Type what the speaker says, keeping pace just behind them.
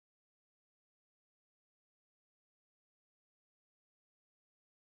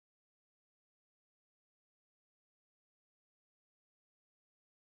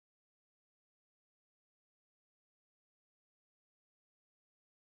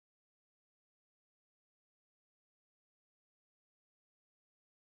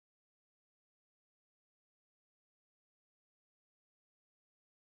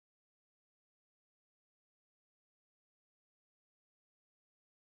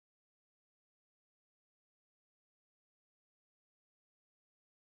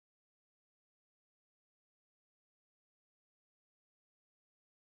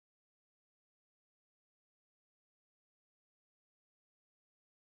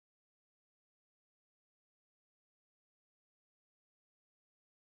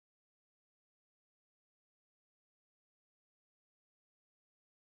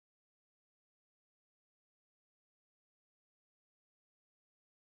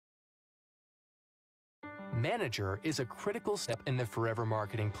Manager is a critical step in the Forever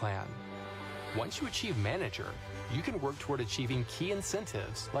Marketing Plan. Once you achieve Manager, you can work toward achieving key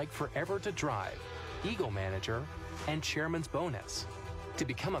incentives like Forever to Drive, Eagle Manager, and Chairman's Bonus. To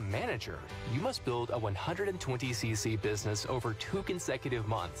become a manager, you must build a 120cc business over 2 consecutive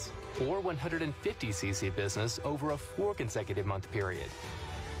months, or 150cc business over a 4 consecutive month period.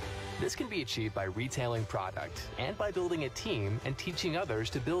 This can be achieved by retailing product and by building a team and teaching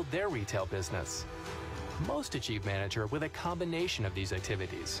others to build their retail business. Most achieve Manager with a combination of these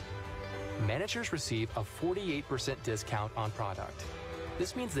activities. Managers receive a 48% discount on product.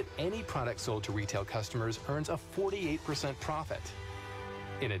 This means that any product sold to retail customers earns a 48% profit.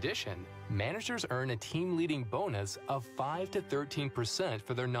 In addition, managers earn a team-leading bonus of 5 to 13%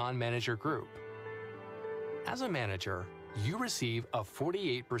 for their non-manager group. As a manager, you receive a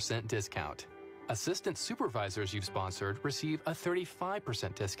 48% discount. Assistant supervisors you've sponsored receive a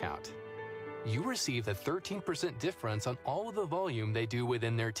 35% discount. You receive the 13% difference on all of the volume they do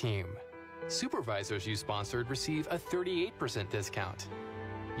within their team. Supervisors you sponsored receive a 38% discount.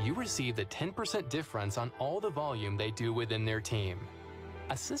 You receive the 10% difference on all the volume they do within their team.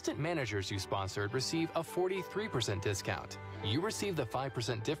 Assistant managers you sponsored receive a 43% discount. You receive the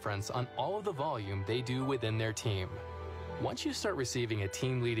 5% difference on all of the volume they do within their team. Once you start receiving a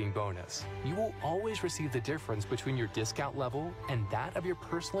team-leading bonus, you will always receive the difference between your discount level and that of your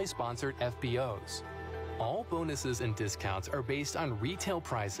personally sponsored FBOs. All bonuses and discounts are based on retail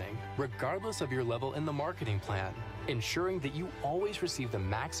pricing, regardless of your level in the marketing plan, ensuring that you always receive the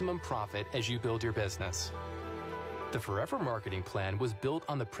maximum profit as you build your business. The Forever Marketing Plan was built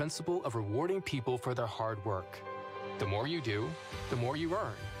on the principle of rewarding people for their hard work. The more you do, the more you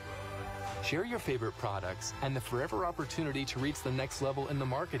earn. Share your favorite products and the forever opportunity to reach the next level in the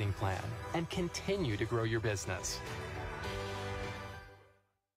marketing plan and continue to grow your business.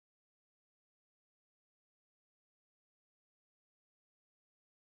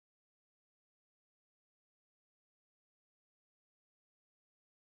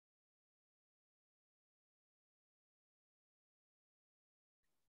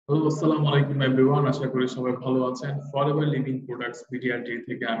 Hello আসসালামু আলাইকুম everyone আশা করি সবাই ভালো আছেন forever living products বিডিআরটি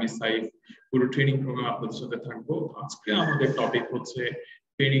থেকে আমি সাইফ পুরো training programme আপনাদের সাথে থাকবো আজকে আমাদের টপিক হচ্ছে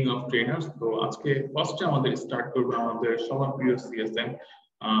ট্রেনিং অফ ট্রেনার্স তো আজকে ফার্স্টে আমাদের স্টার্ট করব আমাদের সবার প্রিয় সিএসএম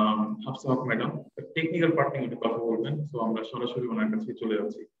হাফসা হক ম্যাডাম টেকনিক্যাল পার্ট নিয়ে একটু কথা বলবেন তো আমরা সরাসরি ওনার কাছে চলে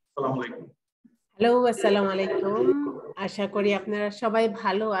যাচ্ছি আসসালামু আলাইকুম হ্যালো আসসালামু আলাইকুম আশা করি আপনারা সবাই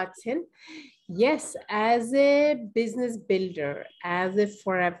ভালো আছেন Yes, as a business builder, as a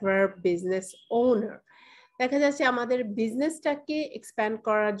forever business owner, দেখা যাচ্ছে আমাদের বিজনেসটাকে এক্সপ্যান্ড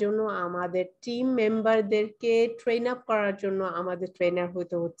করার জন্য আমাদের টিম মেম্বারদেরকে ট্রেন আপ করার জন্য আমাদের ট্রেনার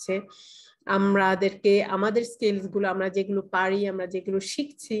হতে হচ্ছে আমাদেরকে আমাদের স্কিলসগুলো আমরা যেগুলো পারি আমরা যেগুলো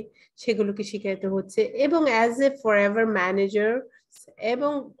শিখছি সেগুলোকে শিখাতে হচ্ছে এবং অ্যাজ এ ফরএভার ম্যানেজার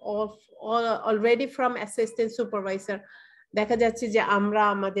এবং অলরেডি ফ্রম অ্যাসিস্ট্যান্ট সুপারভাইজার দেখা যাচ্ছে যে আমরা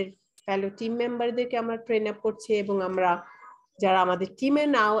আমাদের ফেলো টিম মেম্বারদেরকে আমরা ট্রেন আপ করছি এবং আমরা যারা আমাদের টিমে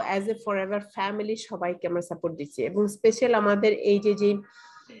নাও অ্যাজ এ ফরএভার ফ্যামিলি সবাইকে আমরা সাপোর্ট দিচ্ছি এবং স্পেশাল আমাদের এই যে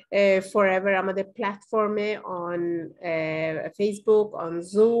ফরএভার আমাদের প্ল্যাটফর্মে অন ফেসবুক অন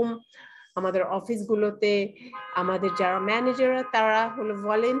জুম আমাদের অফিসগুলোতে আমাদের যারা ম্যানেজাররা তারা হলো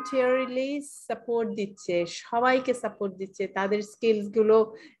ভলেন্টিয়ারলি সাপোর্ট দিচ্ছে সবাইকে সাপোর্ট দিচ্ছে তাদের স্কিলস গুলো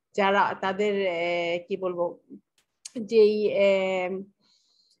যারা তাদের কি বলবো যেই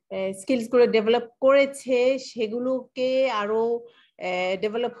স্কিলস গুলো ডেভেলপ করেছে সেগুলোকে আরো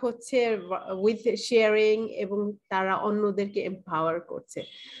ডেভেলপ হচ্ছে উইথ শেয়ারিং এবং তারা অন্যদেরকে এম্পাওয়ার করছে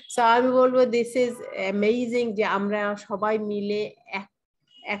সো আমি বলবো দিস ইজ অ্যামেজিং যে আমরা সবাই মিলে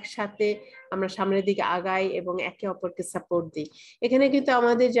একসাথে আমরা সামনের দিকে আগাই এবং একে অপরকে সাপোর্ট দিই এখানে কিন্তু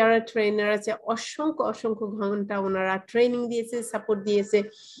আমাদের যারা ট্রেনার আছে অসংখ্য ঘন্টা ওনারা ট্রেনিং দিয়েছে সাপোর্ট দিয়েছে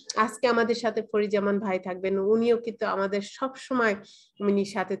আজকে আমাদের সাথে ফরিজামান ভাই থাকবেন উনিও কিন্তু আমাদের সব সময় উনি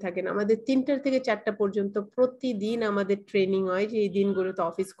সাথে থাকেন আমাদের 3টা থেকে 4টা পর্যন্ত প্রতিদিন আমাদের ট্রেনিং হয় যে এই দিনগুলোতে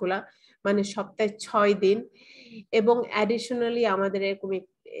অফিস খোলা মানে সপ্তাহে 6 দিন এবং অ্যাডিশনালি আমাদের এরকম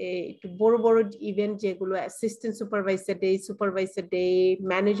একটু বড় ইভেন্ট যেগুলো assistant supervisor day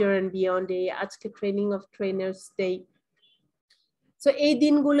manager and beyond day আজকে training of trainers day so এই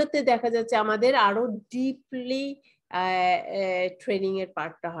দিনগুলোতে দেখা যাচ্ছে আমাদের আরো ডিপলি ট্রেনিং এর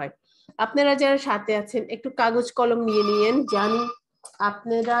পার্টটা হয় আপনারা যারা সাথে আছেন একটু কাগজ কলম নিয়ে নিয়েন জানি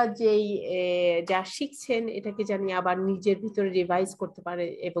আপনারা যেই যা শিখছেন এটাকে জানি আবার নিজের ভিতরে রিভাইজ করতে পারে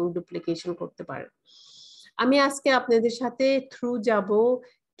এবং ডুপ্লিকেশন করতে পারে আমি আজকে আপনাদের সাথে থ্রু যাব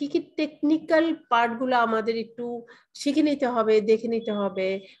কি কি টেকনিক্যাল পার্টগুলো আমাদের একটু শিখে নিতে হবে, দেখে নিতে হবে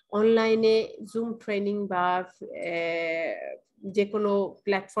অনলাইনে জুম ট্রেনিং বা যে কোনো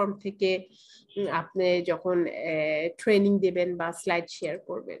প্ল্যাটফর্ম থেকে আপনি যখন ট্রেনিং দেবেন বা স্লাইড শেয়ার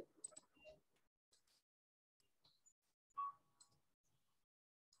করবেন।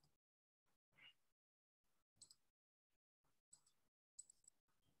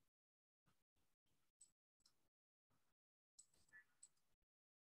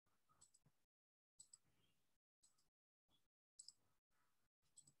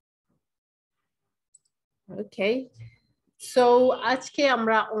 ওকে, সো আজকে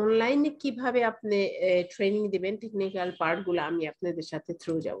আমরা অনলাইনে কিভাবে আপনি ট্রেনিং দিবেন টেকনিক্যাল পার্টগুলো আমি আপনাদের সাথে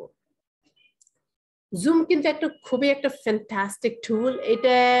থ্রু যাব। জুম কিন্তু একটা খুবই একটা ফ্যান্টাস্টিক টুল,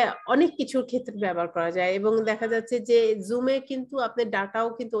 এটা অনেক কিছুর ক্ষেত্রে ব্যবহার করা যায় এবং দেখা যাচ্ছে যে জুমে কিন্তু আপনার ডাটাও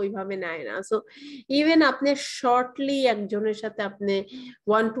কিন্তু ওইভাবে নেয় না। সো ইভেন আপনি শর্টলি একজনের সাথে আপনি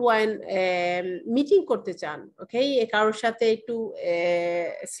 1-to-1 মিটিং করতে চান, ওকে, কারোর সাথে একটু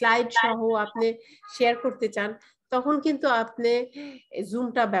স্লাইড সহ আপনি শেয়ার করতে চান, তখন কিন্তু আপনি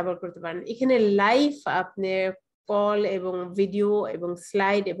জুমটা ব্যবহার করতে পারেন। এখানে লাইভ আপনি কল এবং ভিডিও এবং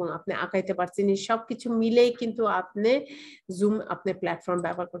স্লাইড এবং আপনি আঁকাইতে পারছেন, এই সবকিছু মিলেই কিন্তু আপনি জুম আপনি প্ল্যাটফর্ম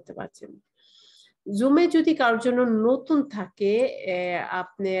ব্যবহার করতে পারছেন। জুমে যদি কারোর জন্য নতুন থাকে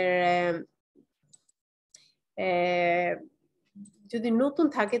আপনার যদি নতুন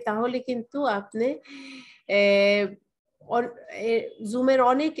থাকে তাহলে কিন্তু আপনি জুমের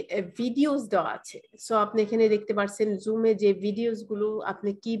অনেক ভিডিওস দেওয়া আছে। সো আপনি এখানে দেখতে পাচ্ছেন জুমে যে ভিডিওস গুলো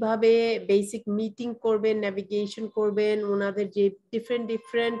আপনি কিভাবে বেসিক মিটিং করবেন, নেভিগেশন করবেন, ওনাদের যে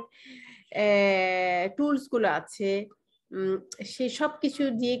ডিফারেন্ট টুলস গুলো আছে সেই সব কিছু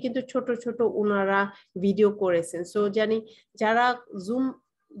দিয়ে কিন্তু ছোট ছোট ওনারা ভিডিও করেছেন। সো জানি যারা জুম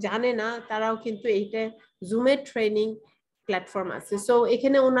জানে না তারাও কিন্তু এইটা জুমের ট্রেনিং প্ল্যাটফর্ম আছে। সো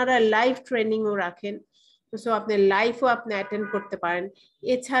এখানে ওনারা লাইভ ট্রেনিংও রাখেন, সো আপনি লাইভও আপনি অ্যাটেন্ড করতে পারেন।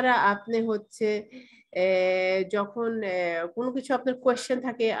 এছাড়া আপনি হচ্ছে যখন কোনো কিছু আপনার কোয়েশ্চেন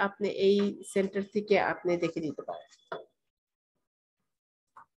থাকে আপনি এই সেন্টার থেকে আপনি দেখে দিতে পারেন।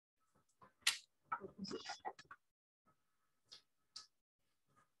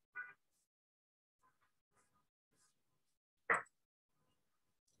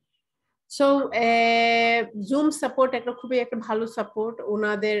 সো জুম সাপোর্ট একটা খুবই একটা ভালো সাপোর্ট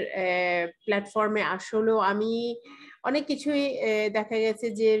ওনাদের প্ল্যাটফর্মে। আসলেও আমি অনেক কিছুই দেখা গেছে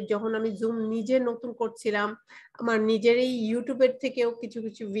যে যখন আমি জুম নিজে নতুন করছিলাম আমার নিজেরই ইউটিউবের থেকেও কিছু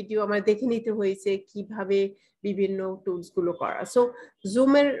কিছু ভিডিও আমার দেখে নিতে হয়েছে কিভাবে বিভিন্ন টুলস গুলো করা। সো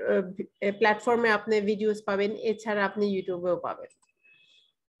জুমের প্ল্যাটফর্মে আপনি ভিডিওস পাবেন, এছাড়া আপনি ইউটিউবেও পাবেন।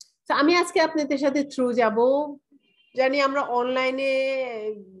 তো আমি আজকে আপনাদের সাথে থ্রু যাব, জানি আমরা অনলাইনে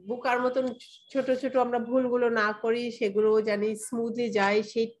বোকার মতন ছোট ছোট আমরা ভুলগুলো না করি, সেগুলো জানি স্মুথলি যায়।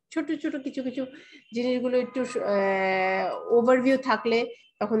 সেই ছোট ছোট কিছু কিছু জিনিসগুলো একটু ওভারভিউ থাকলে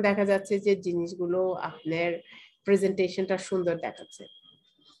তখন দেখা যাচ্ছে যে জিনিসগুলো আপনার প্রেজেন্টেশনটা সুন্দর দেখাচ্ছে।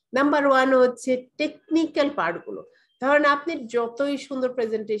 নাম্বার 1 হচ্ছে টেকনিক্যাল পার্টগুলো। ধরেন আপনি যতই সুন্দর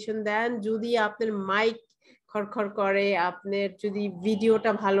প্রেজেন্টেশন দেন, যদি আপনার মাইক খড়খড় করে, আপনার যদি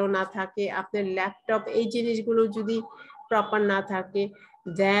ভিডিওটা ভালো না থাকে, আপনার ল্যাপটপ এই জিনিসগুলো যদি প্রপার না থাকে,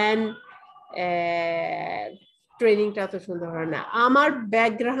 দেন ট্রেনিংটা তো সুন্দর হয় না। আমার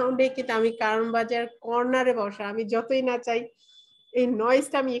ব্যাকগ্রাউন্ডে কিন্তু আমি কারণ বাজার কর্নারে বসা, আমি যতই না চাই এই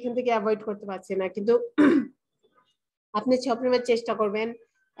নয়েজটা আমি এখান থেকে অ্যাভয়েড করতে পারছি না, কিন্তু আপনি সবসময় চেষ্টা করবেন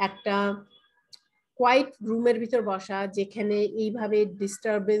একটা কোয়াইট রুমের ভিতর বসা যেখানে এইভাবে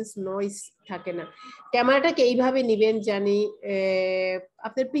ডিস্টারবেন্স নয়েজ থাকে না। ক্যামেরাটাকে এইভাবে নিবেন জানি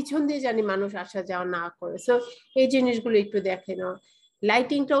আপনার পিছন দিয়ে জানি মানুষ আসা যাওয়া না করে। সো এই জিনিসগুলো একটু দেখে নাও।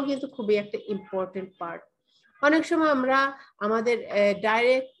 লাইটিংটাও কিন্তু খুবই একটা ইম্পর্টেন্ট পার্ট। অনেক সময় আমরা আমাদের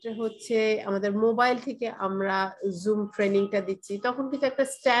ডাইরেক্ট হচ্ছে আমাদের মোবাইল থেকে আমরা জুম ট্রেনিংটা দিচ্ছি, তখন কিন্তু একটা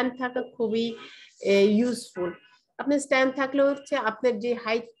স্ট্যান্ড থাকা খুবই ইউজফুল। আপনার স্ট্যান্ড থাকলে হচ্ছে আপনার যে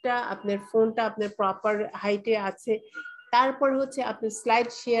হাইটটা আপনার ফোনটা আপনার প্রপার হাইটে আছে, তারপর হচ্ছে আপনি স্লাইড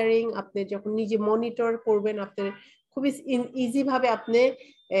শেয়ারিং আপনি যখন নিজে মনিটর করবেন আপনার খুবই ইজি ভাবে আপনি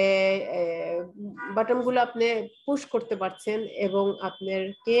বাটনগুলো আপনি পুশ করতে পারছেন এবং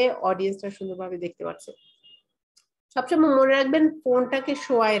আপনারকে অডিয়েন্সটা সুন্দরভাবে দেখতে পাচ্ছেন। সবসময় মনে রাখবেন ফোনটাকে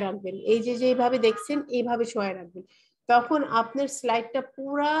শোয়ায় রাখবেন, এই যে যেভাবে দেখছেন এইভাবে শোয়ায় রাখবেন, তখন আপনার স্লাইডটা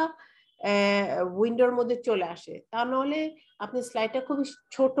পুরা উইন্ডোর মধ্যে চলে আসে, তা নাহলে আপনার স্লাইডটা খুবই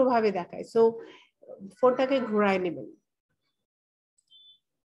ছোট ভাবে দেখায়। সো ফোনটাকে ঘোরায় নেবেন।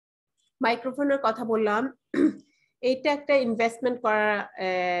 মাইক্রোফোনের কথা বললাম, এইটা একটা ইনভেস্টমেন্ট করা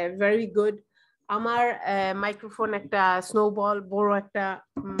ভেরি গুড। আমার মাইক্রোফোন একটা স্নোবল বড় একটা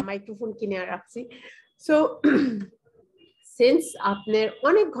মাইক্রোফোন কিনে রাখছি। সো সিন্স আপনার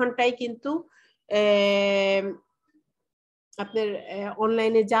অনেক ঘন্টায় কিন্তু আপনার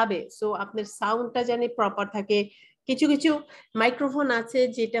অনলাইনে যাবে, সো আপনার সাউন্ডটা জানি প্রপার থাকে। কিছু কিছু মাইক্রোফোন আছে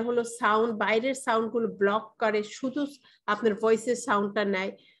যেটা হলো সাউন্ড, বাইরের সাউন্ড গুলো ব্লক করে, শুধু আপনার ভয়েসের সাউন্ডটা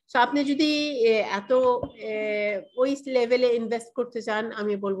নেয়। সো আপনি যদি এত ওই লেভেলে ইনভেস্ট করতে চান,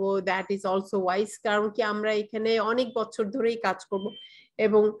 আমি বলবো দ্যাট ইজ অলসো ওয়াইজ। কারণ কি আমরা এখানে অনেক বছর ধরেই কাজ করব,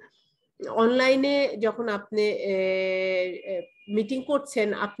 এবং অনলাইনে যখন আপনি মিটিং করছেন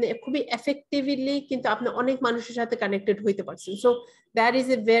আপনি খুবই এফেক্টিভলি কিন্তু আপনি অনেক মানুষের সাথে কানেক্টেড হইতে পারছেন। So that is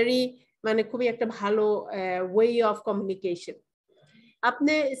a very মানে খুবই একটা ভালো ওয়ে অফ কমিউনিকেশন।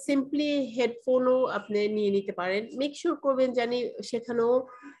 আপনি সিম্পলি হেডফোনও আপনি নিয়ে নিতে পারেন, মেক শিওর করবেন জানি সেখানেও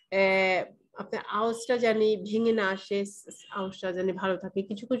আপনার আওয়াজটা জানি ভেঙে না আসে, আওয়াজটা জানি ভালো থাকে।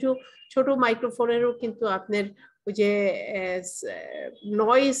 কিছু কিছু ছোট মাইক্রোফোনেরও কিন্তু আপনার ওই যে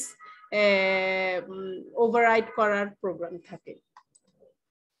নয়েজ ওভাররাইড করার প্রোগ্রাম থাকে।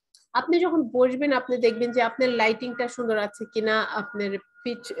 আপনি যখন বসবেন আপনি দেখবেন যে আপনার লাইটিংটা সুন্দর আছে কিনা, আপনার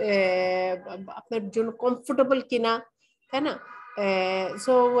পিচ আপনার জন্য কমফোর্টেবল কিনা, তাই না?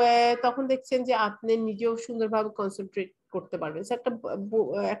 সো তখন দেখছেন যে আপনি নিজেও সুন্দরভাবে কনসেন্ট্রেট করতে পারবেন।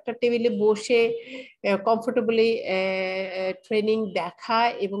 একটা টেবিলে বসে কমফোর্টেবলি ট্রেনিং দেখা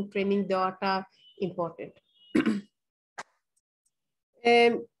এবং ট্রেনিং দেওয়াটা ইম্পর্টেন্ট।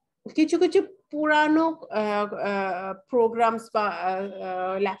 কিছু কিছু পুরানো প্রোগ্রামস বা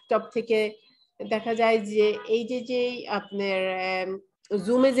ল্যাপটপ থেকে দেখা যায় যে এই যে আপনার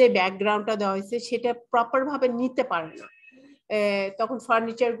জুমে যে ব্যাকগ্রাউন্ডটা দেওয়া হয়েছে সেটা প্রপার ভাবে নিতে পারে না, তখন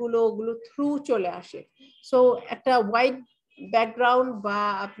ফার্নিচার গুলো ওগুলো থ্রু চলে আসে। সো একটা হোয়াইট ব্যাকগ্রাউন্ড বা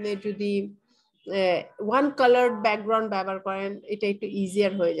আপনি যদি ওয়ান কালার ব্যাকগ্রাউন্ড ব্যবহার করেন এটা একটু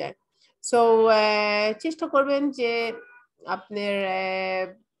ইজিয়ার হয়ে যায়। সো চেষ্টা করবেন যে আপনার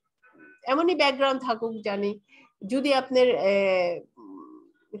এমনই ব্যাকগ্রাউন্ড থাকুক জানি, যদি আপনার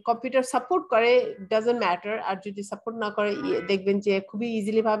কম্পিউটার সাপোর্ট করে ডাজন্ট ম্যাটার, আর যদি সাপোর্ট না করে দেখবেন যে খুবই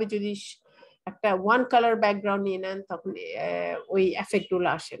ইজিলি ভাবে যদি একটা ওয়ান কালার ব্যাকগ্রাউন্ড নিয়ে নেন তখন ওই এফেক্ট গুলো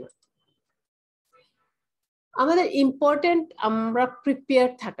আসে না। আমাদের ইম্পর্টেন্ট আমরা প্রিপেয়ার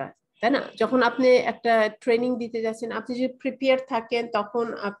থাকা, তাই না? যখন আপনি একটা ট্রেনিং দিতে যাচ্ছেন আপনি যদি প্রিপেয়ার থাকেন তখন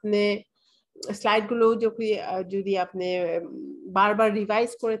আপনি স্লাইড গুলো যদি আপনি বারবার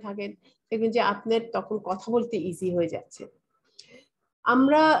রিভাইজ করে থাকেন দেখবেন যে আপনার তখন কথা বলতে ইজি হয়ে যাচ্ছে।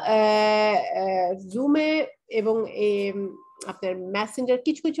 আমরা জুমে এবং আপনার মেসেঞ্জার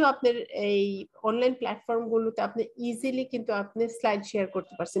কিছু কিছু আপনার এই অনলাইন প্ল্যাটফর্ম গুলোতে আপনি ইজিলি কিন্তু আপনি স্লাইড শেয়ার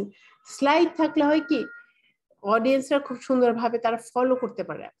করতে পারছেন। স্লাইড থাকলে হয় কি অডিয়েন্সরা খুব সুন্দরভাবে তারা ফলো করতে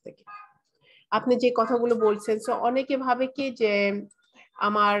পারে আপনাকে, আপনি যে কথাগুলো বলছেন। সো অনেকে ভাবে কি যে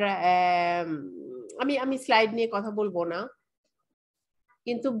আমার আমি স্লাইড নিয়ে কথা বলবো না,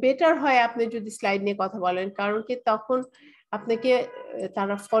 কিন্তু বেটার হয় আপনি যদি স্লাইড নিয়ে কথা বলেন, কারণ কি তখন আপনাকে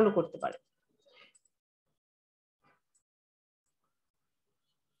তারা ফলো করতে পারে।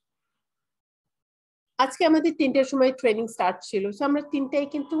 আজকে আমাদের 3টার সময় ট্রেনিং স্টার্ট ছিল, সো আমরা 3টায়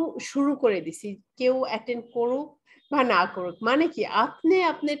কিন্তু শুরু করে দিছি, কেউ অ্যাটেন্ড করুক বা না করুক। মানে কি আপনি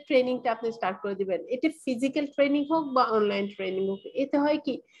আপনার ট্রেনিংটা আপনি স্টার্ট করে দিবেন, এটা ফিজিক্যাল ট্রেনিং হোক বা অনলাইন ট্রেনিং হোক। এতে হয়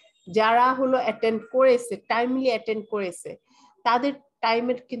কি যারা হলো অ্যাটেন্ড করেছে, টাইমলি অ্যাটেন্ড করেছে, তাদের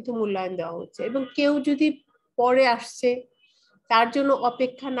টাইমের কিন্তু মূল্যায়ন দেওয়া হচ্ছে। এবং কেউ যদি পরে আসছে তার জন্য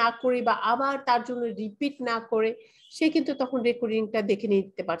অপেক্ষা না করে বা আবার তার জন্য রিপিট না করে সে কিন্তু তখন রেকর্ডিংটা দেখে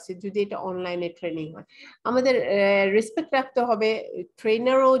নিতে পারছে যদি এটা অনলাইনে ট্রেনিং হয়। আমাদের রেসপেক্ট রাখতে হবে,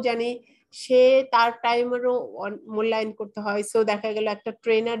 ট্রেনারও জানি সে তার টাইমেরও মূল্যায়ন করতে হয়। সো দেখা গেল একটা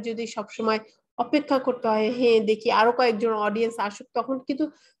ট্রেনার যদি সবসময় অপেক্ষা করতে হয়, হ্যাঁ দেখি আরো কয়েকজন অডিয়েন্স আসুক, তখন কিন্তু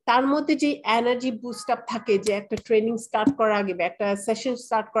তার মধ্যে যে এনার্জি বুস্ট আপ থাকে যে একটা ট্রেনিং স্টার্ট করার আগে বা একটা সেশন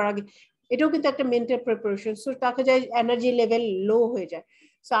স্টার্ট করার আগে, এটাও কিন্তু একটা মেন্টাল প্রিপারেশন। সো তাকে যায় এনার্জি লেভেল লো হয়ে যায়।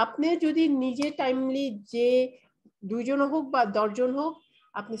 সো আপনি যদি নিজে টাইমলি যে 2 জন হোক বা 10 জন হোক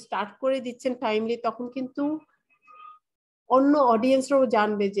আপনি স্টার্ট করে দিচ্ছেন টাইমলি, তখন কিন্তু অন্য অডিয়েন্সরাও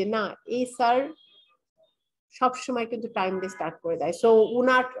জানবে যে না এই স্যার সবসময় কিন্তু টাইমলি স্টার্ট করে দেয়। সো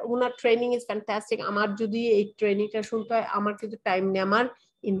উনার ট্রেনিং ইজ ফ্যান্টাস্টিক, আমার যদি এই ট্রেনিংটা শুনতে হয় আমার কিন্তু টাইম নিয়ে আমার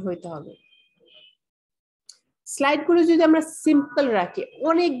ইন হইতে হবে। স্লাইড গুলো যদি আমরা সিম্পল রাখি,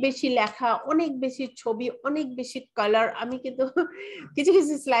 অনেক বেশি লেখা, অনেক বেশি ছবি, অনেক বেশি কালার, আমি কিন্তু কিছু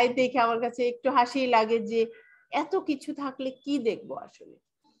কিছু স্লাইড দেখে আমার কাছে একটু হাসি লাগে যে এত কিছু থাকলে কি দেখবো আসলে,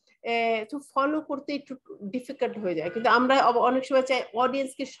 তো ফলো করতে একটু ডিফিকাল্ট হয়ে যায়। কিন্তু আমরা অনেক সময় চাই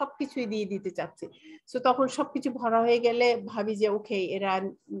অডিয়েন্সকে সবকিছুই দিয়ে দিতে চাচ্ছি, তো তখন সবকিছু ভরা হয়ে গেলে ভাবি যে ওকে এরা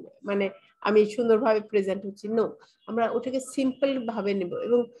মানে আমি সুন্দরভাবে প্রেজেন্ট হচ্ছি। নো, আমরা ওটাকে সিম্পল ভাবে নেব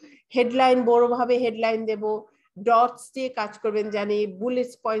এবং হেডলাইন বড় ভাবে হেডলাইন দেব, ডটস দিয়ে কাজ করবেন জানি,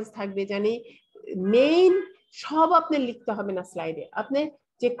 বুলেট পয়েন্টস থাকবে জানি, মেইন সব আপনি লিখতে হবে না স্লাইডে, আপনি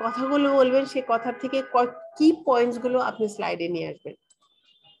যে কথাগুলো বলবেন সেই কথার থেকে কি পয়েন্টস গুলো আপনি স্লাইডে নিয়ে আসবেন।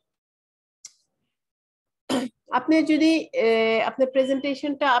 আপনি যদি আপনার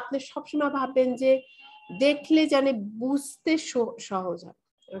প্রেজেন্টেশনটা আপনি সবসময় ভাববেন যে দেখলে জানে বুঝতে সহজ হয়।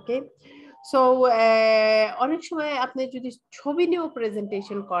 ওকে, সো অনেক সময় আপনি যদি ছবি নিয়েও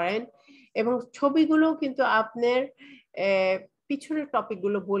প্রেজেন্টেশন করেন এবং ছবিগুলো কিন্তু আপনার পিছনের টপিক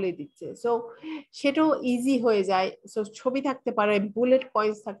গুলো বলে দিচ্ছে, সো সেটাও ইজি হয়ে যায়। সো ছবি থাকতে পারে, বুলেট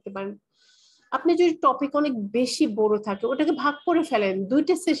পয়েন্টস থাকতে পারে। আপনি যদি টপিক অনেক বেশি বড় থাকে ওটাকে ভাগ করে ফেলেন,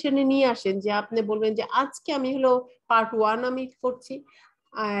 দুইটা সেশনে নিয়ে আসেন, যে আপনি বলবেন যে আজকে আমি হলো পার্ট 1 আমি করছি,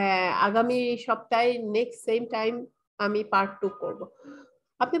 আগামী সপ্তাহে নেক্সট সেম টাইম আমি পার্ট 2 করব।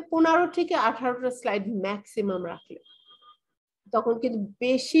 আপনি 15 থেকে 18টা স্লাইড ম্যাক্সিমাম রাখলেন, তখন কিন্তু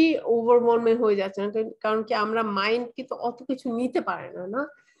বেশি ওভারওয়েলমিং হয়ে যাচ্ছে না, কারণ কি আমরা মাইন্ড কিন্তু অত কিছু নিতে পারে না, না?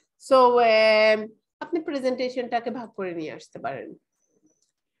 সো আপনি প্রেজেন্টেশনটাকে ভাগ করে নিয়ে আসতে পারেন।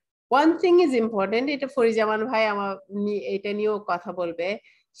 ওয়ান থিং ইজ ইম্পর্টেন্ট, এটা ফরিজামান ভাই আমার এটা নিয়েও কথা বলবে,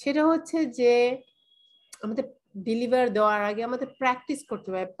 সেটা হচ্ছে যে আমাদের ডেলিভার দেওয়ার আগে আমাদের প্র্যাকটিস করতে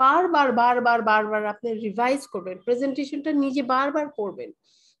হবে, বারবার বারবার বারবার আপনি রিভাইজ করবেন, প্রেজেন্টেশনটা নিজে বারবার করবেন,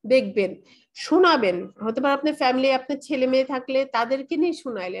 দেখবেন, শোনাবেন। হতে পারে আপনার ফ্যামিলি, আপনার ছেলে মেয়ে থাকলে তাদেরকে নিয়ে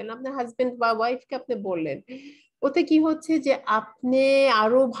শোনাইলেন, আপনার হাজবেন্ড বা ওয়াইফকে আপনি বললেন, ওতে কি হচ্ছে যে আপনি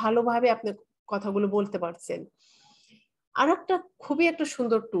আরো ভালোভাবে আপনার কথাগুলো বলতে পারছেন। আর একটা খুবই একটা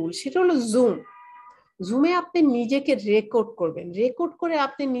সুন্দর টুল, সেটা হলো জুম। জুমে আপনি নিজেকে রেকর্ড করবেন, রেকর্ড করে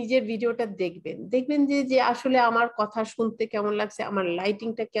আপনি নিজের ভিডিওটা দেখবেন, দেখবেন যে আসলে আমার কথা শুনতে কেমন লাগছে, আমার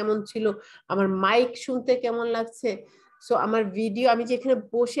লাইটিংটা কেমন ছিল, আমার মাইক শুনতে কেমন লাগছে, সো আমার ভিডিও, আমি যেখানে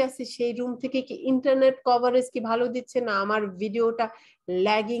বসে আছি সেই রুম থেকে কি ইন্টারনেট কভারেজ কি ভালো দিচ্ছে, না আমার ভিডিওটা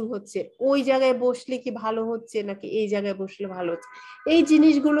ল্যাগিং হচ্ছে, ওই জায়গায় বসলে কি ভালো হচ্ছে নাকি এই জায়গায় বসলে ভালো হচ্ছে। এই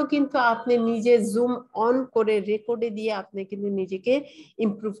জিনিসগুলো কিন্তু আপনি নিজে জুম অন করে রেকর্ডে দিয়ে আপনি কিন্তু নিজেকে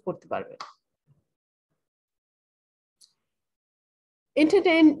ইমপ্রুভ করতে পারবেন।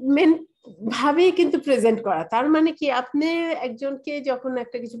 এন্টারটেইনমেন্ট ভাবে কিন্তু প্রেজেন্ট করা, তার মানে কি আপনি একজনকে যখন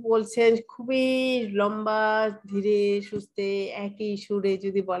একটা কিছু বলছেন খুবই লম্বা ধীরে সুস্থে একই সুরে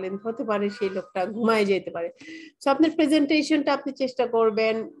যদি বলেন, হতে পারে সেই লোকটা ঘুমায় যেতে পারে। তো আপনার প্রেজেন্টেশনটা আপনি চেষ্টা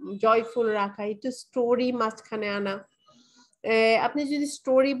করবেন জয়ফুল রাখা, একটু স্টোরি মাঝখানে আনা। আপনি যদি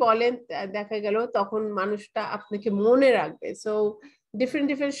স্টোরি বলেন দেখা গেল তখন মানুষটা আপনাকে মনে রাখবে। So different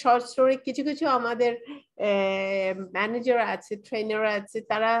different short story, কিছু কিছু আমাদের ম্যানেজার আছে, ট্রেনার আছে,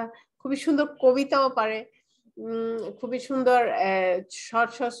 তারা খুবই সুন্দর কবিতাও পারে, খুবই সুন্দর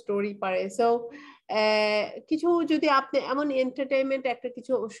শর্ট শর্ট স্টোরি পারে। সো কিছু যদি আপনি এমন এন্টারটেইনমেন্ট একটা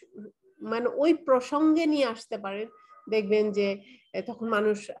কিছু মানে ওই প্রসঙ্গে নিয়ে আসতে পারেন, দেখবেন যে তখন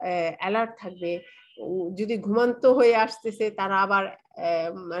মানুষ অ্যালার্ট থাকবে। যদি ঘুমন্ত হয়ে আসতেছে তারা আবার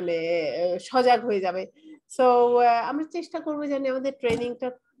মানে সজাগ হয়ে যাবে। সো আমরা চেষ্টা করবো যেন আমাদের ট্রেনিংটা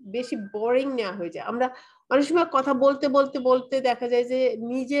বেশি বোরিং না হয়ে যায়। আমরা অনেক সময় কথা বলতে বলতে বলতে দেখা যায় যে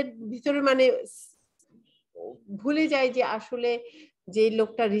নিজের ভিতরে মানে ভুলে যায় যে আসলে যে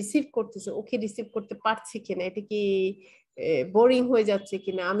লোকটা রিসিভ করতেছে ওকে রিসিভ করতে পারছি কিনা, এটা কি বোরিং হয়ে যাচ্ছে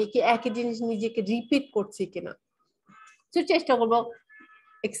কিনা, আমি কি একই জিনিস নিজেকে রিপিট করছি কিনা। তো চেষ্টা করবো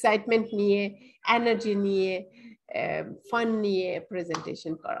এক্সাইটমেন্ট নিয়ে, এনার্জি নিয়ে, ফান নিয়ে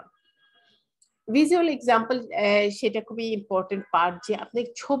প্রেজেন্টেশন করা। ভিজুয়াল এক্সাম্পল সেটা খুবই ইম্পর্টেন্ট পার্ট, যে আপনি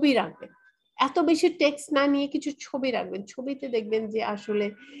ছবি রাখবেন, এত বেশি টেক্সট না নিয়ে কিছু ছবি রাখবেন, ছবিতে দেখবেন যে আসলে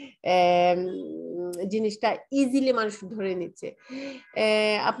জিনিসটা ইজিলি মানুষ ধরে নিচ্ছে।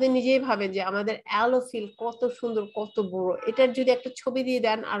 আপনি নিজেই ভাবেন যে আমাদের অ্যালোফিল কত সুন্দর কত বড়, এটার যদি একটা ছবি দিয়ে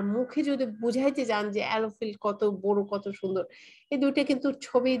দেন আর মুখে যদি বুঝাইতে যান যে অ্যালোফিল কত বড় কত সুন্দর, এই দুইটা কিন্তু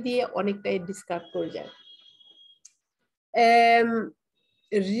ছবি দিয়ে অনেকটাই ডিসক্রাইব করে যায়।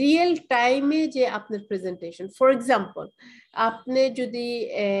 রিয়েল টাইমে যে আপনার প্রেজেন্টেশন, ফর এক্সাম্পল আপনি যদি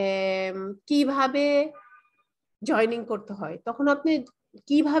কিভাবে জয়নিং করতে হয়, তখন আপনি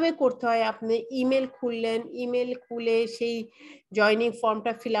কিভাবে করতে হয়, আপনি ইমেল খুললেন, ইমেল খুলে সেই জয়নিং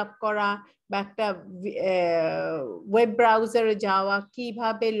ফর্মটা ফিল আপ করা, বা একটা ওয়েব ব্রাউজারে যাওয়া,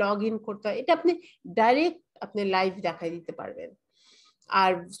 কিভাবে লগ ইন করতে হয়, এটা আপনি ডাইরেক্ট আপনি লাইভ দেখাই দিতে পারবেন।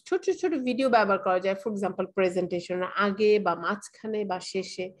 আর ছোট ছোট ভিডিও ব্যবহার করা যায়, ফর এক্সাম্পল প্রেজেন্টেশনের আগে বা মাঝখানে বা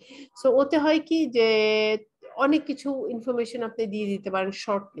শেষে। সো ওতে হয় কি যে অনেক কিছু ইনফরমেশন আপনি দিয়ে দিতে পারেন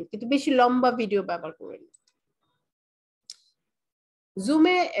শর্টলি, কিন্তু বেশি লম্বা ভিডিও ব্যবহার করেন।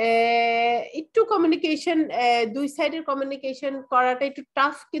 জুমে একটু কমিউনিকেশন, দুই সাইডের কমিউনিকেশন করাটা একটু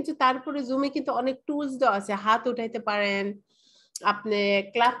টাফ, কিন্তু তারপরে জুমে কিন্তু অনেক টুলস দেওয়া আছে, হাত উঠাইতে পারেন, আপনি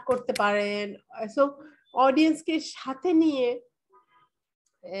ক্ল্যাপ করতে পারেন। সো অডিয়েন্সকে সাথে নিয়ে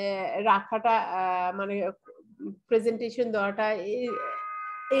রাখাটা মানে প্রেজেন্টেশন দেওয়াটা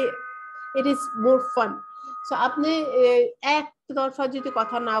it is more fun. So আপনি একতরফা যদি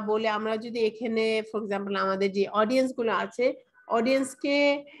কথা না বলে আমরা যদি এখানে ফর এক্সাম্পল আমাদের যে অডিয়েন্স গুলো আছে অডিয়েন্সকে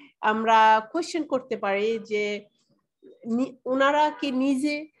আমরা কোয়েশ্চেন করতে পারি যে ওনারা কি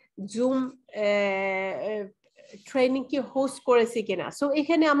নিজে জুম ট্রেনিং কি হোস্ট করেছে কিনা। সো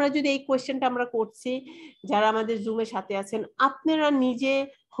এখানে আমরা যদি এই কোয়েশ্চেনটা আমরা করছি যারা আমাদের জুমের সাথে আছেন আপনারা নিজে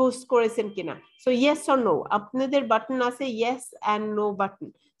হোস্ট করেছেন কিনা। সো ইয়েস অর নো আপনাদের বাটন আছে yes and no button.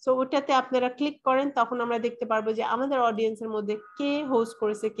 So ওটাতে আপনারা ক্লিক করেন তখন আমরা দেখতে পারবো যে আমাদের অডিয়েন্সের মধ্যে কে হোস্ট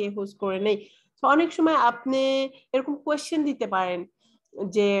করেছে কে হোস্ট করে নেই। তো অনেক সময় আপনি এরকম কোয়েশ্চেন দিতে পারেন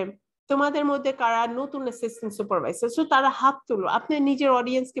যে তোমাদের মধ্যে কারা নতুন অ্যাসিস্ট্যান্ট সুপারভাইজার। সো তারা হাত তুলো আপনি নিজের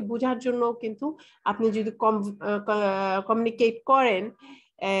অডিয়েন্সকে বোঝার জন্য কিন্তু আপনি যদি কমিউনিকেট করেন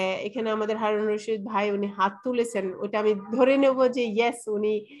এখানে আমাদের হারুন রশিদ ভাই উনি হাত তুলেছেন ওটা আমি ধরে নেব যে ইয়েস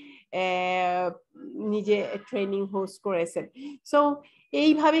উনি নিজে ট্রেনিং হোস্ট করেছেন। সো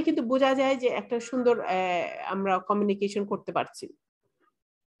এইভাবে কিন্তু বোঝা যায় যে একটা সুন্দর আমরা কমিউনিকেশন করতে পারছি।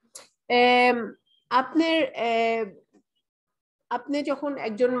 আপনার আপনি যখন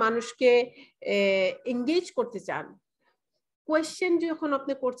একজন মানুষকে এনগেজ করতে চান কোয়েশ্চেন যখন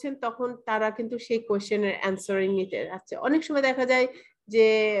আপনি করছেন তখন তারা কিন্তু সেই কোয়েশ্চেনের অ্যান্সারিং নিতে যাচ্ছে। অনেক সময় দেখা যায় যে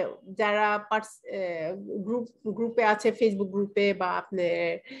যারা গ্রুপে আছে ফেসবুক গ্রুপে বা আপনি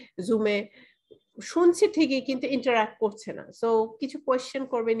জুমে শুনছে ঠিকই কিন্তু ইন্টারঅ্যাক্ট করছে না। সো কিছু কোয়েশ্চেন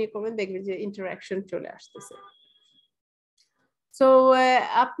করবেন দেখবেন যে ইন্টারঅ্যাকশন চলে আসতেছে। সো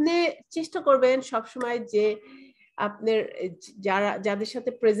আপনি চেষ্টা করবেন সবসময় যে আপনার যাদের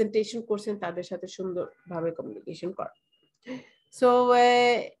সাথে প্রেজেন্টেশন করছেন তাদের সাথে সুন্দরভাবে কমিউনিকেশন করা। সো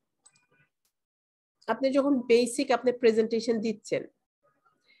আপনি যখন বেসিক আপনি প্রেজেন্টেশন দিচ্ছেন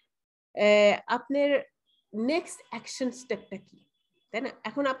আপনার নেক্সট অ্যাকশন স্টেপটা কি তাই না।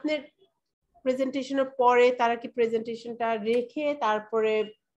 এখন আপনার প্রেজেন্টেশনের পরে তারা কি প্রেজেন্টেশনটা রেখে তারপরে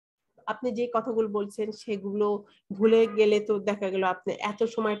আপনি যে কথাগুলো বলছেন সেগুলো ভুলে গেলে তো দেখা গেল আপনি এত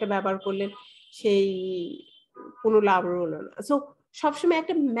সময়টা ব্যবহার করলেন সেই কোনো লাভ হলো না। সো সবসময়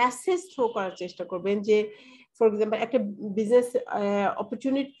একটা মেসেজ থ্রো করার চেষ্টা করবেন যে ফর এক্সাম্পল একটা বিজনেস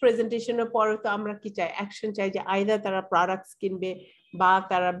অপরচুনিটি প্রেজেন্টেশনের পরে তো আমরা কি চাই অ্যাকশন চাই যে আইদার তারা প্রোডাক্টস কিনবে বা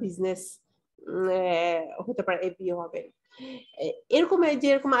তারা বিজনেস হতে পারে এপিও হবে। এরকম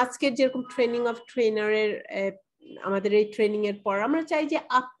যেরকম আজকের যেরকম ট্রেনিং অফ ট্রেনারের আমাদের এই ট্রেনিং এর পর আমরা চাই যে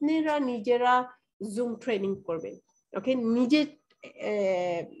আপনারা নিজেরা জুম ট্রেনিং করবেন ওকে নিজে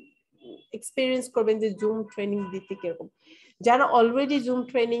এক্সপেরিয়েন্স করবেন যে জুম ট্রেনিং দিতে কিরকম। যারা অলরেডি জুম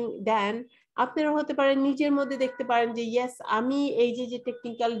ট্রেনিং দেন আপনারা হতে পারে নিজের মধ্যে দেখতে পারেন যে ইয়েস আমি এই যে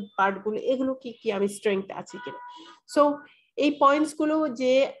টেকনিক্যাল পার্টগুলো এগুলো কি কি আমি স্ট্রেংথ আছে কিনা। সো এই পয়েন্টস গুলো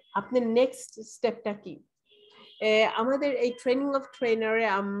যে আপনার নেক্সট স্টেপটা কি। আমাদের এই ট্রেনিং অফ ট্রেনারে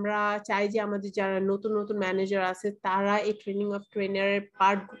আমরা চাই যে আমাদের যারা নতুন নতুন ম্যানেজার আছে তারা এই ট্রেনিং অফ ট্রেনারের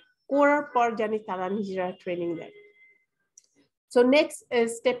পার্ট করার পর জানি তারা নিজেরা ট্রেনিং দেয়। সো নেক্সট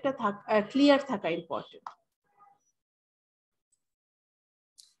স্টেপটা ক্লিয়ার থাকা ইম্পর্টেন্ট।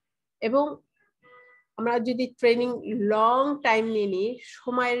 এবং আমরা যদি ট্রেনিং লং টাইম নিয়ে নিই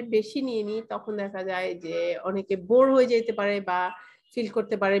সময়ের বেশি নিয়ে নিই তখন দেখা যায় যে অনেকে বোর হয়ে যেতে পারে বা ফিল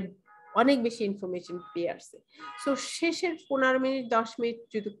করতে পারে অনেক বেশি ইনফরমেশন পেয়ে আসছে। সো শেষের 15 মিনিট 10 মিনিট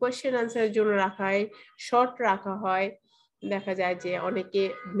যদি কোয়েশ্চেন আনসারের জন্য রাখা হয় শর্ট রাখা হয় দেখা যায় যে অনেকে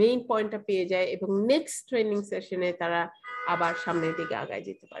মেইন পয়েন্টটা পেয়ে যায় এবং নেক্সট ট্রেনিং সেশনে তারা আবার সামনের দিকে আগায়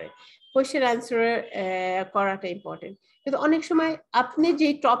যেতে পারে। কোয়েশ্চেন আনসার করাটা ইম্পর্টেন্ট। কিন্তু অনেক সময় আপনি যে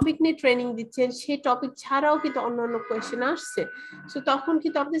টপিক নিয়ে ট্রেনিং দিচ্ছেন সেই টপিক ছাড়াও কিন্তু অন্যান্য কোয়েশ্চেন আসছে। সো তখন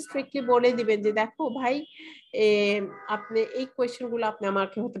কিন্তু আপনি স্ট্রিক্টলি বলে দিবেন যে দেখো ভাই আপনি এই কোয়েশ্চেন গুলো আপনি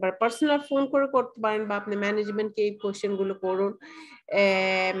আমাকে হতে পারে পার্সোনাল ফোন করে করতে পারেন বা আপনি ম্যানেজমেন্টকে এই কোয়েশ্চেন গুলো করুন।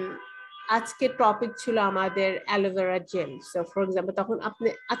 আজকে টপিক ছিল আমাদের aloe vera gel. So for example তখন আপনি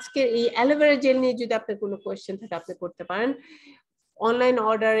আজকে এই অ্যালোভেরা জেল নিয়ে যদি আপনার কোনো কোয়েশ্চেন থাকে আপনি করতে পারেন। অনলাইন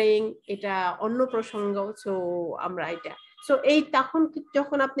অর্ডারিং এটা অন্য প্রসঙ্গ। সো আমরা এটা সো এই তখন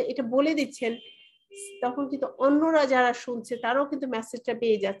যখন আপনি এটা বলে দিচ্ছেন তখন কিন্তু অন্যরা যারা শুনছে তারাও কিন্তু মেসেজটা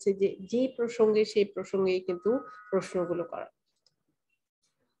পেয়ে যাচ্ছে যে যে প্রসঙ্গে সেই প্রসঙ্গে কিন্তু প্রশ্নগুলো করা।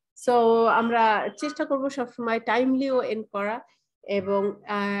 সো আমরা চেষ্টা করব সবসময় টাইমলিও এন্ড করা এবং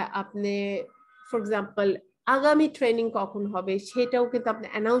আপনি ফর এক্সাম্পল আগামী ট্রেনিং কখন হবে সেটাও কিন্তু আপনি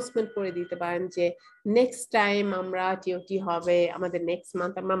অ্যানাউন্সমেন্ট করে দিতে পারেন যে নেক্সট টাইম আমরা টিওটি হবে আমাদের নেক্সট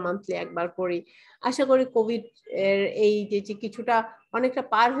মান্থ আমরা মান্থলি একবার করি। আশা করি কোভিড এর এই যে কিছুটা অনেকটা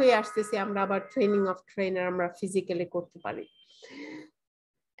পার হয়ে আসতেছে আমরা আবার ট্রেনিং অফ ট্রেনার আমরা ফিজিক্যালি করতে পারি।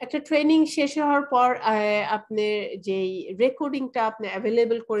 একটা ট্রেনিং শেষ হওয়ার পর আপনি যেই রেকর্ডিংটা আপনি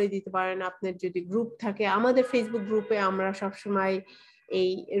অ্যাভেলেবল করে দিতে পারেন আপনার যদি গ্রুপ থাকে। আমাদের ফেসবুক গ্রুপে আমরা সবসময়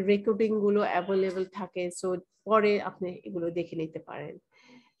এই রেকর্ডিং গুলো অ্যাভেলেবল থাকে। সো পরে আপনি এগুলো দেখে নিতে পারেন।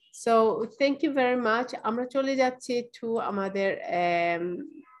 So thank you very much. আমরা চলে যাচ্ছি to আমাদের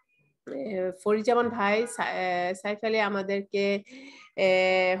ফরিজামান ভাই সাইফ আলী আমাদেরকে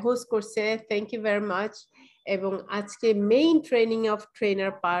হোস্ট করছে, থ্যাংক ইউ ভেরি মাচ। এবং আজকে main training of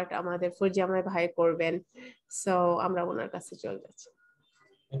trainer part আমাদের ফরিজামান ভাই করবেন, সো আমরা ওনার কাছে চলে যাচ্ছি।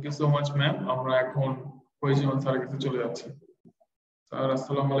 Thank you so much ma'am. আমরা এখন ফরিজামান স্যারের কাছে চলে যাচ্ছি। স্যার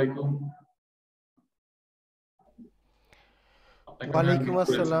আসসালামু আলাইকুম। ওয়ালাইকুম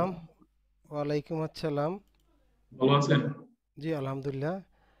আসসালাম। ওয়ালাইকুম আসসালাম। ভালো আছেন? জি আলহামদুলিল্লাহ,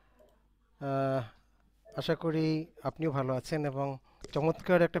 আশা করি আপনিও ভালো আছেন এবং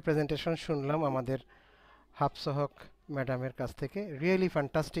চমৎকার একটা প্রেজেন্টেশন শুনলাম আমাদের হাফসহক ম্যাডামের কাছ থেকে, রিয়েলি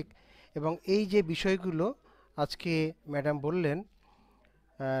ফ্যান্টাস্টিক। এবং এই যে বিষয়গুলো আজকে ম্যাডাম বললেন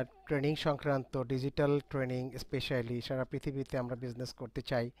ট্রেনিং সংক্রান্ত, ডিজিটাল ট্রেনিং স্পেশালি সারা পৃথিবীতে আমরা বিজনেস করতে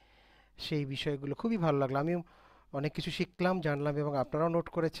চাই, সেই বিষয়গুলো খুবই ভালো লাগলো। আমিও অনেক কিছু শিখলাম, জানলাম এবং আপনারাও নোট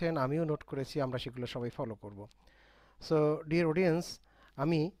করেছেন, আমিও নোট করেছি, আমরা সেগুলো সবাই ফলো করব। সো ডিয়ার অডিয়েন্স,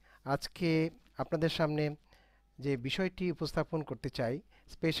 আমি আজকে আপনাদের সামনে যে বিষয়টি উপস্থাপন করতে চাই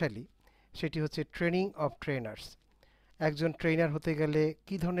স্পেশালি, সেটি হচ্ছে ট্রেনিং অফ ট্রেনার্স। একজন ট্রেনার হতে গেলে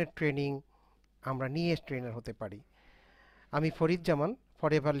কী ধরনের ট্রেনিং আমরা নিয়ে ট্রেনার হতে পারি। আমি ফরিদ জামান,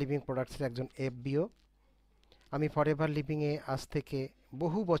 ফরএভার লিভিং প্রোডাক্টসের একজন এফবিও। আমি ফরএভার লিভিংয়ে আজ থেকে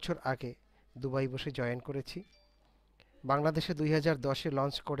বহু বছর আগে দুবাই বসে জয়েন করেছি। বাংলাদেশে 2010-এ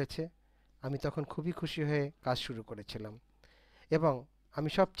লঞ্চ করেছে। আমি তখন খুবই খুশি হয়ে কাজ শুরু করেছিলাম এবং আমি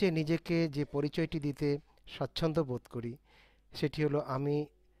সবচেয়ে নিজেকে যে পরিচয়টি দিতে স্বাচ্ছন্দ্য বোধ করি সেটি হলো আমি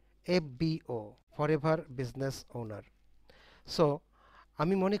এফবিও, ফরএভার বিজনেস ওনার। সো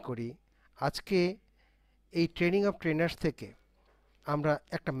আমি মনে করি আজকে এই ট্রেনিং অফ ট্রেনার্স থেকে আমরা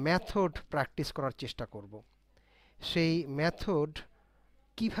একটা মেথড প্র্যাকটিস করার চেষ্টা করব। সেই মেথড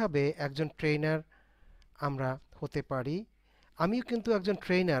কিভাবে একজন ট্রেনার আমরা হতে পারি। আমিও কিন্তু একজন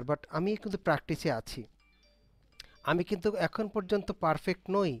ট্রেনার, বাট আমি কিন্তু প্র্যাকটিসে আছি। আমি কিন্তু এখন পর্যন্ত পারফেক্ট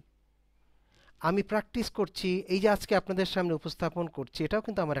নই, আমি প্র্যাকটিস করছি। এই যে আজকে আপনাদের সামনে উপস্থাপন করছি, এটাও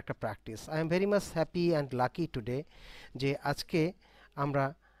কিন্তু আমার একটা practice. I am very much happy and lucky today যে আজকে আমরা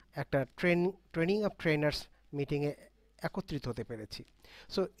একটা ট্রেনিং অফ ট্রেনার্স মিটিংয়ে একত্রিত হতে পেরেছি।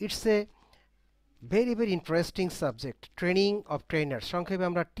 So it's a very very interesting subject, training of trainers, সংক্ষেপে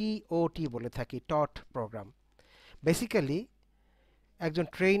আমরা টিওটি বলে থাকি, টট প্রোগ্রাম। বেসিক্যালি একজন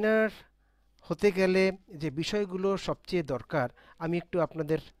ট্রেনার হতে গেলে যে বিষয়গুলো সবচেয়ে দরকার, আমি একটু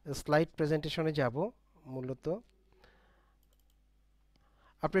আপনাদের স্লাইড প্রেজেন্টেশনে যাব। মূলত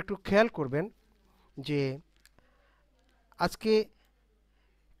আপনি একটু খেয়াল করবেন যে আজকে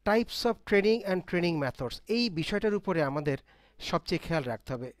types of training and training methods, এই বিষয়টার উপরে আমাদের সবচেয়ে খেয়াল রাখতে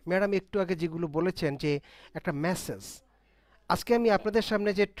হবে। ম্যাডাম একটু আগে যেগুলো বলেছেন যে একটা মেসেজ, আজকে আমি আপনাদের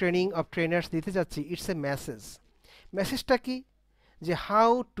সামনে যে ট্রেনিং অফ ট্রেনার্স দিতে যাচ্ছি, ইটস এ মেসেজ। মেসেজটা কি? যে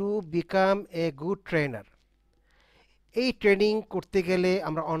how to become a good trainer. এই ট্রেনিং করতে গেলে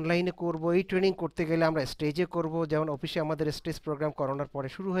আমরা অনলাইনে করব, এই ট্রেনিং করতে গেলে আমরা স্টেজে করব, যেমন অফিসে আমাদের স্টেজ প্রোগ্রাম করোনার পরে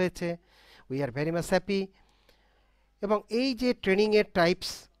শুরু হয়েছে। We are very much happy. এবং এই যে ট্রেনিংয়ের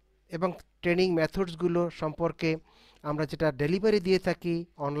টাইপস এবং ট্রেনিং মেথডসগুলো সম্পর্কে আমরা যেটা ডেলিভারি দিয়ে থাকি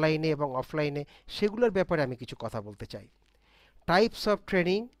অনলাইনে এবং অফলাইনে, সেগুলোর ব্যাপারে আমি কিছু কথা বলতে চাই। Types of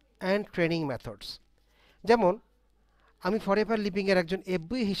training and training methods, যেমন আমি ফরএভার লিভিংয়ের একজন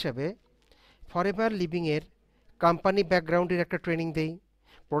এফবিও হিসাবে ফরএভার লিভিংয়ের কোম্পানি ব্যাকগ্রাউন্ডের একটা ট্রেনিং দেই,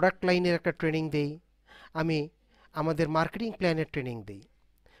 প্রোডাক্ট লাইনের একটা ট্রেনিং দেই, আমি আমাদের মার্কেটিং প্ল্যানের ট্রেনিং দিই,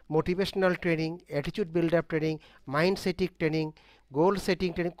 motivational training, attitude build up training, mind setting training, গোল সেটিং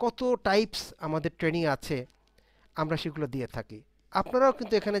ট্রেনিং, কত টাইপস আমাদের ট্রেনিং আছে, আমরা সেগুলো দিয়ে থাকি। আপনারাও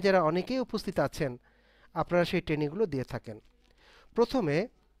কিন্তু এখানে যারা অনেকেই উপস্থিত আছেন, আপনারা সেই ট্রেনিংগুলো দিয়ে থাকেন। প্রথমে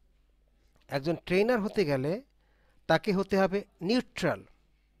একজন ট্রেনার হতে গেলে তাকে হতে হবে নিউট্রাল।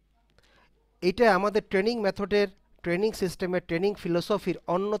 এটা আমাদের ট্রেনিং মেথডের, ট্রেনিং সিস্টেমের, ট্রেনিং ফিলোসফির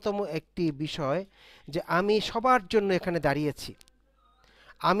অন্যতম একটি বিষয় যে আমি সবার জন্য এখানে দাঁড়িয়েছি।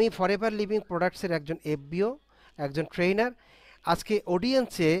 আমি ফরএভার লিভিং প্রোডাক্টসের একজন এফবিও, একজন ট্রেনার। আজকে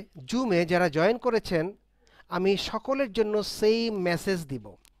অডিয়েন্সে জুমে যারা জয়েন করেছেন, আমি সকলের জন্য সেই মেসেজ দিব।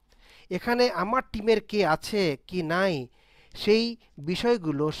 এখানে আমার টিমের কে আছে কি নাই, সেই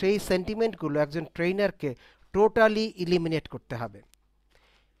বিষয়গুলো, সেই সেন্টিমেন্টগুলো একজন ট্রেনারকে টোটালি ইলিমিনেট করতে হবে।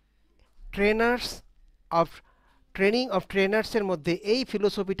 ট্রেনার্স অফ ট্রেনিং অফ ট্রেনার্সের মধ্যে এই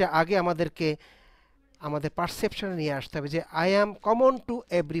ফিলোসফিটা আগে আমাদেরকে আমাদের পারসেপশনে নিয়ে আসতে হবে যে I am common to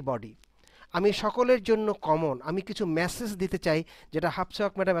everybody, আমি সকলের জন্য কমন। আমি কিছু মেসেজ দিতে চাই, যেটা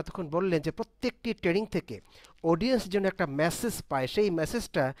হাফসাক ম্যাডাম এতক্ষণ বললেন যে প্রত্যেকটি ট্রেনিং থেকে অডিয়েন্স যেন একটা মেসেজ পায়, সেই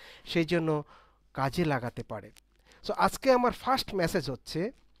মেসেজটা সেই জন্য কাজে লাগাতে পারে। সো আজকে আমার ফার্স্ট মেসেজ হচ্ছে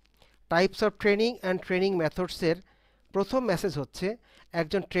types of training and training মেথডসের প্রথম মেসেজ হচ্ছে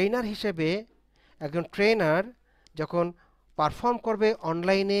একজন ট্রেনার হিসেবে একজন ট্রেনার যখন পারফর্ম করবে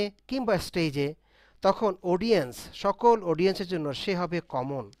অনলাইনে কিংবা স্টেজে, তখন অডিয়েন্স, সকল অডিয়েন্সের জন্য সে হবে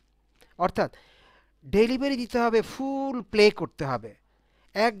কমন। অর্থাৎ ডেলিভারি দিতে হবে, ফুল প্লে করতে হবে,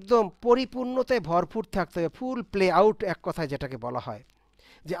 একদম পরিপূর্ণতায় ভরপুর থাকতে হবে, ফুল প্লে আউট এক কথায় যেটাকে বলা হয়।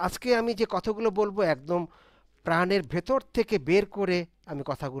 যে আজকে আমি যে কথাগুলো বলবো একদম প্রাণের ভেতর থেকে বের করে আমি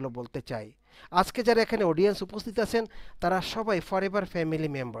কথাগুলো বলতে চাই। আজকে যারা এখানে অডিয়েন্স উপস্থিত আছেন তারা সবাই ফরএভার ফ্যামিলি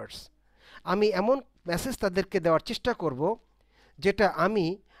মেম্বার্স। আমি এমন মেসেজ তাদেরকে দেওয়ার চেষ্টা করব যেটা আমি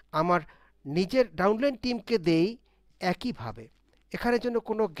আমার নিজের ডাউনলাইন টিমকে দেই একইভাবে। এখানে যেন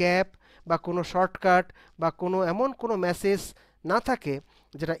কোনো গ্যাপ বা কোনো শর্টকাট বা কোনো এমন কোনো মেসেজ না থাকে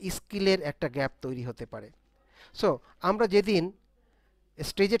যেটা স্কিলের একটা গ্যাপ তৈরি হতে পারে। সো আমরা যেদিন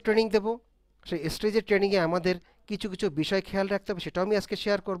স্টেজে ট্রেনিং দেব, সেই স্টেজের ট্রেনিংয়ে আমাদের কিছু কিছু বিষয় খেয়াল রাখতে হবে, সেটাও আমি আজকে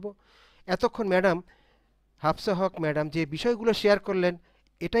শেয়ার করব। এতক্ষণ ম্যাডাম হাফসা হক ম্যাডাম যে বিষয়গুলো শেয়ার করলেন,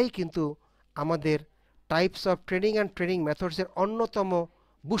 এটাই কিন্তু আমাদের types of training and training মেথডসের অন্যতম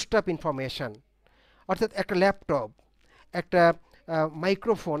বুস্ট আপ ইনফরমেশান। অর্থাৎ একটা ল্যাপটপ, একটা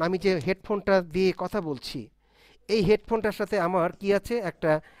মাইক্রোফোন, আমি যে হেডফোনটা দিয়ে কথা বলছি, এই হেডফোনটার সাথে আমার কি আছে,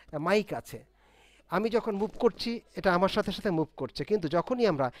 একটা মাইক আছে। আমি যখন মুভ করছি এটা আমার সাথে সাথে মুভ করছে, কিন্তু যখনই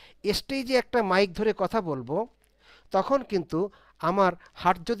আমরা স্টেজে একটা মাইক ধরে কথা বলবো তখন কিন্তু আমার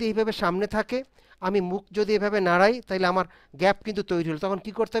হাত যদি এইভাবে সামনে থাকে, আমি মুখ যদি এভাবে নাড়াই, তাহলে আমার গ্যাপ কিন্তু তৈরি হলো। তখন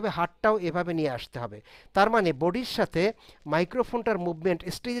কি করতে হবে, হাতটাও এভাবে নিয়ে আসতে হবে। তার মানে বডির সাথে মাইক্রোফোনটার মুভমেন্ট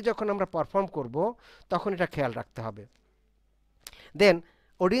স্টেজে যখন আমরা পারফর্ম করব তখন এটা খেয়াল রাখতে হবে। দেন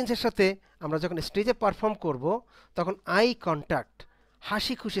অডিয়েন্সের সাথে আমরা যখন স্টেজে পারফর্ম করব তখন আই কন্ট্যাক্ট,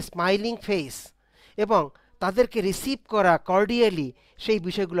 হাসি খুশি স্মাইলিং ফেস এবং তাদেরকে রিসিভ করা কর্ডিয়ালি, সেই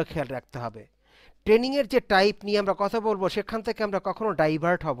বিষয়গুলো খেয়াল রাখতে হবে। ট্রেনিংয়ের যে টাইপ নিয়ে আমরা কথা বলবো সেখান থেকে আমরা কখনো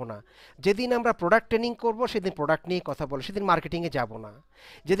ডাইভার্ট হব না। যেদিন আমরা প্রোডাক্ট ট্রেনিং করব সেদিন প্রোডাক্ট নিয়ে কথা বলবো, সেদিন মার্কেটিংয়ে যাব না।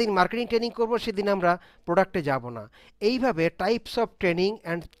 যেদিন মার্কেটিং ট্রেনিং করব সেদিন আমরা প্রোডাক্টে যাব না। এইভাবে types of training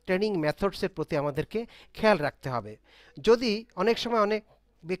and training মেথডসের প্রতি আমাদেরকে খেয়াল রাখতে হবে। যদি অনেক সময় অনেক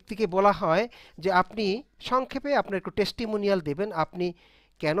ব্যক্তিকে বলা হয় যে আপনি সংক্ষেপে আপনার একটু টেস্টিমোনিয়াল দেবেন, আপনি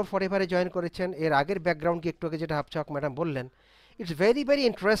কেন ফরএভারে জয়েন করেছেন, এর আগের ব্যাকগ্রাউন্ড কি একটু আগে যেটা হাফসা হক ম্যাডাম বললেন, ইটস ভেরি ভেরি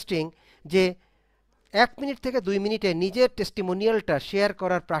ইন্টারেস্টিং যে 1 মিনিট থেকে 2 মিনিটে নিজের টেস্টিমোনিয়ালটা শেয়ার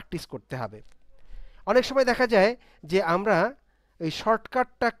করার প্র্যাকটিস করতে হবে। অনেক সময় দেখা যায় যে আমরা এই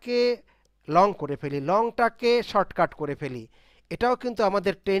শর্টকাটটাকে লং করে ফেলি, লংটাকে শর্টকাট করে ফেলি। এটাও কিন্তু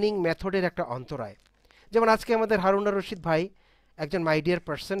আমাদের ট্রেনিং মেথডের একটা অন্তরায়। যেমন আজকে আমাদের হারুনা রশিদ ভাই একজন মাই ডিয়ার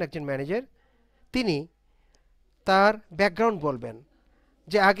পার্সন, একজন ম্যানেজার, তিনি তার ব্যাকগ্রাউন্ড বলবেন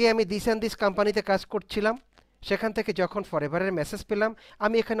যে আগে আমি দিস অ্যান্ড দিস কোম্পানিতে কাজ করছিলাম, সেখান থেকে যখন ফরএভারের মেসেজ পেলাম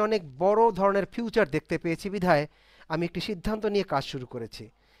আমি এখানে অনেক বড় ধরনের ফিউচার দেখতে পেয়েছি, বিধায় আমি একটি সিদ্ধান্ত নিয়ে কাজ শুরু করেছি।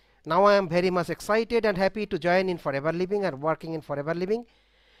 Now I am very much excited and happy to join in forever living are working in forever living.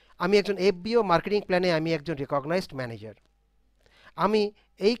 আমি একজন এফবিও মার্কেটিং প্ল্যানে আমি একজন রিকগনাইজড ম্যানেজার। আমি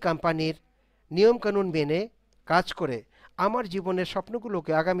এই কোম্পানির নিয়মকানুন মেনে কাজ করে আমার জীবনের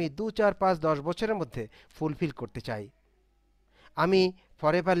স্বপ্নগুলোকে আগামী 2, 4, 5, 10 বছরের মধ্যে ফুলফিল করতে চাই। আমি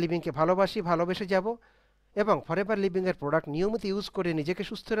ফরএভার লিভিংকে ভালোবাসি, ভালোবেসে যাব এবং ফরএভার লিভিংয়ের প্রোডাক্ট নিয়মিত ইউজ করে নিজেকে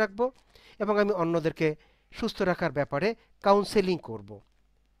সুস্থ রাখব এবং আমি অন্যদেরকে সুস্থ রাখার ব্যাপারে কাউন্সেলিং করব।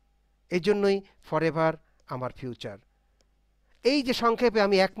 এই জন্যই ফরএভার আমার ফিউচার। এই যে সংক্ষেপে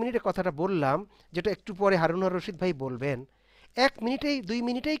আমি 1 মিনিটের কথাটা বললাম, যেটা একটু পরে হারুনা রশিদ ভাই বলবেন, 1 মিনিটেই 2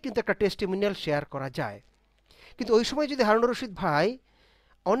 মিনিটেই কিন্তু একটা টেস্টিমোনিয়াল শেয়ার করা যায়। কিন্তু ওই সময় যদি হারুনা রশিদ ভাই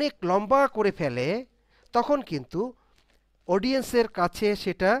অনেক লম্বা করে ফেলে তখন কিন্তু অডিয়েন্সের কাছে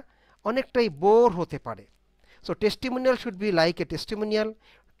সেটা অনেকটাই বোর হতে পারে। So testimonial should be like a testimonial,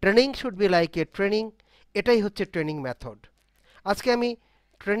 training should be like a training. এটাই হচ্ছে ট্রেনিং মেথড। আজকে আমি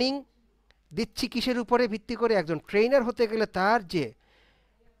ট্রেনিং দিচ্ছি কিসের উপরে ভিত্তি করে, একজন ট্রেনার হতে গেলে তার যে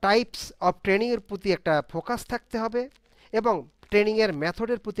টাইপস অফ ট্রেনিংয়ের প্রতি একটা ফোকাস থাকতে হবে এবং ট্রেনিংয়ের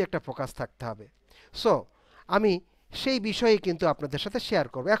মেথডের প্রতি একটা ফোকাস থাকতে হবে। সো আমি সেই বিষয়ে কিন্তু আপনাদের সাথে শেয়ার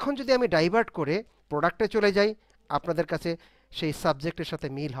করব। এখন যদি আমি ডাইভার্ট করে প্রোডাক্টে চলে যাই, আপনাদের কাছে সেই সাবজেক্টের সাথে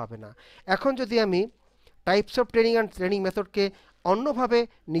মিল হবে না। এখন যদি আমি types of training and training মেথডকে অন্যভাবে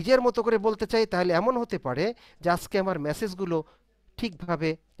নিজের মতো করে বলতে চাই, তাহলে এমন হতে পারে যে আজকে আমার মেসেজগুলো ঠিকভাবে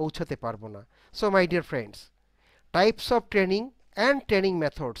পৌঁছাতে পারবো না। So my dear friends, types of training and training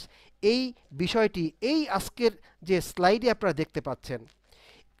methods, এই বিষয়টি এই আজকের যে স্লাইডে আপনারা দেখতে পাচ্ছেন,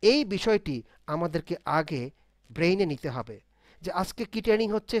 এই বিষয়টি আমাদেরকে আগে ব্রেইনে নিতে হবে যে আজকে কি ট্রেনিং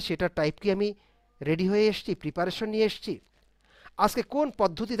হচ্ছে, সেটা টাইপ কি আমি রেডি হয়ে এসেছি, প্রিপারেশন নিয়ে এসেছি। আজকে কোন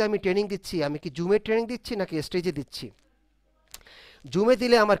পদ্ধতিতে আমি ট্রেনিং দিচ্ছি, আমি কি জুমে ট্রেনিং দিচ্ছি নাকি স্টেজে দিচ্ছি। জুমে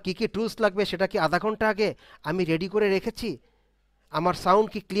দিলে আমার কী কী টুলস লাগবে সেটা কি আধা ঘন্টা আগে আমি রেডি করে রেখেছি, আমার সাউন্ড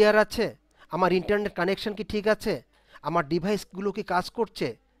কি ক্লিয়ার আছে, আমার ইন্টারনেট কানেকশন কি ঠিক আছে, আমার ডিভাইসগুলো কি কাজ করছে,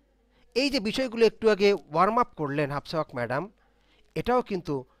 এই যে বিষয়গুলো একটু আগে ওয়ার্ম আপ করলেন হাফসাওয়াক ম্যাডাম, এটাও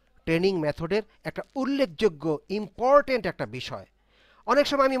কিন্তু ট্রেনিং মেথডের একটা উল্লেখযোগ্য ইম্পর্টেন্ট একটা বিষয়। অনেক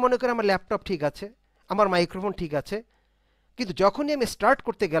সময় আমি মনে করি আমার ল্যাপটপ ঠিক আছে, আমার মাইক্রোফোন ঠিক আছে, কিন্তু যখনই আমি স্টার্ট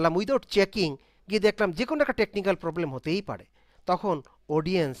করতে গেলাম উইদাউট চেকিং, গিয়ে দেখলাম যে কোনো একটা টেকনিক্যাল প্রবলেম হতেই পারে, তখন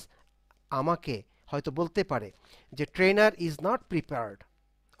অডিয়েন্স আমাকে হয়তো বলতে পারে যে ট্রেনার ইজ নট প্রিপেয়ার্ড,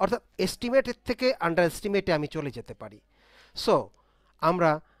 অর্থাৎ এস্টিমেটের থেকে আন্ডার এস্টিমেটে আমি চলে যেতে পারি। সো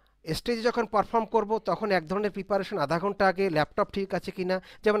আমরা স্টেজে যখন পারফর্ম করব তখন এক ধরনের প্রিপারেশন আধা ঘন্টা আগে ল্যাপটপ ঠিক আছে কিনা।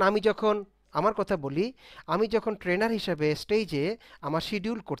 যেমন আমি যখন আমার কথা বলি, আমি যখন ট্রেনার হিসেবে স্টেজে আমার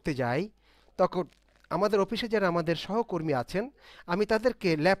শিডিউল করতে যাই, তখন আমাদের অফিসে যারা আমাদের সহকর্মী আছেন, আমি তাদেরকে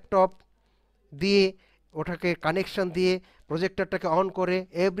ল্যাপটপ দিয়ে ওটাকে কানেকশন দিয়ে প্রজেক্টরটাকে অন করে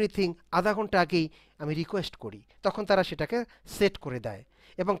এভরিথিং আধা ঘন্টা আগেই আমি রিকোয়েস্ট করি, তখন তারা সেটাকে সেট করে দেয়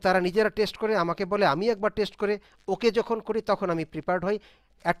এবং তারা নিজেরা টেস্ট করে আমাকে বলে, আমি একবার টেস্ট করে ওকে যখন করি তখন আমি প্রিপেয়ার্ড হই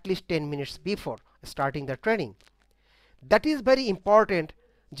at least 10 minutes before starting the training. That is very important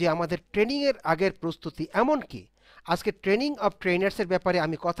যে আমাদের ট্রেনিংয়ের আগের প্রস্তুতি। এমনকি আজকে ট্রেনিং অফ ট্রেনার্সের ব্যাপারে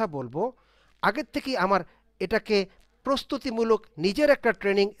আমি কথা বলবো, আগের থেকেই আমার এটাকে প্রস্তুতিমূলক নিজের একটা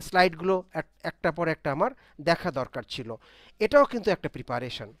ট্রেনিং স্লাইডগুলো একটা পর একটা আমার দেখা দরকার ছিল। এটাও কিন্তু একটা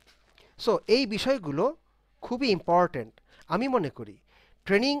প্রিপারেশন। সো এই বিষয়গুলো খুবই ইম্পর্ট্যান্ট। আমি মনে করি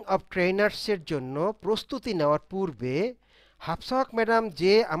ট্রেনিং অফ ট্রেনার্সের জন্য প্রস্তুতি নেওয়ার পূর্বে হাফসাওয়াক ম্যাডাম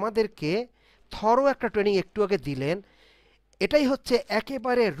যে আমাদেরকে থরো একটা ট্রেনিং একটু আগে দিলেন, এটাই হচ্ছে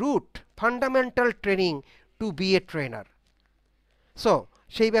একেবারে root fundamental training two B a trainer. So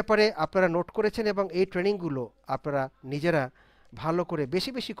সেই ব্যাপারে আপনারা নোট করেছেন এবং এই ট্রেনিংগুলো আপনারা নিজেরা ভালো করে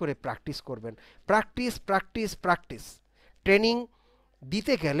বেশি বেশি করে প্র্যাকটিস করবেন। Practice practice practice. ট্রেনিং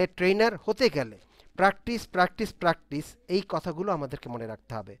দিতে গেলে, ট্রেনার হতে গেলে প্র্যাকটিস প্র্যাকটিস প্র্যাকটিস, এই কথাগুলো আমাদেরকে মনে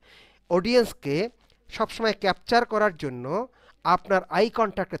রাখতে হবে। অডিয়েন্সকে সবসময় ক্যাপচার করার জন্য আপনার আই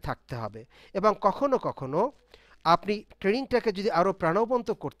কন্ট্যাক্টে থাকতে হবে এবং কখনো কখনো আপনি ট্রেনিংটাকে যদি আরও প্রাণবন্ত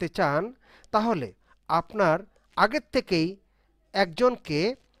করতে চান, তাহলে আপনার আগের থেকেই একজনকে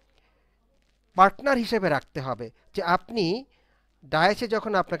পার্টনার হিসেবে রাখতে হবে, যে আপনি ডায়াসে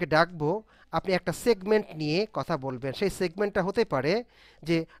যখন আপনাকে ডাকবো আপনি একটা সেগমেন্ট নিয়ে কথা বলবেন। সেই সেগমেন্টটা হতে পারে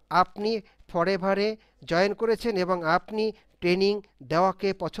যে আপনি ফরএভারে জয়েন করেছেন এবং আপনি ট্রেনিং দেওয়াকে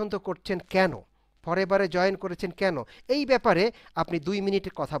পছন্দ করছেন কেন, ফরএভারে জয়েন করেছেন কেন, এই ব্যাপারে আপনি 2 মিনিট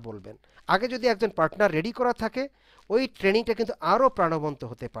কথা বলবেন। আগে যদি একজন পার্টনার রেডি করা থাকে, ওই ট্রেনিংটা কিন্তু আরও প্রাণবন্ত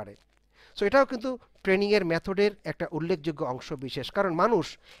হতে পারে। সো এটাও কিন্তু ট্রেনিংয়ের মেথডের একটা উল্লেখযোগ্য অংশ বিশেষ। কারণ মানুষ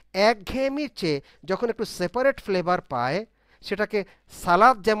একঘেয়েমির চেয়ে যখন একটু সেপারেট ফ্লেভার পায়, সেটাকে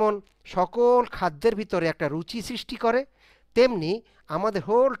সালাদ যেমন সকল খাদ্যের ভিতরে একটা রুচি সৃষ্টি করে, তেমনি আমাদের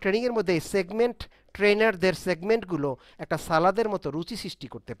হোল ট্রেনিংয়ের মধ্যে এই সেগমেন্ট, ট্রেনারদের সেগমেন্টগুলো একটা সালাদের মতো রুচি সৃষ্টি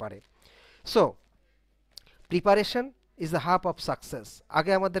করতে পারে। So preparation is the half of success.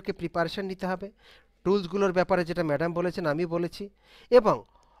 আগে আমাদেরকে প্রিপারেশন নিতে হবে, টুলসগুলোর ব্যাপারে যেটা ম্যাডাম বলেছেন আমি বলেছি, এবং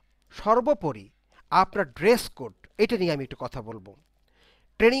সর্বোপরি আপনার ড্রেস কোড, এটা নিয়ে আমি একটু কথা বলবো।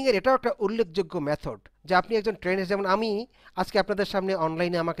 ট্রেনিংয়ের এটাও একটা উল্লেখযোগ্য মেথড যে আপনি একজন ট্রেনার, যেমন আমি আজকে আপনাদের সামনে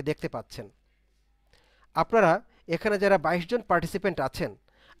অনলাইনে আমাকে দেখতে পাচ্ছেন, আপনারা এখানে যারা 22 জন পার্টিসিপেন্ট আছেন,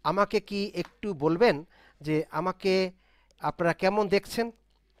 আমাকে কি একটু বলবেন যে আমাকে আপনারা কেমন দেখছেন?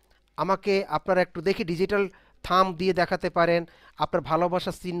 আমাকে আপনারা একটু দেখি ডিজিটাল থাম্ব দিয়ে দেখাতে পারেন, আপনার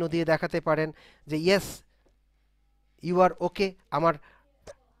ভালোবাসার চিহ্ন দিয়ে দেখাতে পারেন যে ইয়েস ইউ আর ওকে। আমার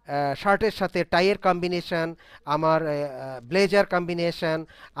শার্টের সাথে টাইয়ের কম্বিনেশন, আমার ব্লেজার কম্বিনেশন,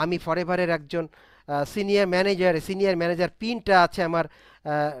 আমি ফরএভারের একজন সিনিয়র ম্যানেজার পিনটা আছে আমার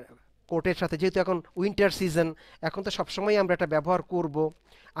কোটের সাথে, যেহেতু এখন উইন্টার সিজন, এখন তো সবসময় আমরা এটা ব্যবহার করব।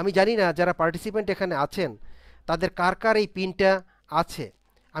 আমি জানি না যারা পার্টিসিপেন্ট এখানে আছেন তাদের কার কার এই পিনটা আছে,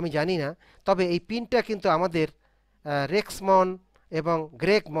 আমি জানি না। তবে এই পিনটা কিন্তু আমাদের রেক্সমন এবং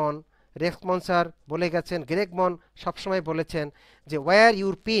গ্রেগমন, রেক্সমন স্যার বলে গেছেন, গ্রেগমন সবসময় বলেছেন যে wire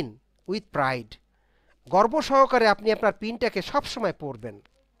your pin with pride, গর্ব সহকারে আপনি আপনার পিনটাকে সবসময় পরবেন।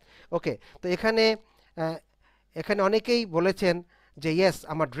 ওকে, তো এখানে অনেকেই বলেছেন যে ইয়েস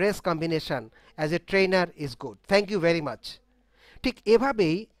আমার dress combination as a trainer is good, thank you very much. ঠিক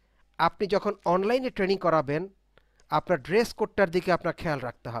এভাবেই আপনি যখন অনলাইনে ট্রেনিং করাবেন, আপনার ড্রেস কোডটার দিকে আপনার খেয়াল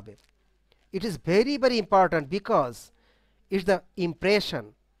রাখতে হবে। It is very very important because it's the impression.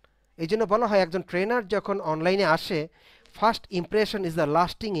 এই জন্য বলা হয় একজন ট্রেনার যখন অনলাইনে আসে, first impression is the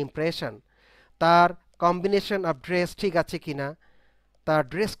lasting impression. তার কম্বিনেশন অফ ড্রেস ঠিক আছে কিনা, তার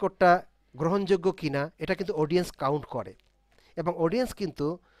ড্রেস কোডটা গ্রহণযোগ্য কিনা, এটা কিন্তু অডিয়েন্স কাউন্ট করে। এবং অডিয়েন্স কিন্তু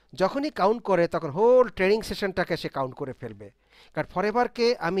যখনই কাউন্ট করে তখন হোল ট্রেনিং সেশনটাকে সে কাউন্ট করে ফেলবে। কারণ ফরএভারকে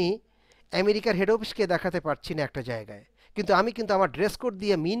আমি আমেরিকার হেড অফিসকে দেখাতে পারছি না একটা জায়গায়, কিন্তু আমি কিন্তু আমার ড্রেস কোড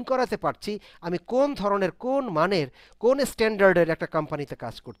দিয়ে মিন করাতে পারছি আমি কোন ধরনের, কোন মানের, কোন স্ট্যান্ডার্ডের একটা কোম্পানিতে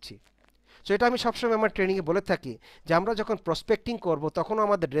কাজ করছি। সো এটা আমি সবসময় আমার ট্রেনিংয়ে বলে থাকি যে আমরা যখন প্রসপেক্টিং করব তখনও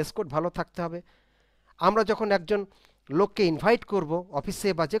আমাদের ড্রেস কোড ভালো থাকতে হবে। আমরা যখন একজন লোককে ইনভাইট করব অফিসে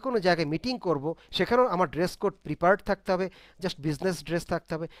বা যে কোনো জায়গায় মিটিং করব, সেখানেও আমার ড্রেস কোড প্রিপারেড থাকতে হবে, জাস্ট বিজনেস ড্রেস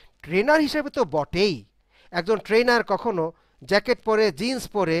থাকতে হবে। ট্রেনার হিসেবে তো বটেই, একজন ট্রেনার কখনো জ্যাকেট পরে, জিন্স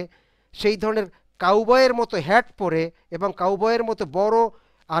পরে, সেই ধরনের কাউবয়ের মতো হ্যাট পরে এবং কাউবয়ের মতো বড়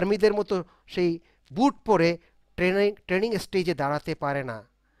আর্মিদের মতো সেই বুট পরে ট্রেনিং স্টেজে দাঁড়াতে পারে না।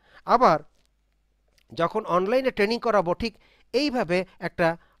 আবার যখন অনলাইনে ট্রেনিং করাবো ঠিক এইভাবে একটা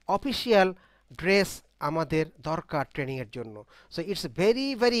অফিসিয়াল ড্রেস আমাদের দরকার ট্রেনিংয়ের জন্য। So it's very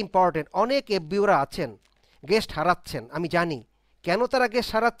very important. অনেক এফবিওরা আছেন গেস্ট হারাচ্ছেন, আমি জানি কেন তারা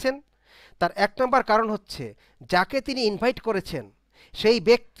গেস্ট হারাচ্ছেন। তার এক নম্বর কারণ হচ্ছে যাকে তিনি ইনভাইট করেছেন সেই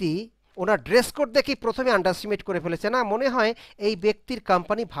ব্যক্তি ওনার ড্রেস কোড দেখেই প্রথমে আন্ডারস্টিমেট করে ফেলেছে, না মনে হয় এই ব্যক্তির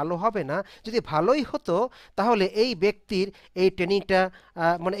কোম্পানি ভালো হবে না, যদি ভালোই হতো তাহলে এই ব্যক্তির এই ট্রেনিংটা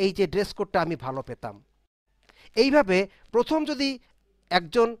মানে এই যে ড্রেস কোডটা আমি ভালো পেতাম। এইভাবে প্রথম যদি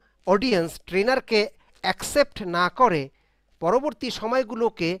একজন অডিয়েন্স ট্রেনারকে অ্যাকসেপ্ট না করে, পরবর্তী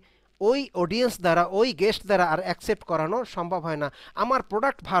সময়গুলোকে ওই অডিয়েন্স দ্বারা, ওই গেস্ট দ্বারা আর অ্যাকসেপ্ট করানো সম্ভব হয় না। আমার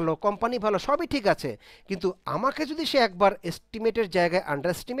প্রোডাক্ট ভালো, কোম্পানি ভালো, সবই ঠিক আছে, কিন্তু আমাকে যদি সে একবার এস্টিমেটের জায়গায়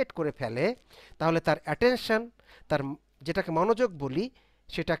আন্ডার এস্টিমেট করে ফেলে তাহলে তার অ্যাটেনশন, তার যেটাকে মনোযোগ বলি,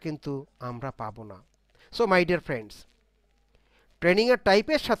 সেটা কিন্তু আমরা পাবো না। সো মাই ডিয়ার ফ্রেন্ডস, ট্রেনিংয়ের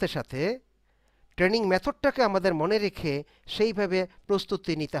টাইপের সাথে সাথে ট্রেনিং মেথডটাকে আমাদের মনে রেখে সেইভাবে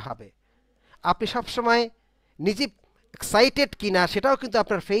প্রস্তুতি নিতে হবে। আপনি সবসময় নিজে এক্সাইটেড কিনা সেটাও কিন্তু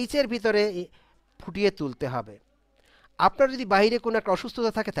আপনার ফেসের ভিতরে ফুটিয়ে তুলতে হবে। আপনার যদি বাইরে কোনো একটা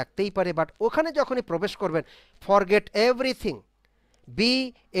অসুস্থতা থাকে, থাকতেই পারে, বাট ওখানে যখনই প্রবেশ করবেন, forget everything, B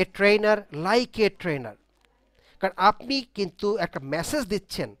a trainer like a trainer. কারণ আপনি কিন্তু একটা মেসেজ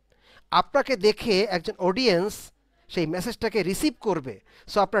দিচ্ছেন, আপনাকে দেখে একজন অডিয়েন্স সেই মেসেজটাকে রিসিভ করবে।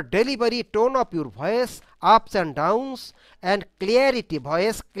 সো আপনার delivery, tone of your voice, ups and downs and clarity,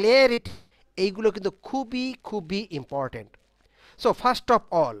 voice clarity, এইগুলো কিন্তু খুবই খুবই important. So first of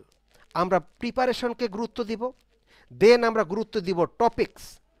all আমরা প্রিপারেশনকে গুরুত্ব দিব, দেন আমরা গুরুত্ব দিব টপিকস,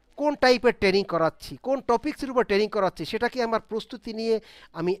 কোন টাইপের ট্রেনিং করাচ্ছি, কোন টপিক্সের উপর ট্রেনিং করাচ্ছি, সেটা কি আমার প্রস্তুতি নিয়ে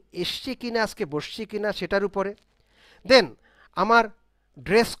আমি এসছি কিনা, আজকে বসছি কিনা সেটার উপরে। দেন আমার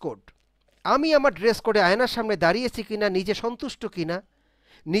ড্রেস কোড, আমি আমার ড্রেস কোডে আয়নার সামনে দাঁড়িয়েছি কিনা, নিজে সন্তুষ্ট কিনা।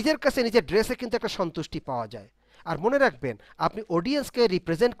 নিজের কাছে নিজের ড্রেসে কিন্তু একটা সন্তুষ্টি পাওয়া যায়। আর মনে রাখবেন, আপনি অডিয়েন্সকে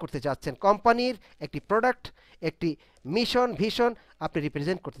রিপ্রেজেন্ট করতে যাচ্ছেন, কোম্পানির একটি প্রোডাক্ট, একটি মিশন, ভিশন আপনি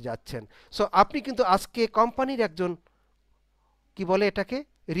রিপ্রেজেন্ট করতে যাচ্ছেন। সো আপনি কিন্তু আজকে কোম্পানির একজন, কি বলে এটাকে,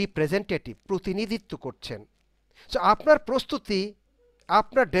 রিপ্রেজেন্টেটিভ, প্রতিনিধিত্ব করছেন। সো আপনার প্রস্তুতি,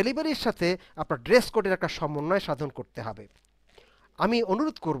 আপনার ডেলিভারির সাথে আপনার ড্রেস কোডের একটা সমন্বয় সাধন করতে হবে। আমি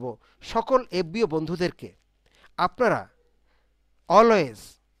অনুরোধ করব সকল এফবিও বন্ধুদেরকে, আপনারা অলওয়েজ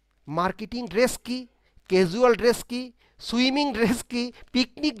মার্কেটিং ড্রেস কি, ক্যাজুয়াল ড্রেস কি, সুইমিং ড্রেস কি,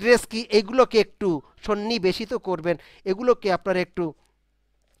 পিকনিক ড্রেস কি, এগুলোকে একটু সন্নিবেশিত করবেন। এগুলোকে আপনারা একটু,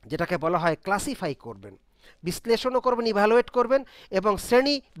 যেটাকে বলা হয়, ক্লাসিফাই করবেন, বিশ্লেষণও করবেন, ইভ্যালুয়েট করবেন এবং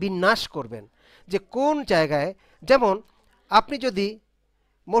শ্রেণী বিন্যাস করবেন যে কোন জায়গায়। যেমন আপনি যদি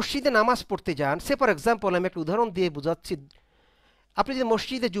মসজিদে নামাজ পড়তে যান, সে ফর এক্সাম্পল আমি একটা উদাহরণ দিয়ে বোঝাচ্ছি, আপনি যদি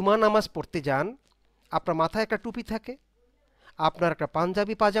মসজিদে জুমা নামাজ পড়তে যান, আপনার মাথায় একটা টুপি থাকে, আপনার একটা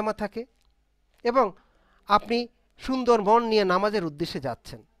পাঞ্জাবি পাজামা থাকে এবং আপনি সুন্দর মন নিয়ে নামাজের উদ্দেশ্যে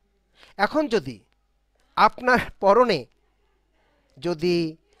যাচ্ছেন। এখন যদি আপনার পরনে যদি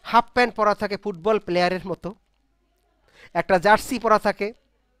হাফ প্যান্ট পরা থাকে ফুটবল প্লেয়ারের মতো, একটা জার্সি পরা থাকে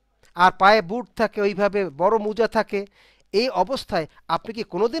আর পায়ে বুট থাকে, ওইভাবে বড় মোজা থাকে, এই অবস্থায় আপনি কি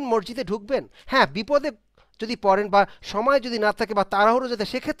কোনোদিন মসজিদে ঢুকবেন? হ্যাঁ, বিপদে যদি পড়েন বা সময় যদি না থাকে বা তাড়াহুড়ো যেতে,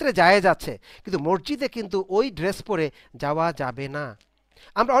 সেক্ষেত্রে জায়েজ আছে, কিন্তু মসজিদে কিন্তু ওই ড্রেস পরে যাওয়া যাবে না।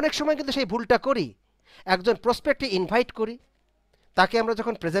 আমরা অনেক সময় কিন্তু সেই ভুলটা করি। একজন প্রসপেক্টে ইনভাইট করি, তাকে আমরা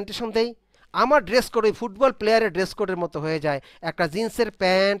যখন প্রেজেন্টেশন দেই, আমার ড্রেস কোড ওই ফুটবল প্লেয়ারের ড্রেস কোডের মতো হয়ে যায়, একটা জিন্সের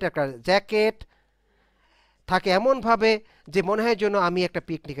প্যান্ট, একটা জ্যাকেট থাকে এমনভাবে যে মনে হয় যেন আমি একটা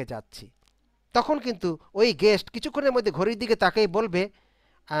পিকনিকে যাচ্ছি। তখন কিন্তু ওই গেস্ট কিছুক্ষণের মধ্যে ঘড়ির দিকে তাকেই বলবে,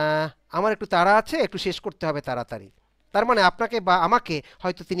 আমার একটু তাড়া আছে, একটু শেষ করতে হবে তাড়াতাড়ি। তার মানে আপনাকে বা আমাকে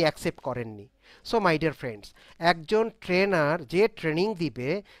হয়তো তিনি অ্যাকসেপ্ট করেননি। সো মাই ডিয়ার ফ্রেন্ডস, একজন ট্রেনার যে ট্রেনিং দিবে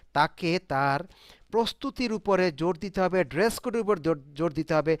তাকে তার প্রস্তুতির উপরে জোর দিতে হবে, ড্রেস কোডের উপর জোর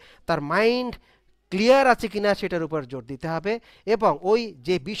দিতে হবে, তার মাইন্ড ক্লিয়ার আছে কিনা সেটার উপর জোর দিতে হবে এবং ওই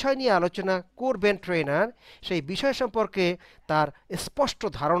যে বিষয় নিয়ে আলোচনা করবেন ট্রেনার, সেই বিষয় সম্পর্কে তার স্পষ্ট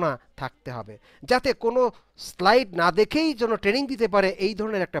ধারণা থাকতে হবে, যাতে কোনো স্লাইড না দেখেই যেন ট্রেনিং দিতে পারে, এই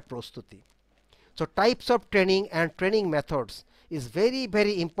ধরনের একটা প্রস্তুতি। So types of training and training methods is very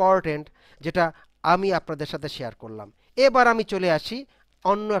very important, যেটা আমি আপনাদের সাথে শেয়ার করলাম। এবার আমি চলে আসি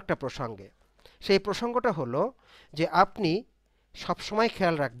অন্য একটা প্রসঙ্গে। সেই প্রসঙ্গটা হলো যে আপনি সবসময়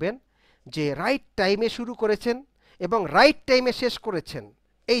খেয়াল রাখবেন যে রাইট টাইমে শুরু করেছেন এবং রাইট টাইমে শেষ করেছেন,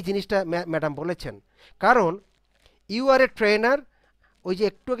 এই জিনিসটা ম্যাডাম বলেছেন। কারণ ইউ আর এ ট্রেনার, ওই যে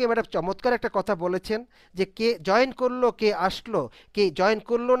একটু আগে ম্যাডাম চমৎকার একটা কথা বলেছেন যে কে জয়েন করলো, কে আসলো, কে জয়েন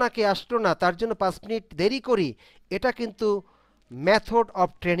করলো না, কে আসলো না, তার জন্য 5 মিনিট দেরি করি, এটা কিন্তু মেথড অফ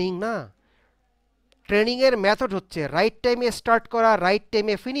ট্রেনিং না। ট্রেনিংয়ের মেথড হচ্ছে রাইট টাইমে স্টার্ট করা, রাইট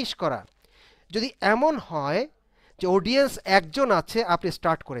টাইমে ফিনিশ করা। যদি এমন হয় যে অডিয়েন্স একজন আছে, আপনি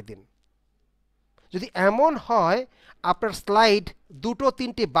স্টার্ট করে দিন। যদি এমন হয় আপনার স্লাইড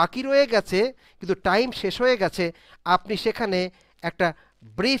 2-3টে বাকি রয়ে গেছে কিন্তু টাইম শেষ হয়ে গেছে, আপনি সেখানে একটা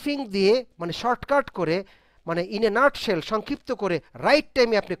ব্রিফিং দিয়ে, মানে শর্টকাট করে, মানে ইন এ নাটশেল সংক্ষিপ্ত করে রাইট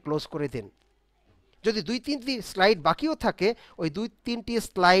টাইমে আপনি ক্লোজ করে দিন। যদি 2-3টি স্লাইড বাকিও থাকে, ওই 2-3টি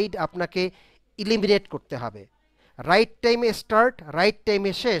স্লাইড আপনাকে ইলিমিনেট করতে হবে। রাইট টাইমে স্টার্ট, রাইট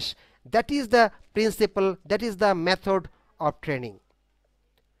টাইমে শেষ, that is the principal, that is the method of training.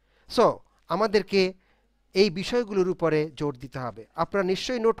 So আমাদেরকে এই বিষয়গুলোর উপরে জোর দিতে হবে। আপনারা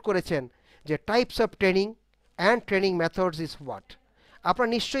নিশ্চয়ই নোট করেছেন যে types of training and training methods is what.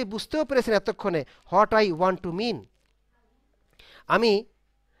 আপনারা নিশ্চয়ই বুঝতেও পেরেছেন এতক্ষণে হোয়াট আই ওয়ান্ট টু মিন। আমি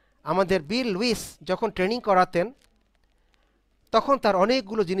আমাদের বিল লুইস যখন ট্রেনিং করাতেন তখন তার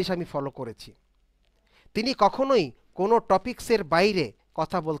অনেকগুলো জিনিস আমি ফলো করেছি। তিনি কখনোই কোনো টপিকসের বাইরে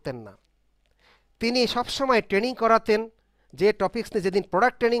কথা বলতেন না। তিনি সবসময় ট্রেনিং করাতেন যে টপিকস নিয়ে, যেদিন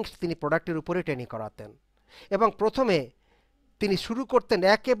প্রোডাক্ট ট্রেনিং তিনি প্রোডাক্টের উপরে ট্রেনিং করাতেন। এবং প্রথমে তিনি শুরু করতেন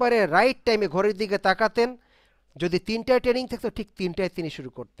একেবারে রাইট টাইমে, ঘড়ির দিকে তাকাতেন, যদি 3টায় ট্রেনিং থাকতো ঠিক 3টায় তিনি শুরু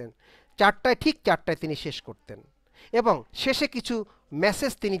করতেন, 4টায় ঠিক 4টায় তিনি শেষ করতেন। এবং শেষে কিছু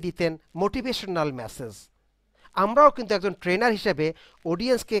মেসেজ তিনি দিতেন, মোটিভেশনাল মেসেজ। আমরাও কিন্তু একজন ট্রেনার হিসেবে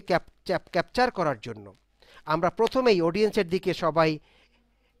অডিয়েন্সকে ক্যাপচার করার জন্য আমরা প্রথমেই অডিয়েন্সের দিকে সবাই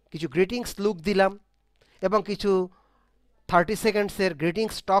কিছু গ্রিটিংস লুক দিলাম এবং কিছু 30 সেকেন্ডসের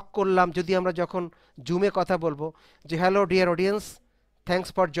গ্রিটিংস স্টক করলাম। যদি আমরা যখন জুমে কথা বলবো যে hello dear audience, thanks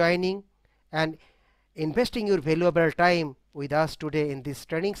for joining and investing your valuable time with us today in this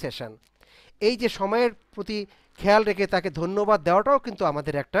training session, এই যে সময়ের প্রতি খেয়াল রেখে তাকে ধন্যবাদ দেওয়াটাও কিন্তু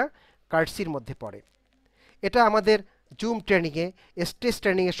আমাদের একটা কার্টসির মধ্যে পড়ে। এটা আমাদের জুম ট্রেনিংয়ে, স্টেজ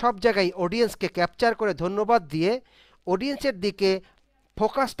ট্রেনিংয়ে, সব জায়গায় অডিয়েন্সকে ক্যাপচার করে ধন্যবাদ দিয়ে অডিয়েন্সের দিকে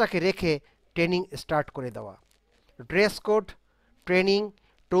ফোকাসটাকে রেখে ট্রেনিং স্টার্ট করে দেওয়া। Dress code, training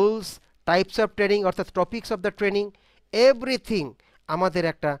tools, types of training অর্থাৎ topics of the training, everything আমাদের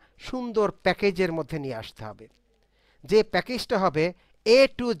একটা সুন্দর প্যাকেজের মধ্যে নিয়ে আসতে হবে, যে প্যাকেজটা হবে A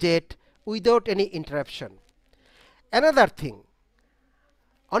to Z without any interruption. Another thing,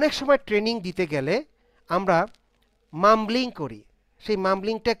 অনেক সময় ট্রেনিং দিতে গেলে আমরা মামব্লিং করি। সেই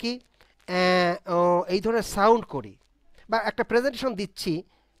মামব্লিংটা কি, এই ধরনের সাউন্ড করি। বা একটা প্রেজেন্টেশন দিচ্ছি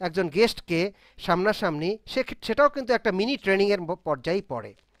একজন গেস্টকে সামনাসামনি, সেটাও কিন্তু একটা মিনি ট্রেনিংয়ের পর্যায়েই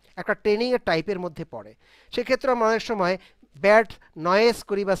পড়ে, একটা ট্রেনিংয়ের টাইপের মধ্যে পড়ে। সেক্ষেত্রে আমরা অনেক সময় ব্যাড নয়েজ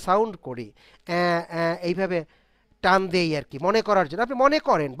করি বা সাউন্ড করি, এইভাবে টান দেই আর কি, মনে করার জন্য। আপনি মনে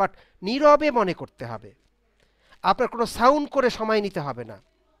করেন, বাট নীরবে মনে করতে হবে। আপনার কোনো সাউন্ড করে সময় নিতে হবে না।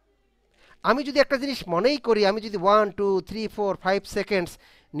 আমি যদি একটা জিনিস মনেই করি, আমি যদি 1, 2, 3, 4, 5 সেকেন্ডস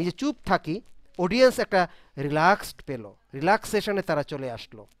নিজে চুপ থাকি, অডিয়েন্স একটা রিল্যাক্সড পেল, রিল্যাক্সেশনে তারা চলে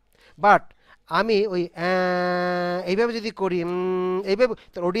আসলো। বাট আমি ওই এইভাবে যদি করি, এইভাবে,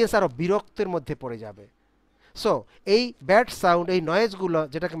 তার অডিয়েন্স আরও বিরক্তের মধ্যে পড়ে যাবে। সো এই ব্যাড সাউন্ড, এই নয়েজগুলো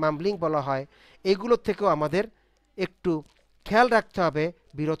যেটাকে মাম্বলিং বলা হয়, এগুলোর থেকেও আমাদের একটু খেয়াল রাখতে হবে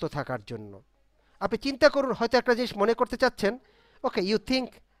বিরত থাকার জন্য। আপনি চিন্তা করুন, হয়তো একটা জিনিস মনে করতে চাচ্ছেন, ওকে, ইউ থিঙ্ক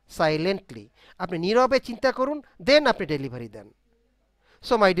সাইলেন্টলি, আপনি নীরবে চিন্তা করুন, দেন আপনি delivery then.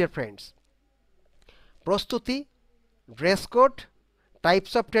 So my dear friends, প্রস্তুতি, dress code,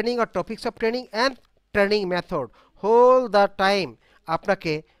 types of training R topics of training and training method, whole the time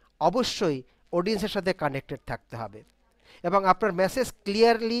আপনাকে অবশ্যই অডিয়েন্সের সাথে কানেক্টেড থাকতে হবে এবং আপনার মেসেজ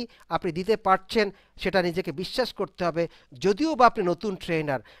ক্লিয়ারলি আপনি দিতে পারছেন সেটা নিজেকে বিশ্বাস করতে হবে। যদিও বা আপনি নতুন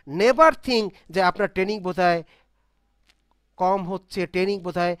ট্রেনার, নেভার থিঙ্ক যে আপনার ট্রেনিং বোধহয় কম হচ্ছে, ট্রেনিং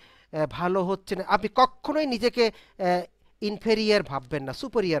বোধহয় ভালো হচ্ছে না। আপনি কখনোই নিজেকে ইনফেরিয়ার ভাববেন না,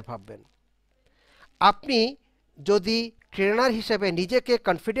 সুপেরিয়ার ভাববেন। আপনি যদি ট্রেনার হিসেবে নিজেকে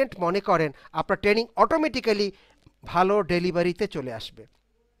কনফিডেন্ট মনে করেন, আপনার ট্রেনিং অটোমেটিক্যালি ভালো ডেলিভারিতে চলে আসবে।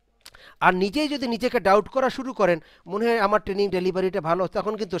 আর নিজেই যদি নিজেকে ডাউট করা শুরু করেন, মনে হয় আমার ট্রেনিং ডেলিভারিটা ভালো,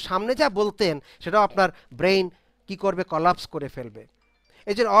 তখন কিন্তু সামনে যা বলতেন সেটাও আপনার ব্রেইন কি করবে, কলাপস করে ফেলবে।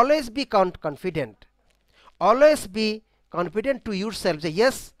 এই জন্য always be confident, always be confident to your self যে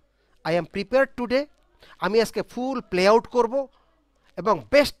yes, I am prepared today, আমি আজকে ফুল প্লে আউট করব এবং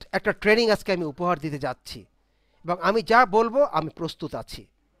বেস্ট একটা ট্রেনিং আজকে আমি উপহার দিতে যাচ্ছি এবং আমি যা বলবো আমি প্রস্তুত আছি।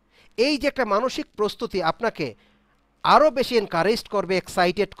 এই যে একটা মানসিক প্রস্তুতি আপনাকে আরও বেশি এনকারেজ করবে,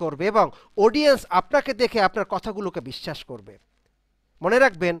 এক্সাইটেড করবে এবং অডিয়েন্স আপনাকে দেখে আপনার কথাগুলোকে বিশ্বাস করবে। মনে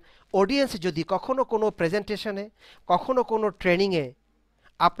রাখবেন, অডিয়েন্স যদি কখনো কোনো প্রেজেন্টেশনে, কখনো কোনো ট্রেনিংয়ে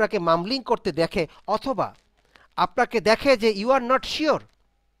আপনাকে মামলিং করতে দেখে অথবা আপনাকে দেখে যে ইউ আর নট শিওর,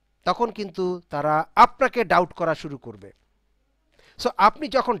 তখন কিন্তু তারা আপনাকে ডাউট করা শুরু করবে। সো আপনি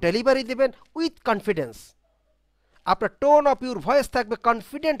যখন ডেলিভারি দেবেন উইথ কনফিডেন্স, আপনার টোন অফ ইউর ভয়েস থাকবে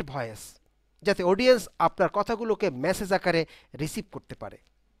কনফিডেন্ট ভয়েস, যাতে অডিয়েন্স আপনার কথাগুলোকে মেসেজ আকারে রিসিভ করতে পারে।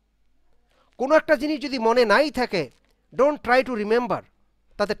 কোনো একটা জিনিস যদি মনে নাই থাকে, ডোন্ট ট্রাই টু রিমেম্বার,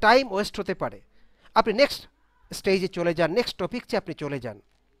 তাতে টাইম ওয়েস্ট হতে পারে। আপনি নেক্সট স্টেজে চলে যান, নেক্সট টপিকে আপনি চলে যান,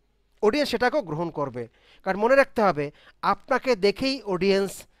 অডিয়েন্স সেটাকেও গ্রহণ করবে। কারণ মনে রাখতে হবে, আপনাকে দেখেই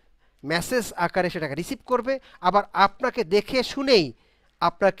অডিয়েন্স মেসেজ আকারে সেটাকে রিসিভ করবে, আবার আপনাকে দেখে শুনেই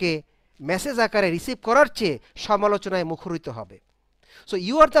আপনাকে মেসেজ আকারে রিসিভ করার চেয়ে সমালোচনায় মুখরিত হবে। So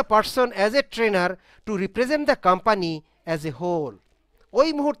you are the person as a trainer two represent the company as a whole. ওই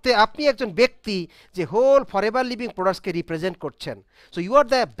মুহূর্তে আপনি একজন ব্যক্তি যে হোল ফরএভার লিভিং প্রোডাক্টসকে রিপ্রেজেন্ট করছেন। So you are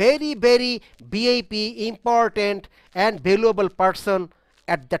the very very VIP important and valuable person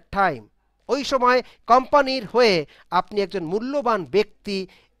at that time. ওই সময় কোম্পানির হয়ে আপনি একজন মূল্যবান ব্যক্তি,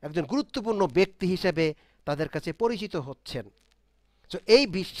 একজন গুরুত্বপূর্ণ ব্যক্তি হিসেবে তাদের কাছে পরিচিত হচ্ছেন। সো এই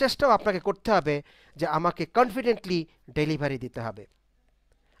বিশ্বাসটাও আপনাকে করতে হবে যে আমাকে কনফিডেন্টলি ডেলিভারি দিতে হবে।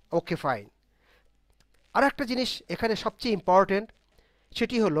 ওকে, ফাইন। আর একটা জিনিস এখানে সবচেয়ে ইম্পর্টেন্ট,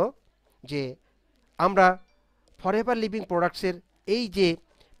 সেটি হলো যে আমরা ফরএভার লিভিং প্রোডাক্টসের এই যে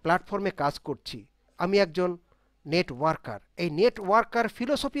প্ল্যাটফর্মে কাজ করছি, আমি একজন নেটওয়ার্কার। এই নেটওয়ার্কার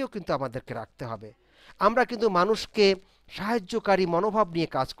ফিলোসফিও কিন্তু আমাদেরকে রাখতে হবে। আমরা কিন্তু মানুষকে সাহায্যকারী মনোভাব নিয়ে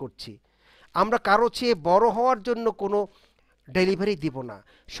কাজ করছি। আমরা কারো চেয়ে বড় হওয়ার জন্য কোনো ডেলিভারি দিব না।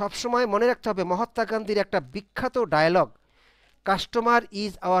 সবসময় মনে রাখতে হবে, মহাত্মা গান্ধীর একটা বিখ্যাত dialogue, customer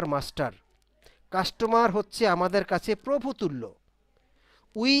is our master. Customer হচ্ছে আমাদের কাছে প্রভুতুল্য।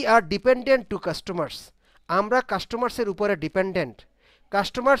 We are dependent two customers. আমরা কাস্টমার্সের উপরে dependent.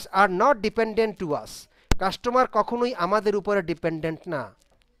 Customers are not dependent to us. Customer কখনোই আমাদের উপরে ডিপেন্ডেন্ট না।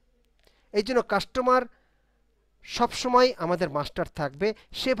 এই জন্য কাস্টমার সবসময় আমাদের মাস্টার থাকবে,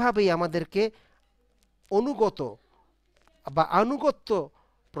 সেভাবেই আমাদেরকে অনুগত বা আনুগত্য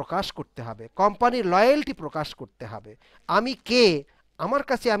প্রকাশ করতে হবে, কোম্পানির লয়্যালটি প্রকাশ করতে হবে। আমি কে, আমার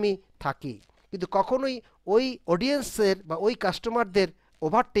কাছে আমি থাকি, কিন্তু কখনোই ওই অডিয়েন্সের বা ওই কাস্টমারদের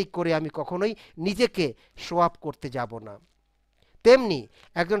ওভারটেক করে আমি কখনোই নিজেকে শো আপ করতে যাব না। তেমনি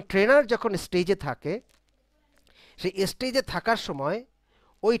একজন ট্রেনার যখন স্টেজে থাকে, সেই স্টেজে থাকার সময়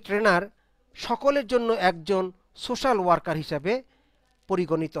ওই ট্রেনার সকলের জন্য একজন সোশ্যাল ওয়ার্কার হিসাবে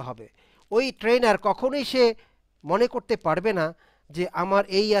পরিগণিত হবে। ওই ট্রেনার কখনোই সে মনে করতে পারবে না যে আমার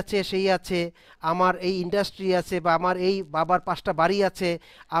এই আছে, সেই আছে, আমার এই ইন্ডাস্ট্রি আছে, বা আমার এই বাবার 5টা বাড়ি আছে,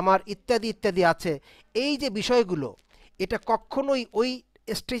 আমার ইত্যাদি ইত্যাদি আছে। এই যে বিষয়গুলো, এটা কখনোই ওই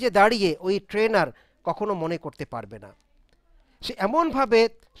স্টেজে দাঁড়িয়ে ওই ট্রেনার কখনো মনে করতে পারবে না। সে এমনভাবে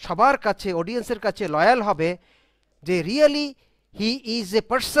সবার কাছে, অডিয়েন্সের কাছে লয়াল হবে যে really he is a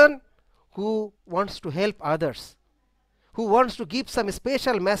person who wants to help others, who wants to give some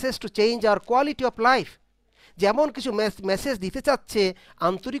special message to change our quality of life। যেমন কিছু মেসেজ দিতে চাচ্ছে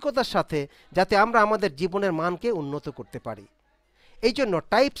আন্তরিকতার সাথে, যাতে আমরা আমাদের জীবনের মানকে উন্নত করতে পারি। এই জন্য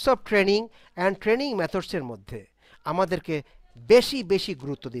types of training and training মেথডসের মধ্যে আমাদেরকে বেশি বেশি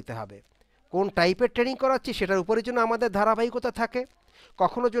গুরুত্ব দিতে হবে। কোন টাইপের ট্রেনিং করাচ্ছি সেটার উপরে যেন আমাদের ধারাবাহিকতা থাকে।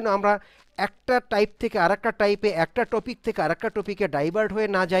 কখনো যেন আমরা একটা টাইপ থেকে আরেকটা টাইপে, একটা টপিক থেকে আরেকটা টপিকে ডাইভার্ট হয়ে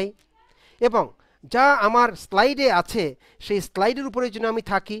না যাই, এবং যা আমার স্লাইডে আছে সেই স্লাইডের উপরে যেন আমি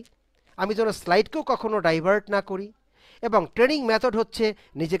থাকি, আমি যেন স্লাইডকেও কখনো ডাইভার্ট না করি। এবং ট্রেনিং মেথড হচ্ছে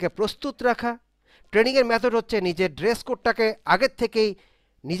নিজেকে প্রস্তুত রাখা। ট্রেনিংয়ের মেথড হচ্ছে নিজের ড্রেস কোডটাকে আগের থেকেই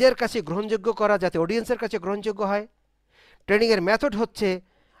নিজের কাছে গ্রহণযোগ্য করা, যাতে অডিয়েন্সের কাছে গ্রহণযোগ্য হয়। ট্রেনিংয়ের মেথড হচ্ছে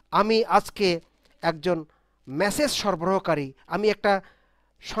আমি আজকে একজন মেসেজ সরবরাহকারী, আমি একটা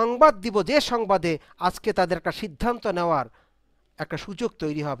সংবাদ দিব, যে সংবাদে আজকে তাদের একটা সিদ্ধান্ত নেওয়ার একটা সুযোগ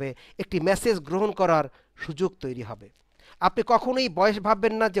তৈরি হবে, একটি মেসেজ গ্রহণ করার সুযোগ তৈরি হবে। আপনি কখনোই বয়স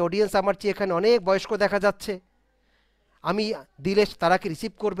ভাববেন না যে অডিয়েন্স আমার চেয়ে এখানে অনেক বয়স্ক দেখা যাচ্ছে, আমি দিলে তারা কি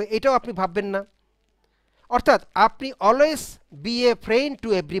রিসিভ করবে, এটাও আপনি ভাববেন না। অর্থাৎ আপনি always B a friend to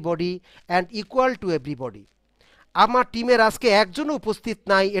everybody and equal to everybody. আমার টিমের আজকে একজনও উপস্থিত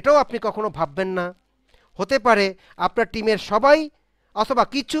নাই, এটাও আপনি কখনো ভাববেন না। হতে পারে আপনার টিমের সবাই, অথবা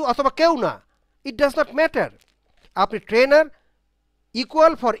কিছু, অথবা কেউ না, ইট ডাজ নট ম্যাটার। আপনি ট্রেনার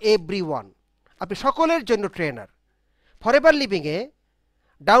ইকুয়াল ফর এভরিওয়ান, আপনি সকলের জন্য trainer. Forever লিভিংয়ে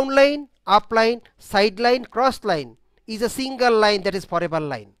downline, upline, sideline, cross line is a single line that is forever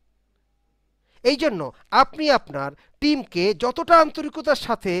line. এই জন্য আপনি আপনার টিমকে যতটা আন্তরিকতার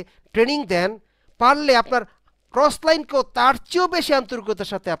সাথে ট্রেনিং দেন, পারলে আপনার ক্রস লাইনকেও তার চেয়েও বেশি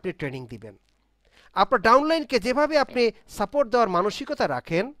আন্তরিকতার সাথে আপনি ট্রেনিং দিবেন। আপনার ডাউনলাইনকে যেভাবে আপনি সাপোর্ট দেওয়ার মানসিকতা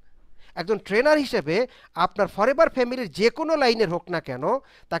রাখেন, একজন ট্রেনার হিসেবে আপনার ফরএভার ফ্যামিলির যে কোনো লাইনের হোক না কেন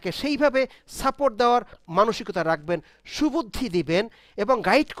তাকে সেইভাবে সাপোর্ট দেওয়ার মানসিকতা রাখবেন, সুবুদ্ধি দিবেন এবং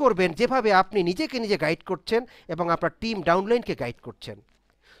গাইড করবেন যেভাবে আপনি নিজেকে নিজে গাইড করছেন এবং আপনার টিম ডাউনলাইনকে গাইড করছেন।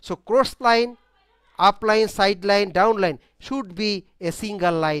 So cross line, upline, sideline, downline should B a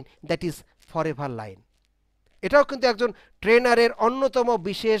single line that is forever line. এটাও কিন্তু একজন ট্রেনারের অন্যতম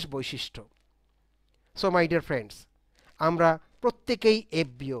বিশেষ বৈশিষ্ট্য। সো মাই ডিয়ার ফ্রেন্ডস, আমরা প্রত্যেকেই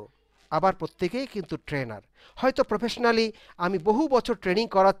এফবিও, আবার প্রত্যেকেই কিন্তু ট্রেনার। হয়তো প্রফেশনালি আমি বহু বছর ট্রেনিং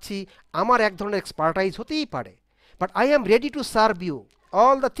করাচ্ছি, আমার এক ধরনের এক্সপার্টাইজ হতেই পারে, but I am ready to serve you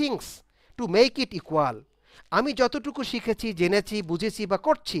all the things to make it equal. আমি যতটুকু শিখেছি, জেনেছি, বুঝেছি বা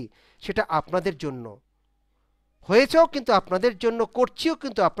করছি সেটা আপনাদের জন্য, হয়েছেও কিন্তু আপনাদের জন্য, করছিও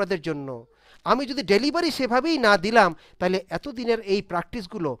কিন্তু আপনাদের জন্য। আমি যদি ডেলিভারি সেভাবেই না দিলাম তাহলে এতদিনের এই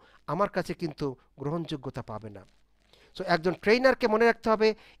প্র্যাকটিসগুলো আমার কাছে কিন্তু গ্রহণযোগ্যতা পাবে না। সো একজন ট্রেনারকে মনে রাখতে হবে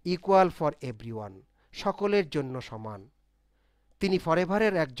ইকুয়াল ফর এভরিওয়ান, সকলের জন্য সমান। তিনি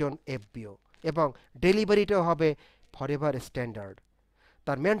ফরএভারের একজন এফবিও এবং ডেলিভারিটাও হবে ফরএভার স্ট্যান্ডার্ড।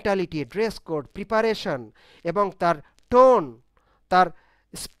 তার মেন্টালিটি, ড্রেস কোড, প্রিপারেশন এবং তার টোন, তার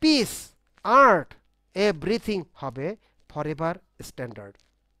স্পিচ, আর্ট, এভরিথিং হবে ফরএভার স্ট্যান্ডার্ড।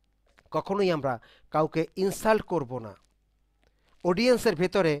 কখনোই আমরা কাউকে ইনসাল্ট করব না। অডিয়েন্সের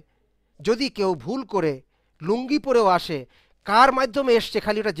ভেতরে যদি কেউ ভুল করে লুঙ্গি পরেও আসে, কার মাধ্যমে এসছে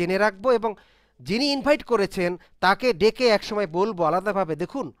খালি ওটা জেনে রাখবো এবং যিনি ইনভাইট করেছেন তাকে ডেকে একসময় বলবো আলাদাভাবে,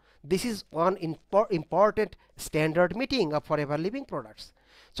 দেখুন this is one important standard meeting of forever living products.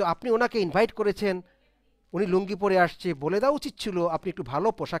 So আপনি ওনাকে ইনভাইট করেছেন, উনি লুঙ্গি পরে আসছে, বলে দেওয়া উচিত ছিল আপনি একটু ভালো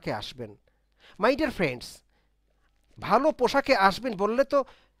পোশাকে আসবেন। মাই ডিয়ার ফ্রেন্ডস, ভালো পোশাকে আসবেন বললে তো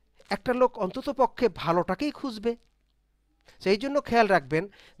একটা লোক অন্তত পক্ষে ভালোটাকেই খুঁজবে। সেই জন্য খেয়াল রাখবেন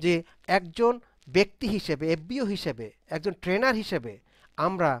যে একজন ব্যক্তি হিসেবে, এফবিও হিসেবে, একজন ট্রেনার হিসেবে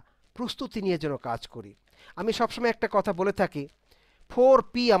আমরা প্রস্তুতি নিয়ে যেন কাজ করি। আমি সবসময় একটা কথা বলে থাকি,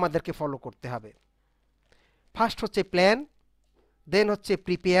 4P আমাদেরকে ফলো করতে হবে। ফার্স্ট হচ্ছে প্ল্যান, দেন হচ্ছে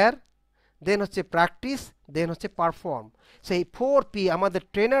প্রিপেয়ার, দেন হচ্ছে প্র্যাকটিস, দেন হচ্ছে পারফর্ম। সেই 4P আমাদের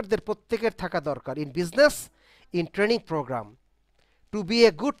ট্রেনারদের প্রত্যেকের থাকা দরকার in business, in training programme. Two B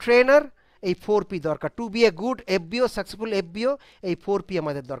a good trainer এই 4P দরকার, two B a good এফবিও, successful এফবিও এই 4P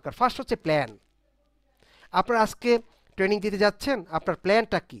আমাদের দরকার। ফার্স্ট হচ্ছে প্ল্যান। আপনারা আজকে ট্রেনিং দিতে যাচ্ছেন, আপনার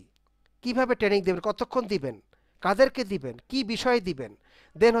প্ল্যানটা কি, কিভাবে ট্রেনিং দেবেন, কতক্ষণ দিবেন, কাদেরকে দিবেন, কি বিষয়ে দিবেন।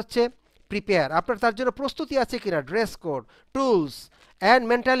 দেন হচ্ছে প্রিপেয়ার, আপনার তার জন্য প্রস্তুতি আছে কিনা, dress code, tools and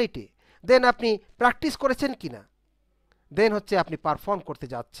mentality. দেন আপনি প্র্যাকটিস করেছেন কিনা। দেন হচ্ছে আপনি পারফর্ম করতে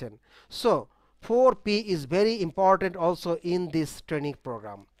যাচ্ছেন। So 4P is very important also in this training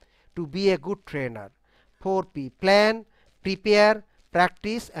program to be a good trainer. 4P: plan, prepare,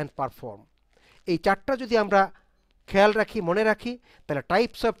 practice and perform. এই চারটা যদি আমরা খেয়াল রাখি, মনে রাখি, তাহলে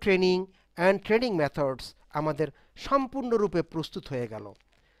types of training and training methods আমাদের সম্পূর্ণরূপে প্রস্তুত হয়ে গেল।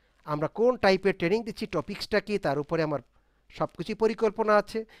 আমরা কোন টাইপের ট্রেনিং দিচ্ছি, টপিক্সটা কি, তার উপরে আমার সব কিছুই পরিকল্পনা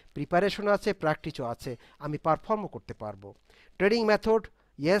আছে, প্রিপারেশন আছে, প্র্যাকটিসও আছে, আমি পারফর্মও করতে পারবো। ট্রেনিং মেথড,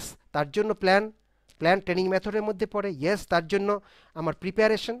 ইয়েস, তার জন্য প্ল্যান ট্রেনিং মেথডের মধ্যে পড়ে। ইয়েস, তার জন্য আমার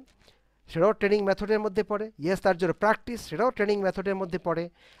প্রিপারেশন, সেটাও ট্রেনিং মেথডের মধ্যে পড়ে। ইয়েস, তার জন্য প্র্যাকটিস, সেটাও ট্রেনিং মেথডের মধ্যে পড়ে।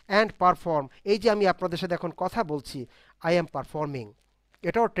 অ্যান্ড পারফর্ম, এই যে আমি আপনাদের সাথে এখন কথা বলছি, আই অ্যাম পারফর্মিং,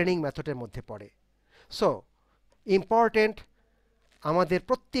 এটাও ট্রেনিং মেথডের মধ্যে পড়ে। সো ইম্পর্টেন্ট আমাদের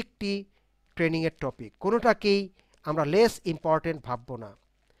প্রত্যেকটি ট্রেনিংয়ের টপিক, কোনোটাকেই আমরা লেস ইম্পর্টেন্ট ভাববো না।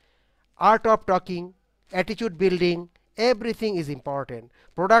 Art of talking, attitude building, everything is important.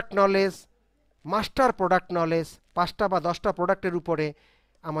 Product knowledge, master product knowledge, 5টা বা 10টা প্রোডাক্টের উপরে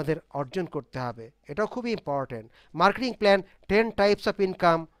আমাদের অর্জন করতে হবে, এটাও খুবই important. Marketing plan, 10 types of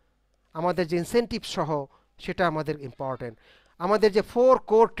income, আমাদের যে ইনসেন্টিভ সহ, সেটা আমাদের ইম্পর্টেন্ট। আমাদের যে 4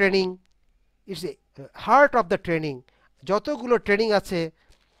 core training, it's a heart of the training, যতগুলো ট্রেনিং আছে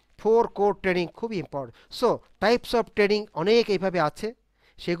 4 কোর ট্রেনিং খুবই important. So types of training অনেক এইভাবে আছে,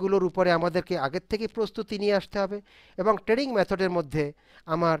 সেগুলোর উপরে আমাদেরকে আগের থেকে প্রস্তুতি নিয়ে আসতে হবে। এবং ট্রেনিং মেথডের মধ্যে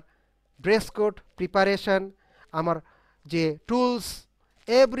আমার ড্রেস কোড, প্রিপারেশন, আমার যে টুলস,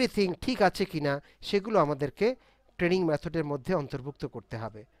 এভরিথিং ঠিক আছে কিনা সেগুলো আমাদেরকে ট্রেনিং মেথডের মধ্যে অন্তর্ভুক্ত করতে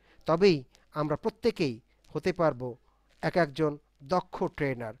হবে। তবেই আমরা প্রত্যেকেই হতে পারবো এক একজন দক্ষ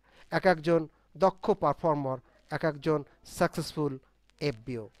ট্রেনার, এক একজন দক্ষ পারফর্মার, এক একজন successful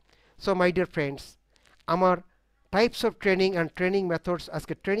এফবিও। So my dear friends, আমার types of training and training methods,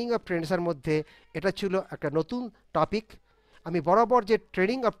 আজকে ট্রেনিং অফ ট্রেনার্সের মধ্যে এটা ছিল একটা নতুন টপিক। আমি বরাবর যে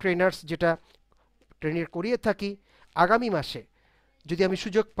ট্রেনিং অফ ট্রেনার্স যেটা ট্রেনিং করিয়ে থাকি, আগামী মাসে যদি আমি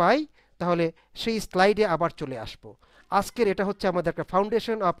সুযোগ পাই তাহলে সেই স্লাইডে আবার চলে আসব। আজকের এটা হচ্ছে আমাদের একটা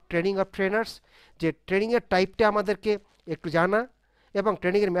foundation of training of trainers, যে ট্রেনিংয়ের টাইপটা আমাদেরকে একটু জানা এবং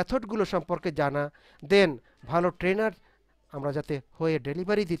ট্রেনিংয়ের মেথডগুলো সম্পর্কে জানা, দেন ভালো ট্রেনার আমরা যাতে হয়ে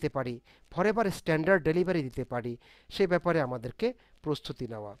ডেলিভারি দিতে পারি, ফরএভার স্ট্যান্ডার্ড ডেলিভারি দিতে পারি, সে ব্যাপারে আমাদেরকে প্রস্তুতি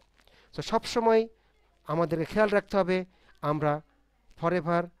নেওয়া। সো সবসময় আমাদেরকে খেয়াল রাখতে হবে আমরা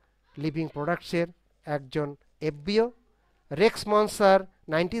ফরএভার লিভিং প্রোডাক্টসের একজন এফবিও। রেক্স মন স্যার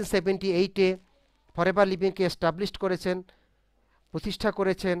 1978-এ ফরএভার লিভিংকে এস্টাবলিশড করেছেন, প্রতিষ্ঠা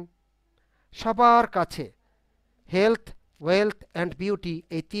করেছেন সবার কাছে হেলথ, ওয়েলথ অ্যান্ড বিউটি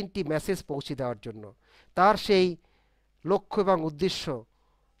এই তিনটি মেসেজ পৌঁছে দেওয়ার জন্য। তার সেই লক্ষ্য এবং উদ্দেশ্য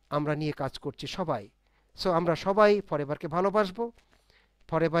আমরা নিয়ে কাজ করছি সবাই। সো আমরা সবাই ফরএভারকে ভালোবাসবো,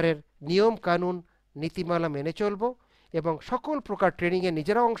 ফরএভারের নিয়ম কানুন নীতিমালা মেনে চলব এবং সকল প্রকার ট্রেনিংয়ে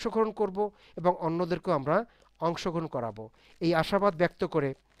নিজেরাও অংশগ্রহণ করব এবং অন্যদেরকেও আমরা অংশগ্রহণ করাবো। এই আশাবাদ ব্যক্ত করে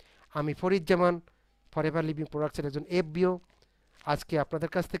আমি ফরিদ জামান, ফরএভার লিভিং প্রোডাক্টসের একজন এফবিও, আজকে আপনাদের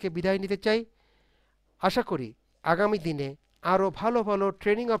কাছ থেকে বিদায় নিতে চাই। আশা করি আগামী দিনে আরও ভালো ভালো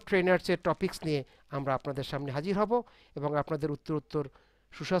ট্রেনিং অফ ট্রেনার্সের টপিকস নিয়ে আমরা আপনাদের সামনে হাজির হব এবং আপনাদের উত্তরোত্তর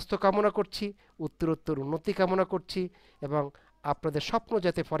সুস্বাস্থ্য কামনা করছি, উত্তরোত্তর উন্নতি কামনা করছি এবং আপনাদের স্বপ্ন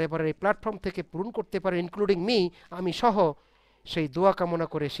যাতে ফরএভারের এই প্ল্যাটফর্ম থেকে পূরণ করতে পারে, ইনক্লুডিং মি, আমি সহ, সেই দোয়া কামনা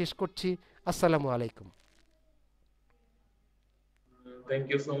করে শেষ করছি। আসসালামু আলাইকুম। Thank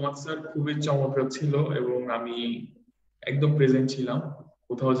you so much sir, খুবই চমৎকার ছিল এবং আমি একদম প্রেজেন্ট ছিলাম,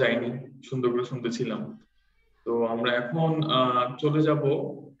 কোথাও যাইনি, সুন্দর করে শুনতেছিলাম। তো আমরা এখন চলে যাব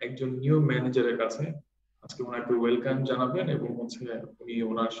একজন নিউ ম্যানেজারের কাছে। আজকে ওনার একটু ওয়েলকাম জানাবেন এবং হচ্ছে উনি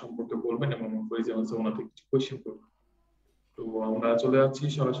ওনার সম্পর্কে বলবেন এবং ওনার থেকে কিছু কোয়েশ্চেন করবেন। তো আমরা চলে যাচ্ছি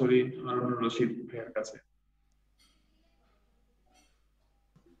সরাসরি হারুনুর রশিদ ভাইয়ের কাছে।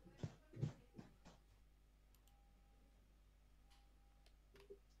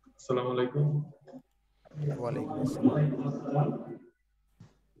 আসসালামু আলাইকুম। ওয়ালাইকুম আসসালাম।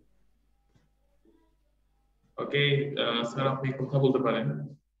 ওকে স্যার, আপনি কথা বলতে পারেন।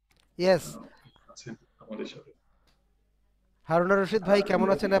 ইয়েস, আছেন আমাদের সাথে। হারুনুর রশিদ ভাই কেমন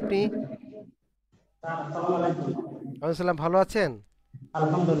আছেন আপনি? আসসালামু আলাইকুম। ওয়ালাইকুম আসসালাম, ভালো আছেন?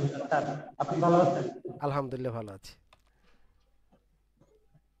 আলহামদুলিল্লাহ স্যার, আপনি ভালো আছেন? আলহামদুলিল্লাহ ভালো আছি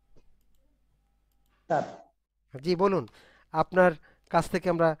স্যার। জি বলুন, আপনার কাছ থেকে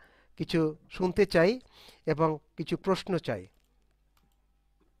আমরা কিছু শুনতে চাই এবং কিছু প্রশ্ন চাই।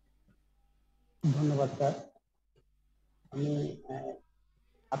 ধন্যবাদ স্যার। আমি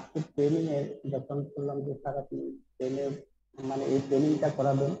আজকে ট্রেনিং এর যখন শুনলাম যে স্যার আপনি ট্রেনে মানে এই ট্রেনিংটা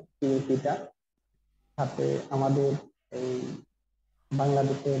করাবেন, পিএসিটা, সাথে আমাদের এই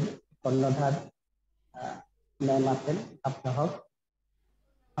বাংলাদেশের কর্ণধার ম্যাম আছেন আপনার হক,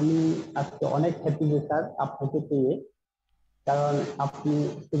 আমি আজকে অনেক হ্যাপি যে স্যার আপনাকে পেয়ে। কারণ আপনি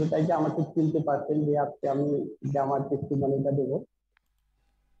শুরুটাই যে আমাকে চিনতে পারছেন যে আজকে আমি যে আমার টেস্টিমনিটা দেবো।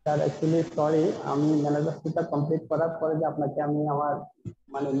 স্যার অ্যাকচুয়ালি সরি, আমি ম্যানেজারশিপটা কমপ্লিট করার পরে যে আপনাকে আমি আমার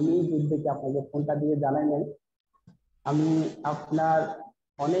মানে নিজ উদ্যোগে আপনাকে ফোনটা দিয়ে জানাই নাই। আমি আপনার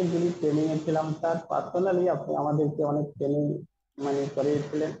অনেকগুলি ট্রেনিং এ ছিলাম স্যার, পার্সোনালি আপনি আমাদেরকে অনেক ট্রেনিং মানে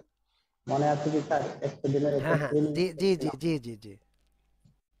করিয়েছিলেন, মনে আছে কি স্যার? 100 দিনের একটা হ্যাঁ হ্যাঁ, ট্রেনিং জি জি জি জি জি জি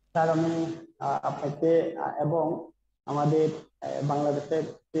স্যার। আমি আপনাকে এবং আমাদের বাংলাদেশের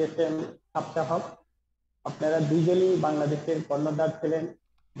সিএসএম সাপ্তাহ, আপনারা দুইজনই বাংলাদেশের কর্ণধার ছিলেন,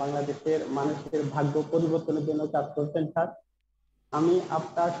 বাংলাদেশের মানুষের ভাগ্য পরিবর্তনের জন্য কাজ করছেন স্যার। আমি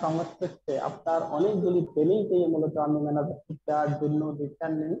আপনার সংস্পর্শে আপনার অনেকগুলি ট্রেনিং পেয়ে মূলত আমি ম্যানেজারশিপটার জন্য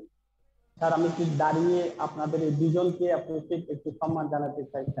ডিসিশন নিই স্যার। আমি কি দাঁড়িয়ে আপনাদের এই দুজনকে অ্যাপ্রিসিয়েট একটু সম্মান জানাতে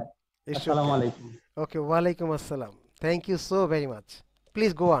চাই স্যার। আসসালামু আলাইকুম। ওকে, ওয়ালাইকুম আসসালাম, thank you so very much,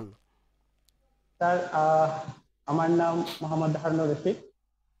 please go on. Sir আমার নাম মোহাম্মদ হারুনুর রশিদ,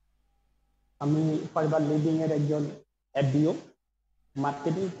 আমি ফরএভার লিভিং এর একজন এফবিও,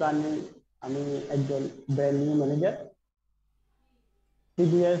 মার্কেটিং প্ল্যানে আমি একজন ব্র্যান্ড নিউ ম্যানেজার।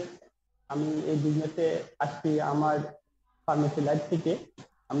 সিবিএস আমি এই বিজনেসে আসছি আমার ফার্মেসি লাইফ থেকে।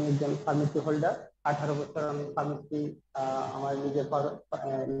 আমি একজন ফার্মেসি হোল্ডার, 18 বছর আমি ফার্মেসি আমার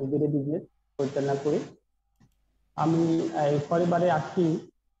নিজের বিজনেস পরিচালনা করি। আমি এই পরিবারে আসছি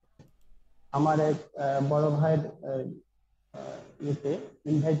আমার এক বড় ভাইয়ের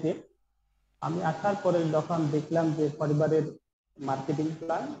ইনভাইটে। আমি আসার পরে যখন দেখলাম যে পরিবারের মার্কেটিং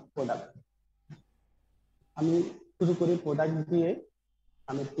প্ল্যান প্রোডাক্ট, আমি শুরু করি প্রোডাক্ট দিয়ে।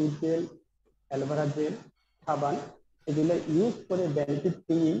 আমি টুথ জেল, অ্যালোভেরা জেল, সাবান এগুলো ইউজ করে বেনিফিট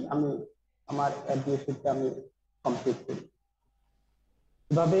পেয়েই আমি আমার অ্যাডমিশনটা আমি কমপ্লিট করি।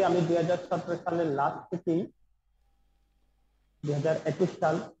 এভাবে আমি 2017 সালের লাস্ট থেকেই 2021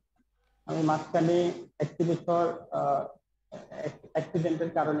 সাল আমি মাঝখানে একটি বছর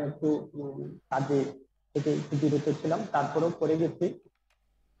অ্যাক্সিডেন্টের কারণে একটু কাজে থেকে একটু বিরত ছিলাম, তারপরেও করে গেছি।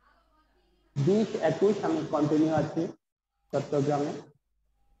 2021 আমি কন্টিনিউ আছি চট্টগ্রামে।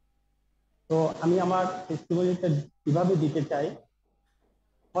 তো আমি আমার টেস্টিমনিটা কিভাবে দিতে চাই,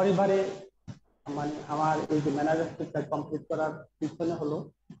 পরিবারে মানে আমার এই যে ম্যানেজারশিপটা কমপ্লিট করার পিছনে হলো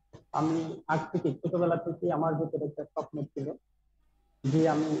আমি আগ থেকে ছোটবেলা থেকে আমার ভিতরে একটা স্বপ্ন ছিল যে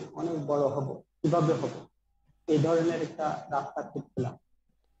আমি অনেক বড় হব, কিভাবে হব, এই ধরনের একটা রাস্তা খুঁজছিলাম।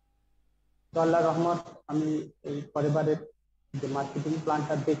 তো আল্লাহ রহমত আমি এই পরিবারের যে মার্কেটিং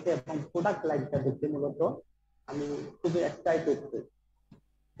প্ল্যানটা দেখে এবং প্রোডাক্ট লাইনটা দেখে মূলত আমি খুবই এক্সাইটেড।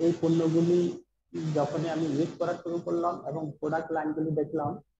 এই পণ্যগুলি যখনই আমি ইউজ করা শুরু করলাম এবং প্রোডাক্ট লাইনগুলি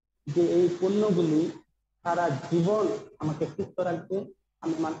দেখলাম যে এই পণ্যগুলি সারা জীবন আমাকে সুস্থ রাখবে,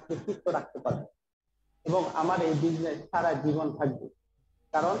 আমি মানুষকে সুস্থ রাখতে পারবো এবং আমার এই বিজনেস সারা জীবন থাকবে,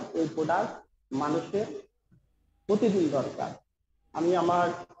 কারণ এই প্রোডাক্ট মানুষের প্রতিদিন দরকার। আমি আমার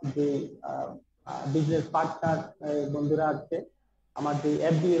যে বিজনেস পার্টনার বন্ধুরা আছে, আমার যে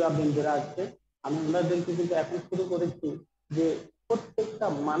এফডিরা বন্ধুরা আছে, আমি ওনাদেরকে কিন্তু এখন শুরু করেছি যে প্রত্যেকটা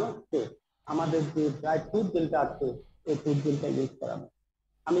মানুষকে আমাদের যে ড্রাই ফ্রুট জেলটা আছে এই ফ্রুট জেলটা ইউজ করানো।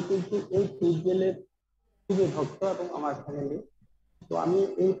 আমি কিন্তু এই ফ্রুট জেলের খুবই ভক্ত এবং আমার ফ্যামিলি। তো আমি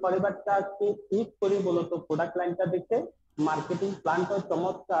এই পরিবারটাকে ইউজ করি মূলত প্রোডাক্ট লাইনটা দেখে, মার্কেটিং প্ল্যানটাও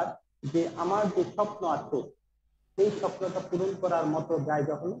চমৎকার, যে আমার যে স্বপ্ন আছে এই স্বপ্নটা পূরণ করার মতো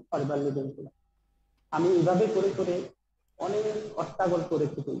জায়গা হলো পরিবার লিভিং প্ল্যান। আমি এইভাবে করে করে অনেক অস্ট্রাগল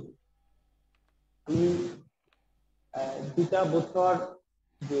করেছি। কিন্তু আমি 2টা বছর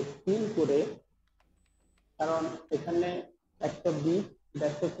যে ফিল করে, কারণ এখানে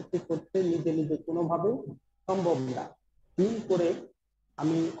 120-150 করতে নিজে নিজে কোনোভাবে সম্ভব না, ফিল করে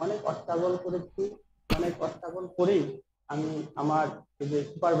আমি অনেক অস্ট্রাগল করেছি। অনেক অস্ট্রাগল করেই আমি আমার যে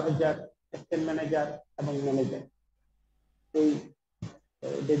সুপারভাইজার, অ্যাসিস্ট্যান্ট ম্যানেজার এবং ম্যানেজার এই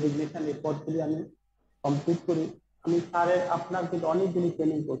ডেজিগনেশন এই পদগুলি আমি কমপ্লিট করি। আমি স্যারের আপনার কিন্তু অনেকগুলি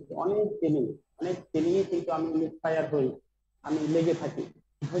ট্রেনিং করছি, অনেক ট্রেনিংয়ে কিন্তু আমি ইন্সপায়ার হই, আমি লেগে থাকি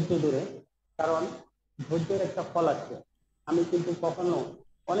ধৈর্য ধরে, কারণ ধৈর্যের একটা ফল আছে। আমি কিন্তু কখনো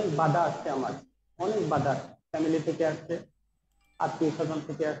অনেক বাধা আসছে, আমার অনেক বাধা ফ্যামিলি থেকে আসছে, আত্মীয় স্বজন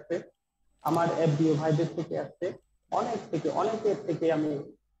থেকে আসছে, আমার এফডিও ভাইদের থেকে আসছে, অনেকের থেকে আমি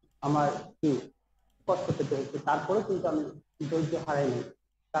আমার কি কষ্ট পেতে হচ্ছে, তারপরে কিন্তু আমি ধৈর্য হারাইনি,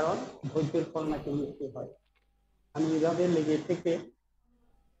 কারণ ধৈর্যের ফল নাকি মিষ্টি হয়। আমি এভাবে লেগে থেকে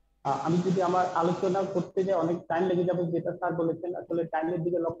আমি যদি আমার আলোচনা করতে যাই অনেক টাইম লেগে যাবে, যেটা স্যার বলেছেন আসলে টাইমের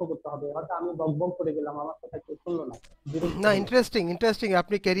দিকে লক্ষ্য করতে হবে। হয়তো আমি বক করে গেলাম, আমার কথা কেউ শুনলো না। না, ইন্টারেস্টিং,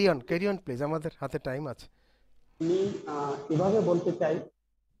 আপনি ক্যারি অন প্লিজ, আমাদের হাতে টাইম আছে। আমি এভাবে বলতে চাই,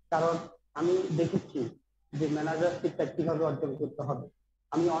 কারণ আমি দেখেছি যে ম্যানেজারশিপটা কিভাবে অর্জন করতে হবে।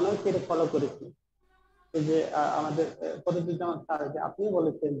 আমি অনেকের ফলো করেছি। এই যে আমাদের পদবিজ্ঞান স্যার, যে আপনি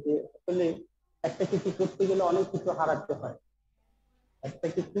বলেছেন যে আসলে একটা কিছু করতে গেলে অনেক কিছু হারাতে হয়, একটা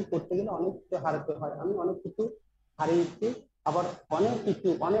কিছু করতে গেলে অনেক কিছু হারাতে হয়। আমি অনেক কিছু হারিয়েছি, আবার অনেক কিছু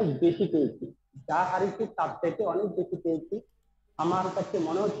অনেক বেশি পেয়েছি। যা হারিয়েছি তার থেকে অনেক বেশি পেয়েছি। আমার কাছে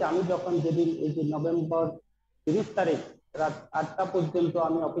মনে হচ্ছে আমি যখন যেদিন এই যে নভেম্বর 30 তারিখ রাত 8টা পর্যন্ত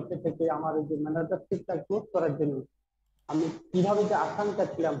আমি অফিসে থেকে আমার এই যে ম্যানেজারশিপটা ক্লোজ করার জন্য আমি কিভাবে যে আকাঙ্ক্ষা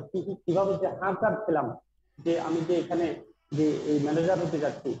ছিলাম, কিভাবে যে হাঁকার ছিলাম যে আমি যে এখানে যে এই ম্যানেজার হতে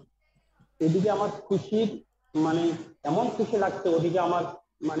যাচ্ছি, এদিকে আমার খুশির মানে এমন খুশি লাগছে, ওদিকে আমার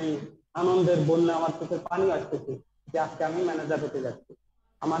মানে আনন্দের বন্যা, আমার চোখের পানি আসতেছে যে আজকে আমি ম্যানেজার হতে যাচ্ছি।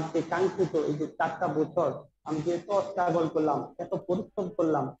 আমার যে কাঙ্ক্ষিত এই যে 4টা বছর আমি যে এত স্ট্রাগল করলাম, এত পরিশ্রম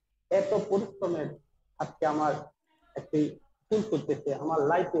করলাম, এত পরিশ্রমের আজকে আমার একটি ফুল করতেছে, আমার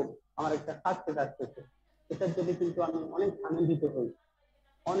লাইফের আমার একটা সাকসেস আসতেছে। এটার জন্য কিন্তু আমি অনেক আনন্দিত হই,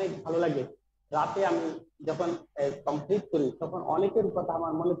 অনেক ভালো লাগে। রাতে আমি যখন কমপ্লিট করি তখন অনেকের কথা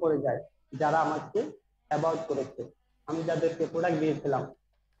আমার মনে পড়ে যায় যারা আমাকে অ্যাবাউট করেছে। আমি যাদেরকে প্রোডাক্ট দিয়েছিলাম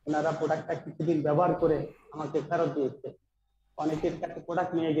ওনারা প্রোডাক্টটা কিছুদিন ব্যবহার করে আমাকে ফেরত দিয়েছে। অনেকের কাছে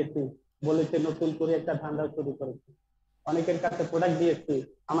প্রোডাক্ট নিয়ে গেছি, বলেছে নতুন করে একটা ধান্দা শুরু করেছে। অনেকের কাছে প্রোডাক্ট দিয়েছি,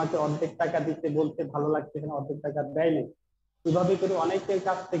 আমাকে অর্ধেক টাকা দিতে বলতে ভালো লাগছে না, অর্ধেক টাকা দেয়নি। এভাবে করে অনেকের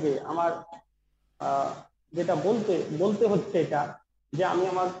কাছ থেকে আমার যেটা বলতে হচ্ছে এটা, যে আমি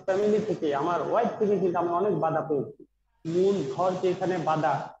আমার ফ্যামিলি থেকে, আমার ওয়াইফ থেকে কিন্তু আমি অনেক বাধা পেয়েছি। মূল ঘর যেখানে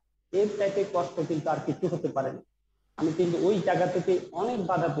বাধা, এর চাইতে কষ্ট কিন্তু আর কিছু হতে পারে না। আমি কিন্তু ওই জায়গা থেকে অনেক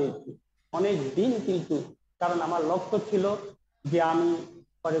বাধা পেয়েছি, অনেক দিন কিন্তু, কারণ আমার লক্ষ্য ছিল যে আমি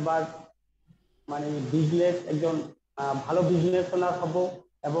পরিবার মানে বিজনেস একজন ভালো বিজনেস ওনার হব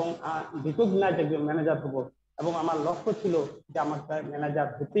এবং রিকগনাইজ একজন ম্যানেজার হব এবং আমার লক্ষ্য ছিল যে আমার ম্যানেজার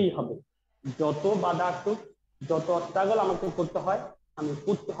হতেই হবে। যত বাধা আসুক, যত স্ট্রাগল আমাকে করতে হয়, আমি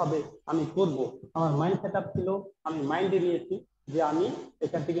করতে হবে, আমি করব। আমার মাইন্ড সেট আপ ছিল, আমি মাইন্ডে নিয়েছি যে আমি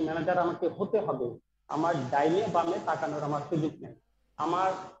এখান থেকে ম্যানেজার আমাকে হতে হবে। আমার ডাইনে বামে তাকানোর আমার সুযোগ নেই। আমার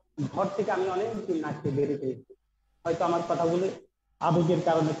ঘর থেকে আমি অনেক দিন না খেয়ে বেরিয়ে পেয়েছি। হয়তো আমার কথাগুলো আবেগের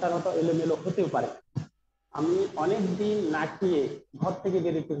কারণে তার হয়তো এলোমেলো হতেও পারে। আমি অনেক দিন না খেয়ে ঘর থেকে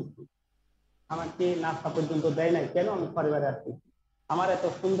বেরিয়ে পেয়েছি, আমাকে নাস্তা পর্যন্ত দেয় নাই। কেন? আমি পরিবারে আসছি। আমার এত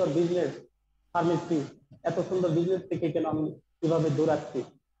সুন্দর বিজনেস, ফার্মেসি, এত সুন্দর বিজনেস থেকে কেন আমি কিভাবে দৌড়াচ্ছি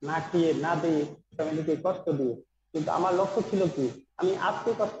না খেয়ে না দিয়ে, ফ্যামিলিকে কষ্ট দিয়ে? কিন্তু আমার লক্ষ্য ছিল কি, আমি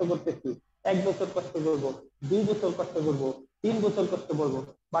আজকে কষ্ট করতেছি, 1 বছর কষ্ট করব, 2 বছর কষ্ট করব, 3 বছর কষ্ট করব,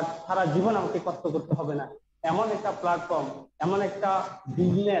 বাট সারা জীবন আমাকে কষ্ট করতে হবে না। এমন একটা প্ল্যাটফর্ম, এমন একটা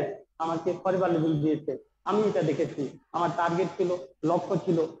বিজনেস আমাকে পরিবার লেভেল দিয়েছে। আমি এটা দেখেছি, আমার টার্গেট ছিল, লক্ষ্য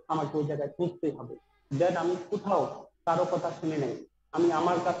ছিল, আমাকে ওই জায়গায় পৌঁছতেই হবে। দেন আমি কোথাও কারো কথা শুনে নেই, আমি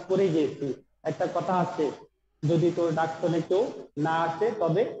আমার কাজ করে গিয়েছি। একটা কথা আছে, যদি তোর ডাক শুনে কেউ না আসে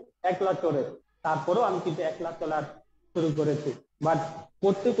তবে একলা চলে। তারপরেও আমি কিন্তু একলা চলার শুরু করেছি। বাট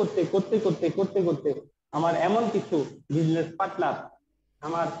করতে করতে করতে করতে করতে করতে আমার এমন কিছু বিজনেস পার্টনার,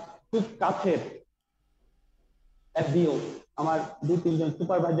 আমার খুব কাছের এফবিও, আমার 2-3 জন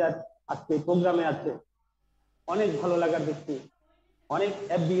সুপারভাইজার আজকে প্রোগ্রামে আছে। অনেক ভালো লাগার ব্যক্তি, অনেক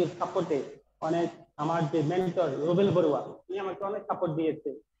এফবিও সাপোর্টে, অনেক আমার যে মেন্টর রুবেল বড়ুয়া, উনি আমাকে অনেক সাপোর্ট দিয়েছে।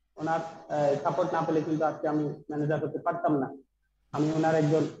 ওনার সাপোর্ট না পেলে কিন্তু আজকে আমি ম্যানেজার হতে পারতাম না। আমি ওনার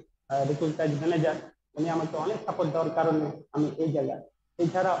একজন রিক্রুটমেন্ট ম্যানেজার, উনি আমাকে অনেক সাপোর্ট দেওয়ার কারণে আমি এই জায়গায়।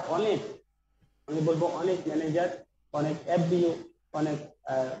 এছাড়া অনেক, আমি বলবো অনেক ম্যানেজার, অনেক এফবিও, অনেক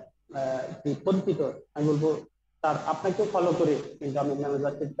পরিচিত, আমি বলবো তার আপনাকেও ফলো করে কিন্তু আমি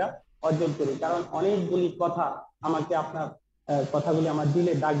ম্যানেজারশিপটা অর্জন করি। কারণ অনেকগুলি কথা আমাকে আপনার কথাগুলি আমার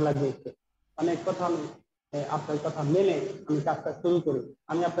দিলে দাগ লাগিয়েছে। অনেক কথা আমি আপনার কথা মেনে আমি কাজটা শুরু করি।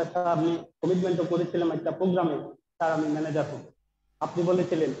 আমি আপনার সাথে আপনি কমিটমেন্টও করেছিলাম একটা প্রোগ্রামে, তার আমি ম্যানেজার হব। আপনি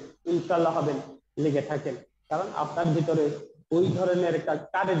বলেছিলেন ইনশাল্লাহ হবেন, লেগে থাকেন। কারণ আপনার ভিতরে ওই ধরনের একটা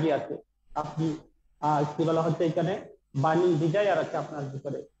কারেজি আছে। আপনি কি বলা হচ্ছে এখানে, বার্নিং ডিজায়ার আছে আপনার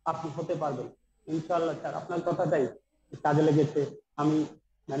ভিতরে, আপনি হতে পারবেন ইনশাল্লাহ। স্যার আপনার কথাটাই কাজে লেগেছে। আমি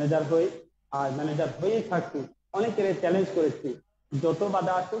ম্যানেজার হই, আর ম্যানেজার হয়েই থাকছি। অনেকের চ্যালেঞ্জ করেছি, যত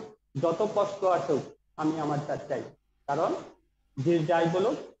বাধা আসুক, যত কষ্ট আসুক, আমি আমারটা চাই। কারণ যে যাই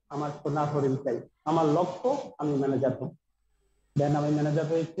বলুক, আমার সোনার হরিণ চাই। আমার লক্ষ্য আমি ম্যানেজার হব। দেন আমি ম্যানেজার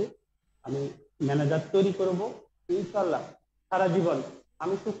হয়েছি, আমি ম্যানেজার তৈরি করব ইনশাল্লাহ। সারা জীবন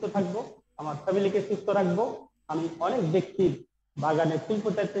আমি সুস্থ থাকবো, আমার ফ্যামিলিকে সুস্থ রাখবো। আমি অনেক ব্যক্তির বাগানে ফুল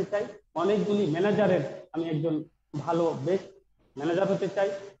ফোটাতে চাই, অনেকগুলি ম্যানেজারের আমি একজন ভালো বেস্ট ম্যানেজার হতে চাই,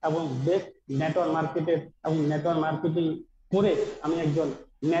 এবং বেস্ট নেটওয়ার্ক মার্কেটের এবং নেটওয়ার্ক মার্কেটিং করে আমি একজন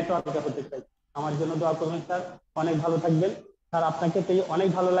নেটওয়ার্কার হতে চাই। আমার জন্য দোয়া করবেন স্যার, অনেক ভালো থাকবেন। স্যার আপনাকে পেয়ে অনেক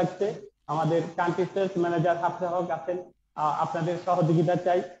ভালো লাগছে। আমাদের কান্ট্রি সেলস ম্যানেজার হাফসা হক আছেন, আপনাদের সহযোগিতা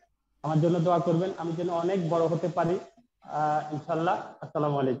চাই। আমার জন্য দোয়া করবেন, আমি যেন অনেক বড় হতে পারি ইনশাল্লাহ।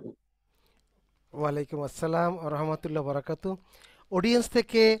 আসসালামু আলাইকুম। ওয়ালাইকুম আসসালাম ওয়া রাহমাতুল্লাহি ওয়া বারাকাতুহু। অডিয়েন্স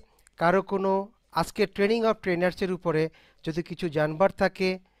থেকে কারো কোনো আজকে ট্রেনিং অফ ট্রেনার্সের উপরে যদি কিছু জানবার থাকে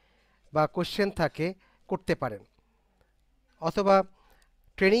বা কোশ্চেন থাকে করতে পারেন, অথবা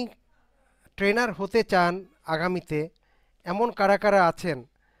ট্রেনিং ট্রেনার হতে চান আগামীতে এমন কারা কারা আছেন,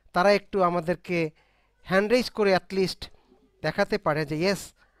 তারা একটু আমাদেরকে হ্যান্ড রেইজ করে অ্যাটলিস্ট দেখাতে পারে যে ইয়েস,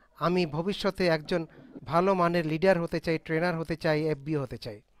 আমি ভবিষ্যতে একজন ভালো মানের লিডার হতে চাই, ট্রেনার হতে চাই, এফবি হতে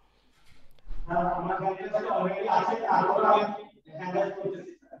চাই।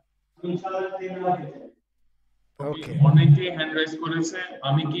 ওকে, অনেকে হ্যান্ড রাইজ করেছে।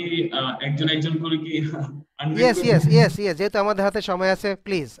 আমি কি একজন একজন করে কি আনমিউট ইয়েস করব? ইয়েস ইয়েস ইয়েস, যেহেতু আমাদের হাতে সময় আছে,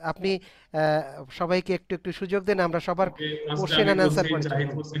 প্লিজ আপনি সবাইকে একটু একটু সুযোগ দেন, আমরা সবার ওকে, ফার্স্টে কোশ্চেন আমি অ্যান্ড বলছি অ্যান্সার পরে জাহিদ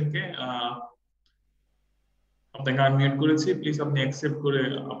হোসেনকে, আপনাকে আনমিউট করেছি, প্লিজ আপনি অ্যাকসেপ্ট করে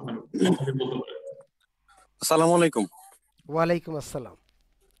আপনার কথাটি বলতে পারেন। আসসালামু আলাইকুম। ওয়ালাইকুম আসসালাম।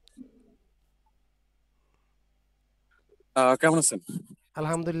 কেমন আছেন?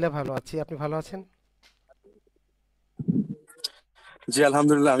 আলহামদুলিল্লাহ ভালো আছি, আপনি ভালো আছেন? জি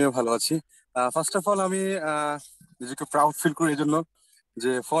আলহামদুলিল্লাহ, আমিও ভালো আছি। ফার্স্ট অফ অল আমি নিজেকে প্রাউড ফিল করি এই জন্য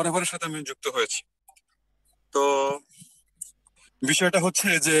যে ফরএভারের সাথে আমি যুক্ত হয়েছি। তো বিষয়টা হচ্ছে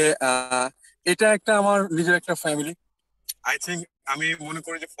যে এটা একটা আমার নিজের একটা ফ্যামিলি। আই থিঙ্ক আমি মনে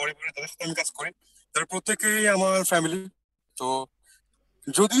করি যে ফরএভারে যাদের সাথে আমি কাজ করি তারা প্রত্যেকেই আমার ফ্যামিলি। তো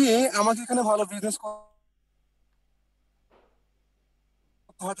যদি আমাকে এখানে ভালো বিজনেস করতে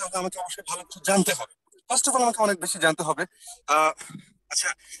হয় তাহলে আমাকে অবশ্যই ভালো কিছু জানতে হবে। ফার্স্ট অফ অল আমাকে অনেক বেশি জানতে হবে। আচ্ছা,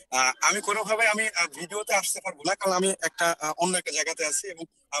 আমি কোনোভাবে আমি ভিডিওতে আসতে পারবো না, কারণ আমি একটা অন্য একটা জায়গাতে আছি এবং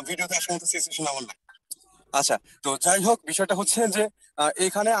ভিডিওতে আসার মতো সিচুয়েশন আমার না। আচ্ছা, তো যাই হোক, বিষয়টা হচ্ছে যে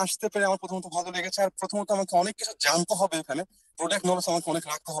এখানে আসতে পেরে আমার প্রথমত ভালো লেগেছে। আর প্রথমত আমাকে অনেক কিছু জানতে হবে, এখানে প্রোডাক্ট নলেজ আমাকে অনেক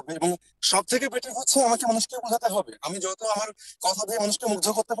রাখতে হবে, এবং সব থেকে বেটার হচ্ছে আমাকে মানুষকে বোঝাতে হবে। আমি যত আমার কথা দিয়ে মানুষকে মুগ্ধ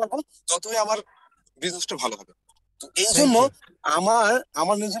করতে পারবো, ততই আমার বিজনেসটা ভালো হবে। তো এই থ্যাংক জন্য ইউ। আমার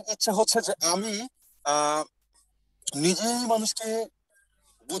আমার নিজের ইচ্ছা হচ্ছে যে আমি আহ নিজেই মানুষকে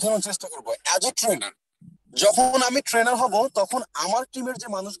বোঝানোর চেষ্টা করবো অ্যাজ এ ট্রেনার। যখন আমি ট্রেনার হব, তখন আমার টিমের যে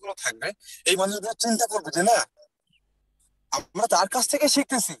মানুষগুলো থাকবে, এই মানুষগুলো চিন্তা করবে যে না, আমরা তার কাছ থেকে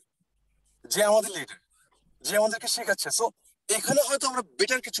শিখতেছি, যে আমাদের লিডার, যে আমাদেরকে শেখাচ্ছে। সো এখানে হয়তো আমরা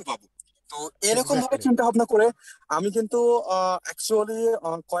বেটার কিছু পাবো। তো এরকম ভাবে এক্স্যাক্টলি। চিন্তা ভাবনা করে আমি কিন্তু অ্যাকচুয়ালি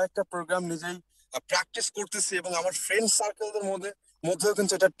কয়েকটা প্রোগ্রাম নিজেই প্র্যাকটিস করতেছি, এবং আমার ফ্রেন্ড সার্কেলদের মধ্যেও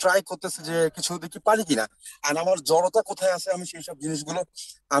কিন্তু এটা ট্রাই করতেছি যে কিছু দেখি পারি কিনা। আর আমার জড়তা কোথায় আছে, আমি সেই সব জিনিসগুলো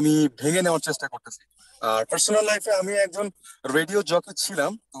আমি ভেঙে নেওয়ার চেষ্টা করতেছি। আর পার্সোনাল লাইফে আমি একজন রেডিও জকি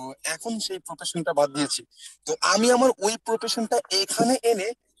ছিলাম, তো এখন সেই প্রফেশনটা বাদ দিয়েছি। তো আমি আমার ওই প্রফেশনটা এখানে এনে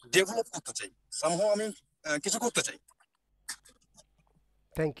ডেভেলপ করতে চাই, সামহাও আমি কিছু করতে চাই।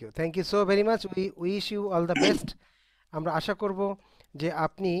 Thank you so very much. We wish you all the best. আমরা আশা করব যে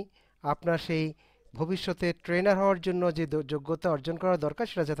আপনি আপনার সেই ভবিষ্যতে ট্রেনার হওয়ার জন্য যে যোগ্যতা অর্জন করা দরকার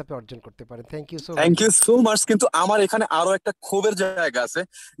সেটা যাতে আপনি অর্জন করতে পারেন। Thank you so thank very you much. So much. কিন্তু আমার এখানে আরো একটা ক্ষোভের জায়গা আছে,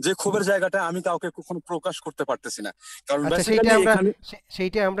 যে ক্ষোভের জায়গাটা আমি কাউকে কখনো প্রকাশ করতে পারতেছি না। কারণ আচ্ছা, বেসিক্যালি এখানে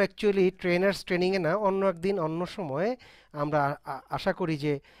সেইটা আমরা অ্যাকচুয়ালি ট্রেনার্স ট্রেনিংয়ে না, অন্য একদিন অন্য সময়ে আমরা আশা করি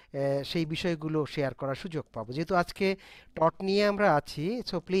যে সেই বিষয়গুলো শেয়ার করার সুযোগ পাবো। যেহেতু আজকে টট নিয়ে আমরা আছি,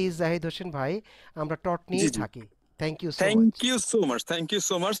 সো প্লিজ জাহিদ হোসেন ভাই, আমরা টট জি নিয়েই জি, থাকি। Thank you so thank much. You so much, thank you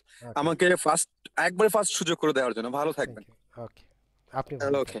so much okay, আমাকে একবারে ফার্স্ট সুযোগ করে দেওয়ার জন্য। ভালো থ্যাংক থাকবেন। ইউ। ওকে, আপনি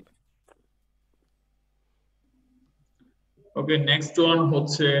ভালো ওকে। থাকবেন। ওকে, নেক্সট ওয়ান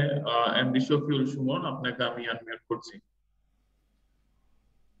হচ্ছে এমডি শফিউল সুমন, আপনাকে আমি আনমিউট করছি।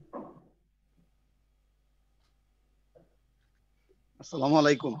 আসসালামু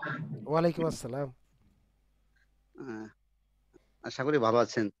আলাইকুম। ওয়ালাইকুম আসসালাম। আহ, আশা করি ভালো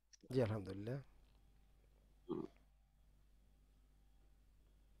আছেন। জি আলহামদুলিল্লাহ।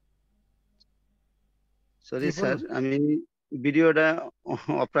 সরি জি স্যার, বলুন। আমি ভিডিওটা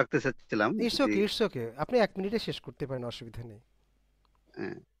অফ রাখতে চাচ্ছিলাম ইটস যদি। ওকে, ইটস ওকে, আপনি 1 মিনিটে শেষ করতে পারেন, অসুবিধা নেই।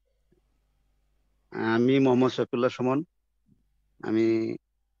 আহ, আমি মোহাম্মদ শফিউল্লাহ সুমন। আমি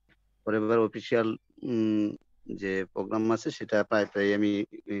ফরএভার অফিসিয়াল যে প্রোগ্রাম আছে সেটা প্রায় প্রায় আমি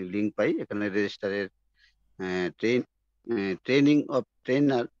লিংক পাই এখানে, রেজিস্টারের ট্রেনিং অফ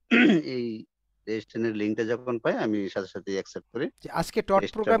ট্রেনার এই রেজিস্ট্রেশনের লিঙ্কটা যখন পাই আমি সাথে সাথে অ্যাকসেপ্ট করে যে আজকে টট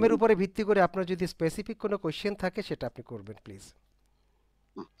রেজিস্টার প্রোগ্রামের হই। উপরে ভিত্তি করে আপনার যদি স্পেসিফিক কোনো কোয়েশ্চেন থাকে সেটা আপনি করবেন প্লিজ।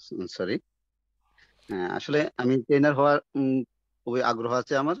 সরি, আসলে আমি ট্রেনার হওয়ার খুবই আগ্রহ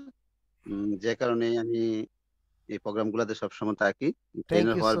আছে আমার, যে কারণে আমি এই প্রোগ্রামগুলোতে সবসময় থাকি। থ্যাংক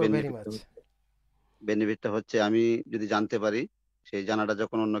ট্রেনার ইউ হওয়ার সো ভেরি মাচ। বেনিফিটটা হচ্ছে আমি যদি জানতে পারি, সেই জানাটা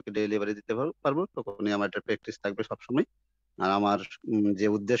যখন অন্যকে ডেলিভারি দিতে পারবো, তখনই আমার একটা প্র্যাকটিস থাকবে সবসময়। আর আমার যে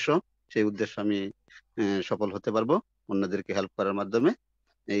উদ্দেশ্য, সেই উদ্দেশ্য আমি সফল হতে পারবো অন্যদেরকে হেল্প করার মাধ্যমে।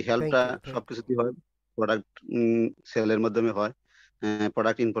 এই থ্যাংক হেল্পটা ইউ, থ্যাংক ইউ। সবকিছুতেই হয়, প্রোডাক্ট সেলের মাধ্যমে হয়,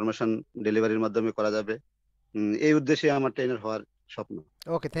 প্রোডাক্ট ইনফরমেশন ডেলিভারির মাধ্যমে করা যাবে। এই উদ্দেশ্যে আমার ট্রেনার হওয়ার স্বপ্ন।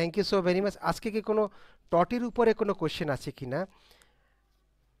 ওকে, thank you so very much. আজকে কি কোনো টটির উপরে কোনো কোয়েশ্চেন আছে কিনা?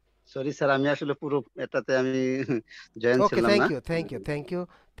 সরি স্যার, আমি আসলে পুরো এটাতে আমি জয়েন ওকে, ছিলাম থ্যাংক না। You, thank you, thank you,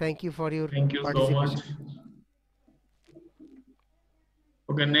 thank you for your thank you so much. Participation.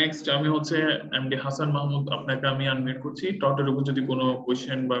 Okay, next আমি হচ্ছে এমডি হাসান মাহমুদ, আপনাকে আমি আনমিউট করছি। টটের উপর যদি কোনো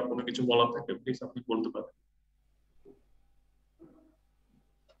কোশ্চেন বা কোনো কিছু বলার থাকে প্লিজ আপনি বলতে পারেন।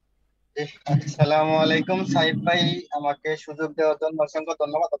 আসসালামু আলাইকুম সাইদ ভাই, আমাকে সুযোগ দেওয়ার জন্য অসংখ্য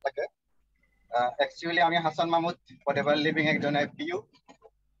ধন্যবাদ আপনাকে। অ্যাকচুয়ালি আমি হাসান মাহমুদ, ফরএভার লিভিং একজন এফপিইউ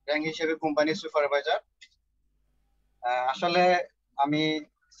র্যাঙ্ক হিসেবে কোম্পানি সুপারভাইজার। আসলে আমি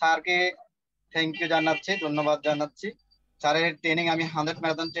স্যারকে থ্যাংক ইউ জানাচ্ছি, ধন্যবাদ জানাচ্ছি। স্যারের ট্রেনিং আমি 100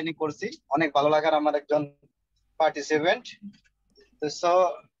 ম্যারাথন ট্রেনিং করছি, অনেক ভালো লাগার আমার একজন পার্টিসিপেন্ট। তো সো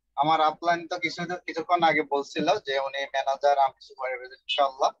আমার আপলাইন তো কিছুক্ষণ আগে বলছিল যে উনি ম্যানেজার, আমি সুপারভাইজার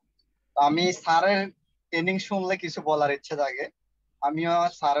ইনশাআল্লাহ। আমি স্যারের ট্রেনিং শুনলে কিছু বলার ইচ্ছে জাগে। আমিও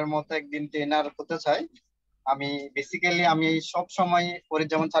স্যারের মতো একদিন ট্রেনার হতে চাই। আমি বেসিক্যালি আমি সব সময় করি,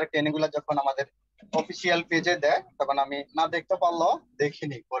 যেমন স্যারের ট্রেনিং গুলো যখন আমাদের অফিসিয়াল পেজে দেয় তখন আমি না দেখতে পারলেও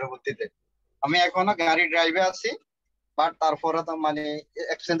দেখিনি পরবর্তীতে। আমি এখনো গাড়ি ড্রাইভে আছি, বাট তারপরে তো মানে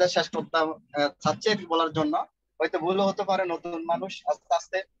এক্সচেঞ্জটা শেষ করতাম চাচ্ছি আর কি বলার জন্য। হয়তো ভুলও হতে পারে, নতুন মানুষ, আস্তে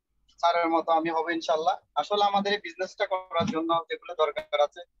আস্তে স্যারের মতো আমি হবো ইনশাল্লাহ। আসলে আমাদের এই বিজনেসটা করার জন্য যেগুলো দরকার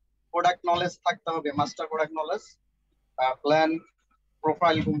আছে, প্রোডাক্ট নলেজ থাকতে হবে, master product knowledge, plan,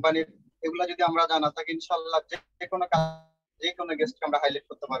 profile কোম্পানির, এগুলো যদি আমরা জানা থাকি ইনশাল্লাহ যে কোনো কাজ, যে কোনো গেস্টকে আমরা হাইলাইট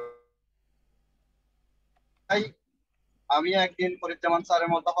করতে পারবো। আমি একদিন ফরিদুজ্জামান স্যারের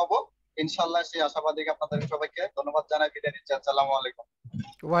মতো হব ইনশাআল্লাহ, সেই আশাবাদী আপনাদের সবাইকে ধন্যবাদ জানাই, বিদায় নিচ্ছি। আসসালামু আলাইকুম।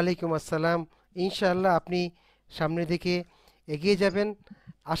 ওয়ালাইকুম আসসালাম। ইনশাআল্লাহ আপনি সামনের দিকে এগিয়ে যাবেন,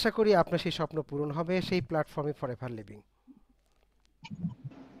 আশা করি আপনার সেই স্বপ্ন পূরণ হবে সেই প্ল্যাটফর্মে ফরএভার লিভিং।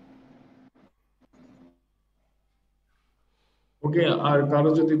 ওকে, আর কারো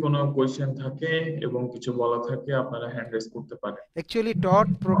যদি কোনো কোয়েশ্চেন থাকে এবং কিছু বলা থাকে আপনারা হ্যান্ড রেজ করতে পারেন। অ্যাকচুয়ালি ডট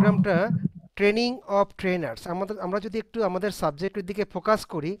প্রোগ্রামটা ট্রেনিং অফ ট্রেনার্স। আমরা যদি একটু আমাদের সাবজেক্টের দিকে ফোকাস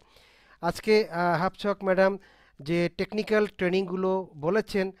করি, আজকে হাফছক ম্যাডাম যে টেকনিক্যাল ট্রেনিংগুলো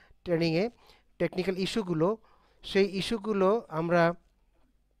বলেছেন, ট্রেনিংয়ে টেকনিক্যাল ইস্যুগুলো, সেই ইস্যুগুলো আমরা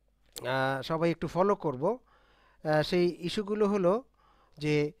সবাই একটু ফলো করব। সেই ইস্যুগুলো হলো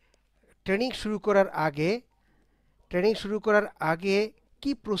যে ট্রেনিং শুরু করার আগে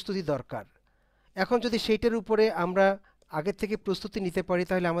কি প্রস্তুতি দরকার। এখন যদি সেইটার উপরে আমরা আগের থেকে প্রস্তুতি নিতে পারি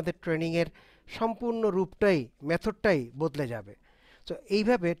তাহলে আমাদের ট্রেনিংয়ের সম্পূর্ণ রূপটাই, মেথডটাই বদলে যাবে। তো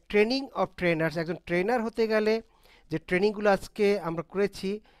এইভাবে ট্রেনিং অফ ট্রেনার্স, একজন ট্রেনার হতে গেলে যে ট্রেনিংগুলো আজকে আমরা করেছি,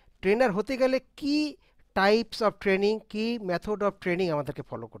 ট্রেনার হতে গেলে কি টাইপস অফ ট্রেনিং, কি মেথড অফ ট্রেনিং আমাদেরকে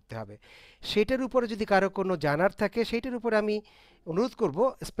ফলো করতে হবে, সেটার উপরে যদি কারো কোনো জানার থাকে সেইটার উপরে আমি অনুরোধ করব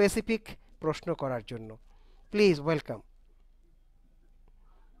স্পেসিফিক প্রশ্ন করার জন্য। Please welcome.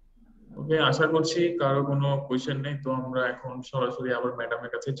 ওকে, আশা করছি কারো কোনো কোয়েশ্চেন নেই, তো আমরা এখন সরাসরি আবার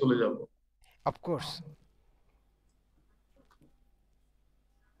ম্যাডামের কাছে চলে যাব। অফকোর্স।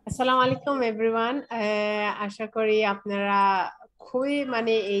 আসসালামু আলাইকুম এভরিওয়ান। আশা করি আপনারা খুবই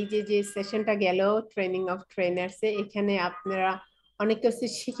মানে এই যে সেশনটা গেল ট্রেনিং অফ ট্রেনার্সে, এখানে আপনারা অনেক কিছু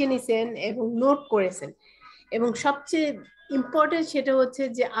শিখে নিছেন এবং নোট করেছেন, এবং সবচেয়ে ইম্পর্টেন্ট সেটা হচ্ছে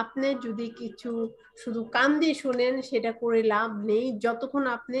যে আপনি যদি কিছু শুধু কান দিয়ে শুনেন সেটা করে লাভ নেই যতক্ষণ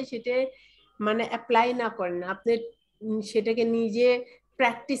আপনি সেটা মানে অ্যাপ্লাই না করেন, আপনি সেটাকে নিজে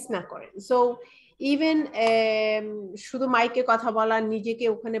প্র্যাকটিস না করেন। সো ইভেন শুধু মাইকে কথা বলা, নিজেকে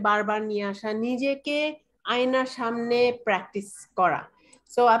ওখানে বারবার নিয়ে আসা, নিজেকে আয়নার সামনে প্র্যাকটিস করা।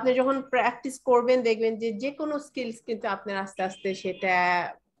 সো আপনি যখন প্র্যাকটিস করবেন দেখবেন যে যে কোনো স্কিলস কিন্তু আপনার আস্তে আস্তে সেটা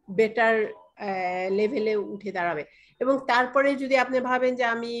বেটার লেভেলে উঠে দাঁড়াবে। এবং তারপরে যদি আপনি ভাবেন যে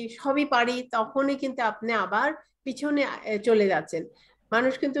আমি সবই পারি, তখনই কিন্তু আপনি আবার পিছনে চলে যাচ্ছেন।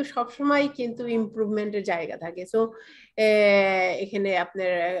 মানুষ কিন্তু সবসময় কিন্তু ইমপ্রুভমেন্টের জায়গা থাকে। সো এখানে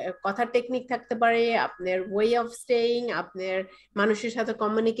আপনার কথার টেকনিক থাকতে পারে, আপনার ওয়ে অফ স্টেইং, আপনার মানুষের সাথে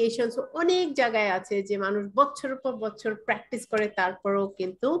কমিউনিকেশন, অনেক জায়গায় আছে যে মানুষ বছরের পর বছর প্র্যাকটিস করে, তারপরেও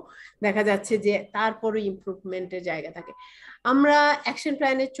কিন্তু দেখা যাচ্ছে যে তারপরও ইমপ্রুভমেন্টের জায়গা থাকে। আমরা অ্যাকশন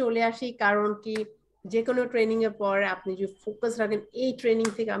প্ল্যানে চলে আসি, কারণ কি যে কোনো ট্রেনিং এর পর আপনি যদি ফোকাস রাখেন এই ট্রেনিং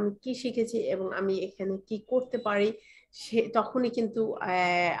থেকে আমি কি শিখেছি এবং আমি এখানে কি করতে পারি, সে তখনই কিন্তু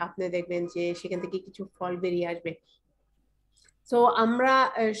আপনি দেখবেন যে সেখান থেকে কিছু ফল বেরিয়ে আসবে। সো আমরা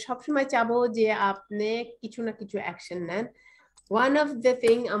সবসময় চাবো যে আপনি কিছু না কিছু অ্যাকশন নেন। ওয়ান অফ দ্য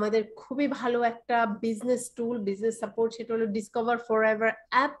থিং, আমাদের খুবই ভালো একটা বিজনেস টুল, বিজনেস সাপোর্ট, সেটা হলো ডিসকভার ফরএভার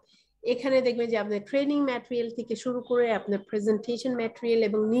অ্যাপ। এখানে দেখবেন যে আপনার ট্রেনিং ম্যাটেরিয়াল থেকে শুরু করে আপনার প্রেজেন্টেশন ম্যাটেরিয়াল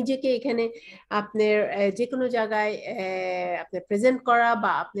এবং নিজেকে এখানে আপনার যে কোনো জায়গায় আপনার প্রেজেন্ট করা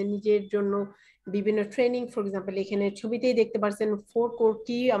বা আপনার নিজের জন্য বিভিন্ন ট্রেনিং, ফর এক্সাম্পল এখানে ছবিতেই দেখতে পাচ্ছেন 4 কোর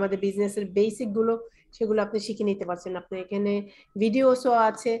কি আমাদের বিজনেসের বেসিক গুলো, সেগুলো আপনি শিখে নিতে পারছেন। আপনার এখানে ভিডিওসও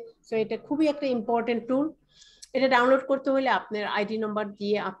আছে। সো এটা খুবই একটা ইম্পর্টেন্ট টুল। এটা ডাউনলোড করতে হলে আপনার আইডি নাম্বার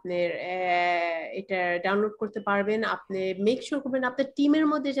দিয়ে আপনার এটা ডাউনলোড করতে পারবেন। আপনি মেক শিওর করবেন আপনার টিমের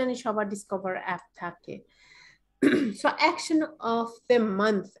মধ্যে জানি সবার ডিসকভার অ্যাপ থাকে। So action of the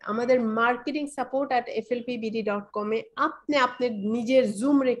month, আমাদের মার্কেটিং সাপোর্ট @flpbd.com এ আপনি আপনার নিজের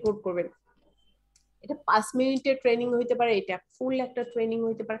জুম রেকর্ড করবেন। এটা 5 মিনিটের ট্রেনিং হইতে পারে, এটা ফুল একটা ট্রেনিং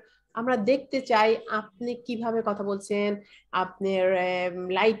হইতে পারে। আমরা দেখতে চাই আপনি কিভাবে কথা বলছেন, আপনার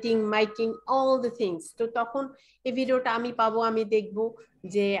lighting, miking, all the things. তো তখন এই ভিডিওটা আমি পাবো, আমি দেখব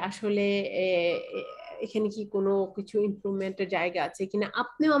যে আসলে এখানে কি কোনো কিছু ইমপ্রুভমেন্টের জায়গা আছে কিনা।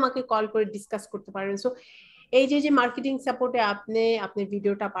 আপনিও আমাকে কল করে ডিসকাস করতে পারেন। সো এই যে মার্কেটিং সাপোর্টে আপনি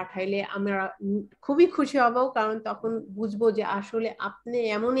ভিডিওটা পাঠাইলে আমরা খুবই খুশি হব, কারণ তখন বুঝবো যে আসলে আপনি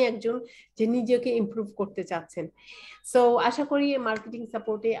এমনই একজন যে নিজেকে ইমপ্রুভ করতে চাচ্ছেন। সো আশা করি মার্কেটিং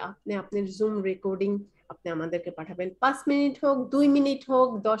সাপোর্টে আপনি আপনার জুম রেকর্ডিং আপনি আমাদেরকে পাঠাবেন। 5 মিনিট হোক, 2 মিনিট হোক,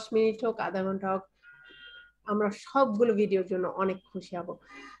 10 মিনিট হোক, আধা ঘন্টা হোক, আমরা সবগুলো ভিডিওর জন্য অনেক খুশি হব।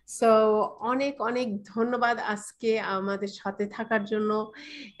 সো অনেক অনেক ধন্যবাদ আজকে আমাদের সাথে থাকার জন্য।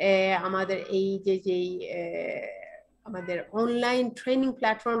 আমাদের এই যে আমাদের অনলাইন ট্রেনিং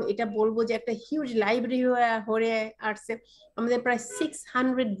প্ল্যাটফর্ম, এটা বলবো যে একটা হিউজ লাইব্রেরি হয়ে আসছে। আমাদের প্রায়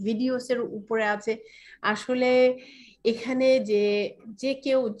 600 ভিডিওস এর উপরে আছে। আসলে এখানে যে যে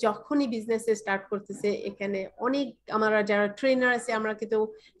কেউ যখনই বিজনেস স্টার্ট করতেছে, এখানে অনেক আমরা যারা ট্রেনার আছে আমরা কিন্তু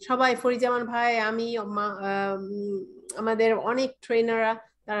সবাই, ফরিজামান ভাই, আমি, আমাদের অনেক ট্রেনাররা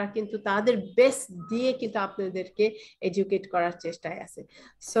তারা কিন্তু তাদের বেস্ট দিয়ে কিন্তু আপনাদেরকে এডুকেট করার চেষ্টায় আছে।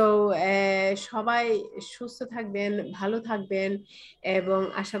 সো সবাই সুস্থ থাকবেন, ভালো থাকবেন, এবং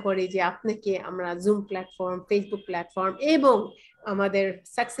আশা করি যে আপনাকে আমরা জুম প্ল্যাটফর্ম, ফেসবুক প্ল্যাটফর্ম এবং আমাদের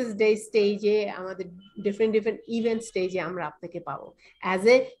সাকসেস ডে স্টেজে, আমাদের ডিফারেন্ট ইভেন্ট স্টেজে আমরা আপনাকে পাবো অ্যাজ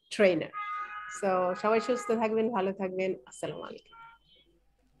এ ট্রেনার। সো সবাই সুস্থ থাকবেন, ভালো থাকবেন। আসসালামু আলাইকুম।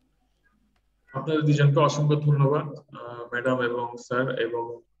 আপনাদের দুজনকে অসংখ্য ধন্যবাদ, ম্যাডাম এবং স্যার, এবং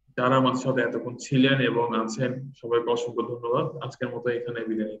যারা আমাদের সাথে এতক্ষণ ছিলেন এবং আছেন সবাইকে অসংখ্য ধন্যবাদ। আজকের মতো এখানে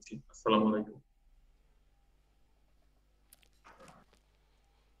বিদায় নিচ্ছি। আসসালামু আলাইকুম।